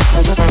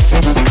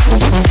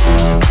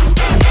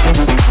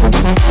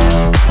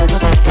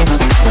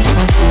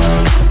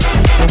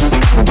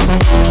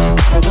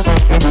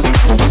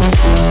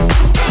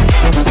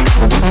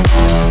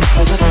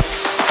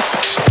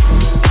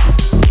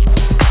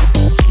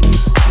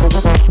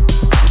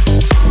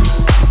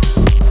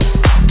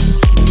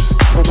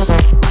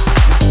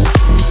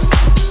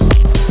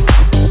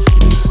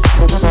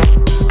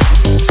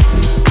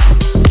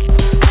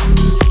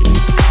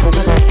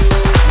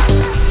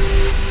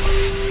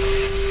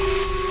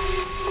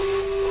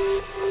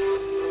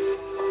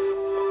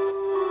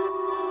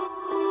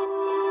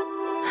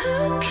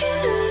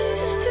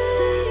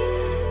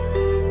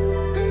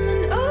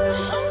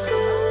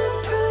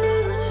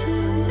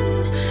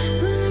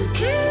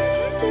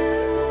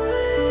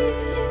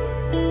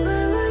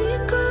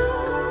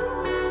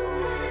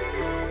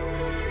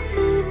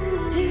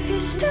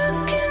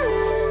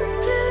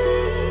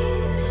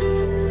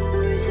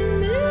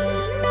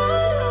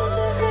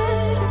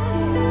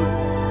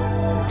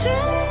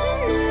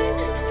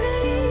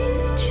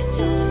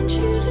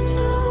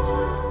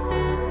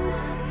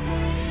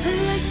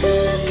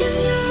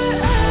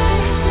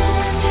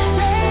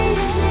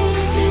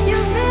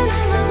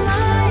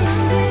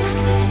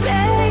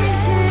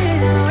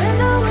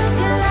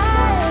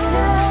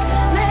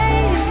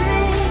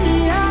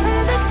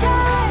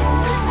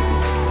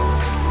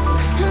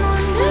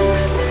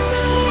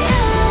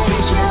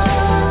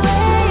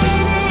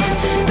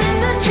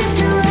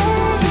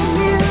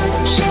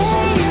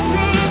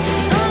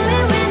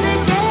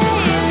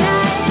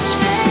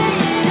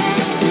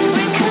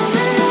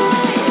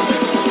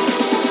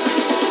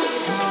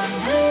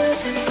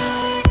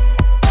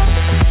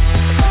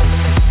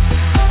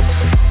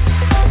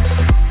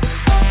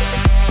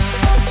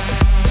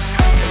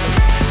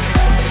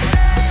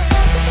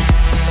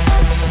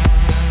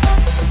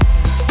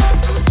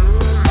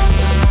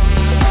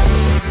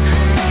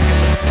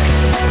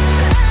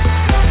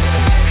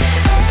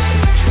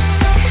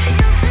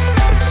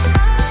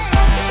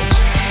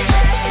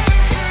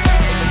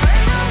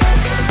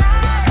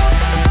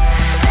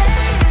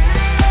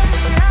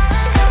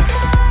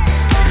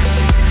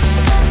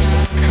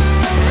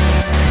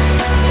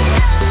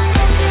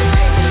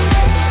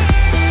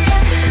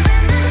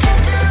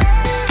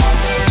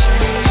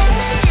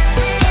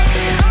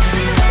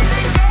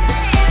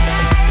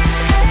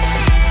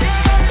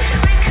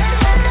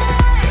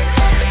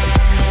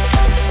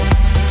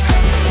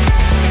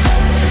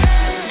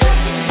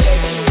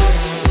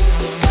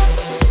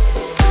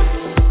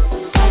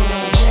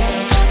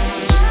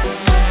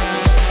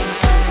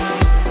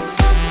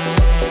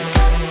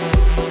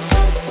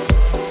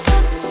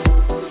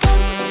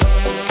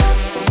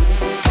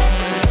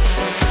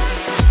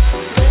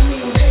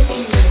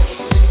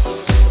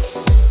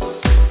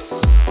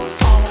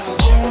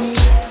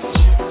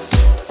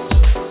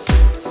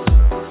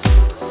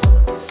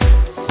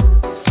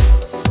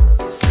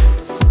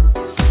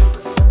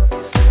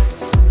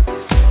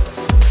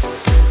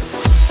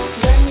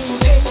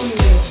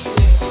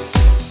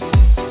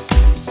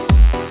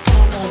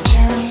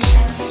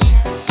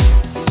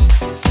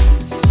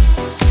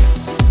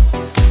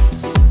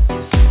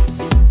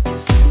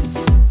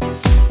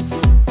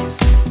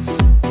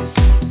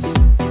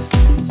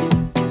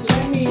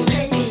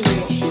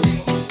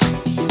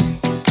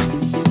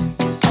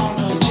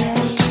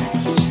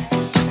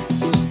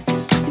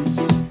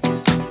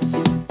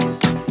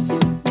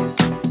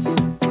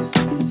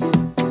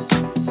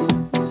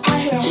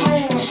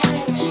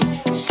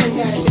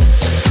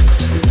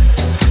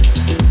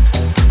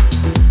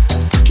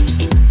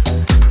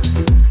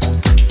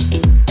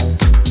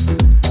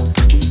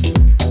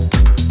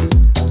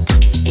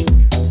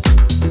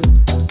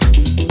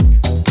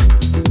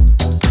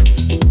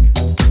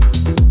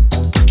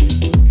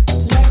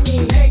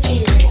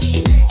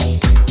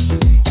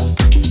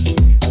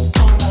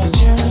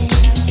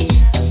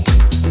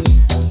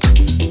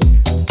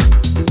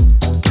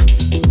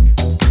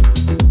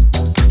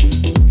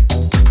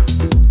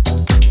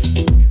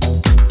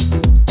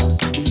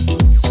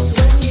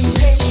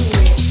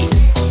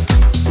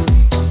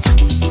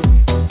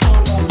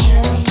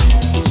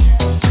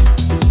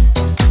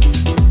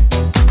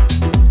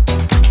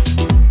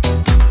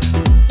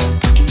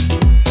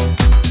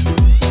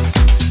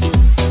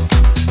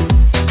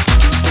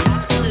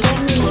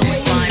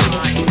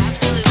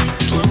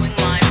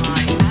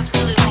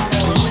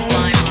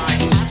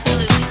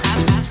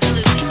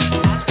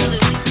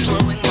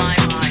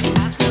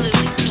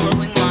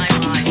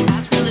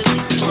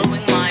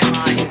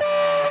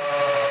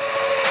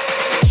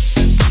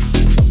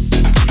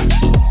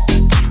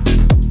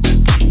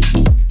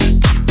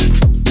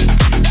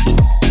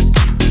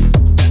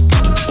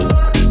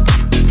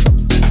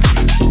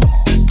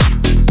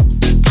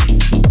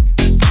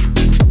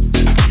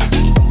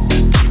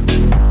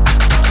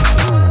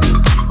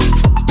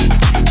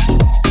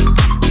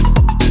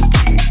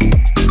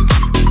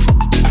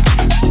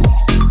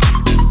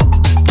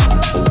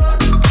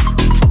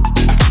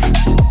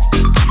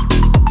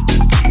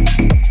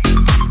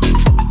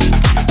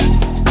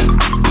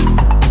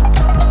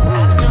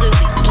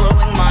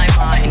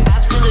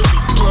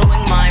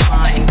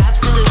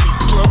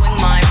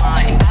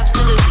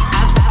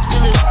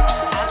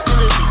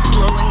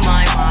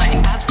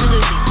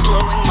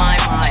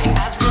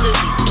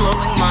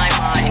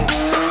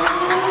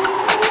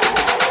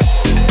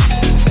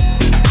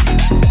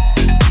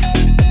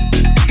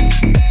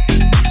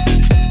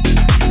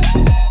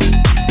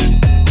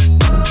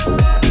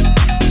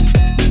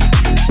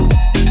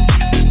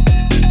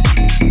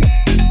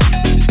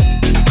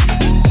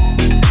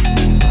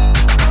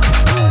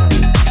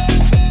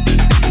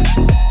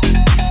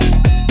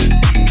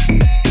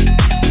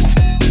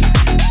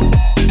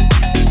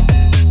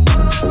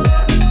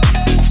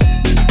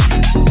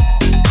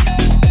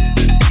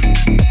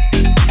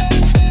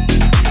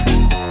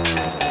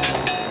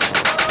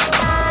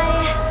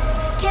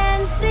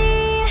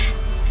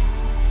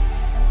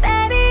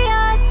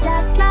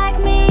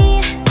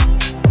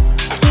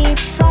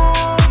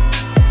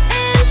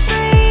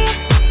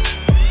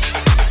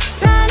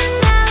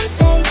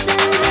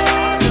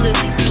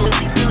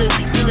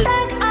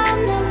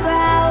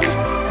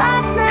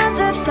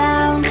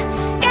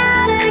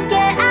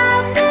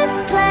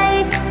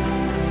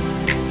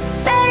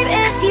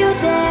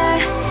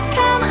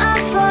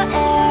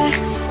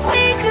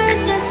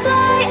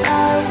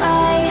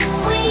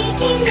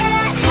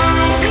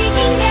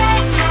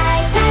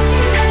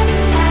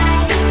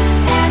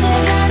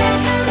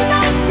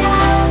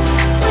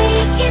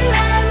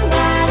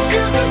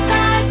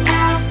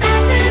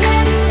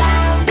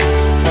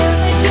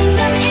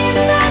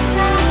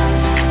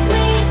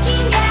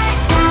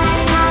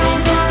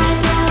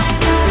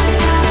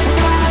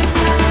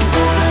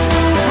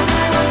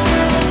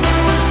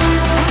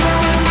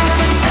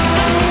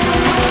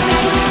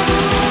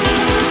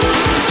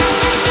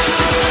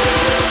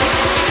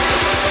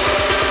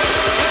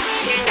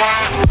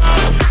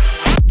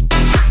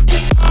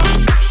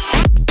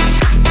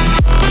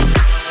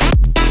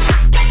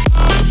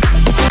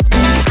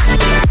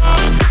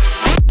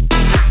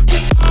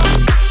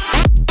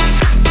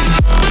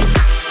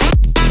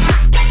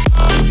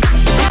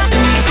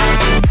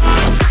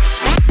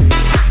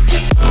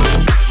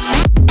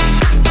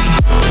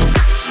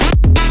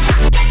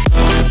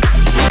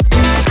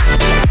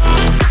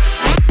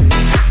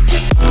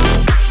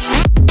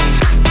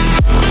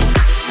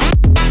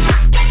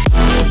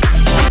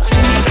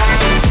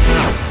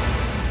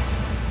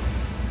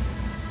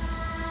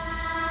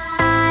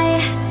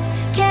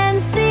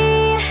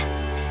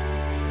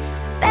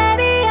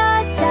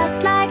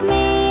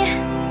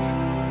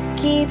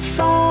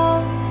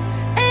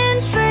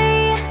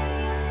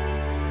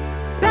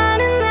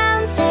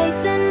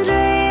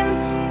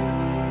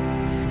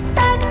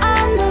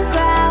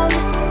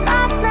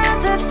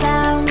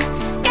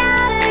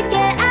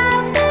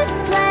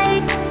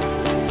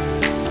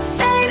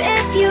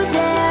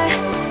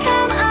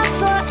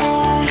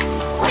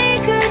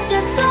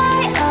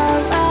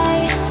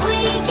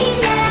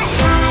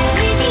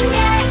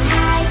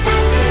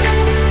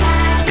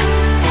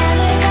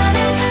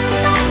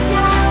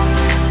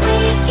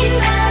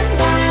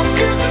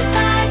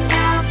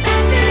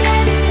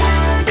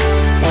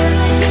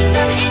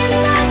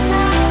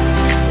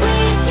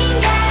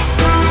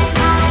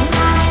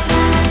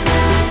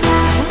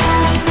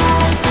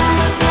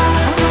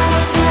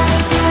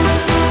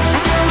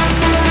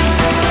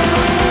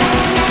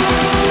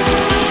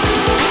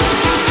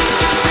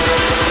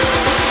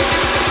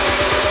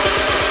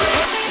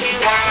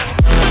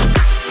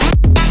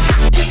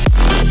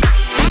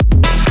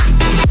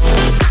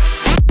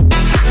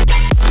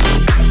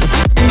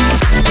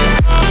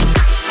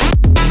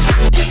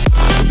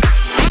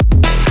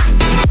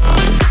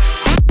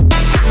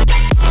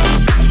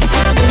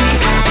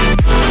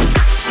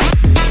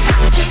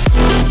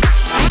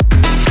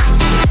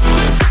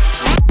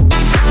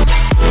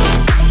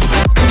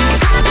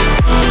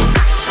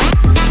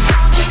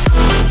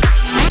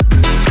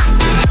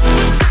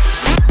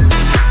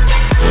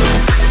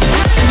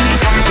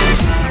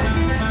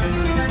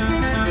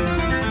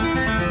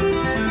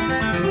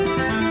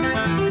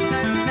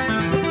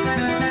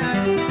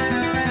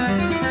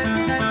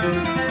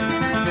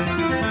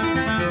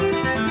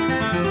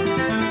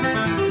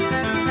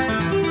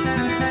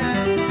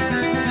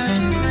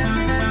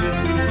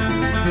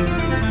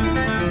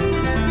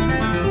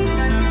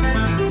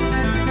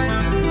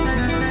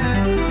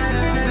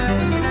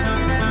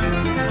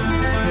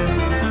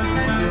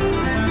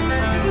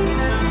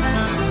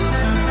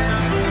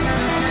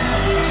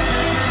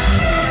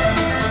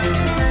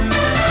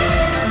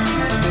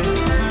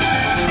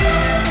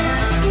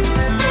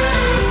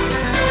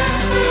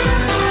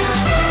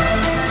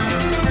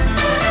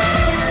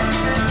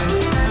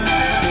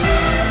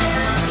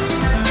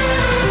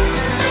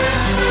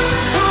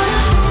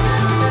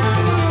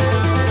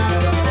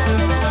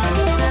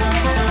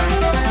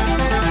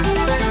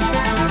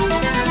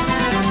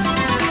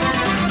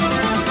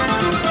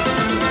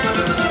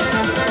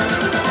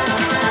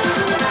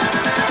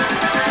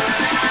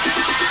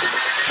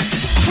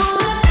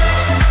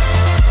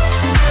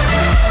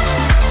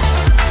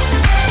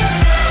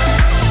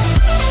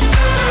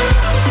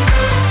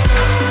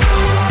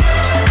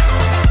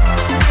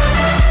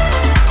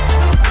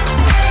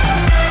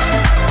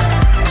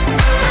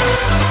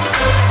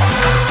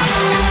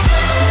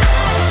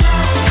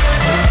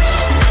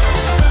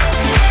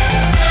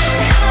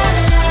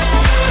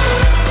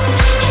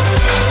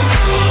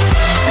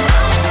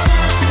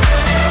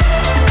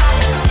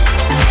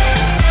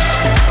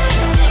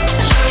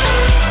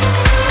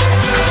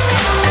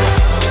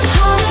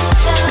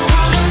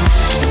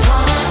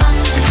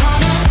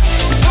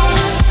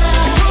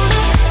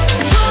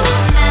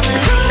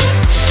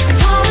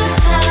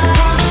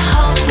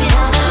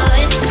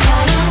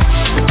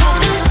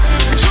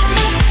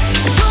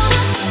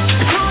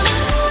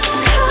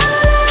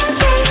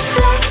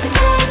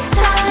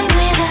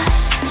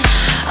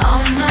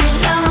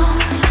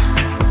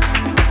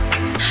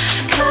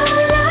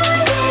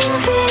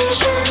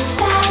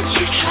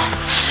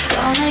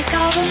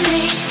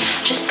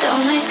Just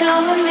don't let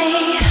go of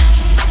me.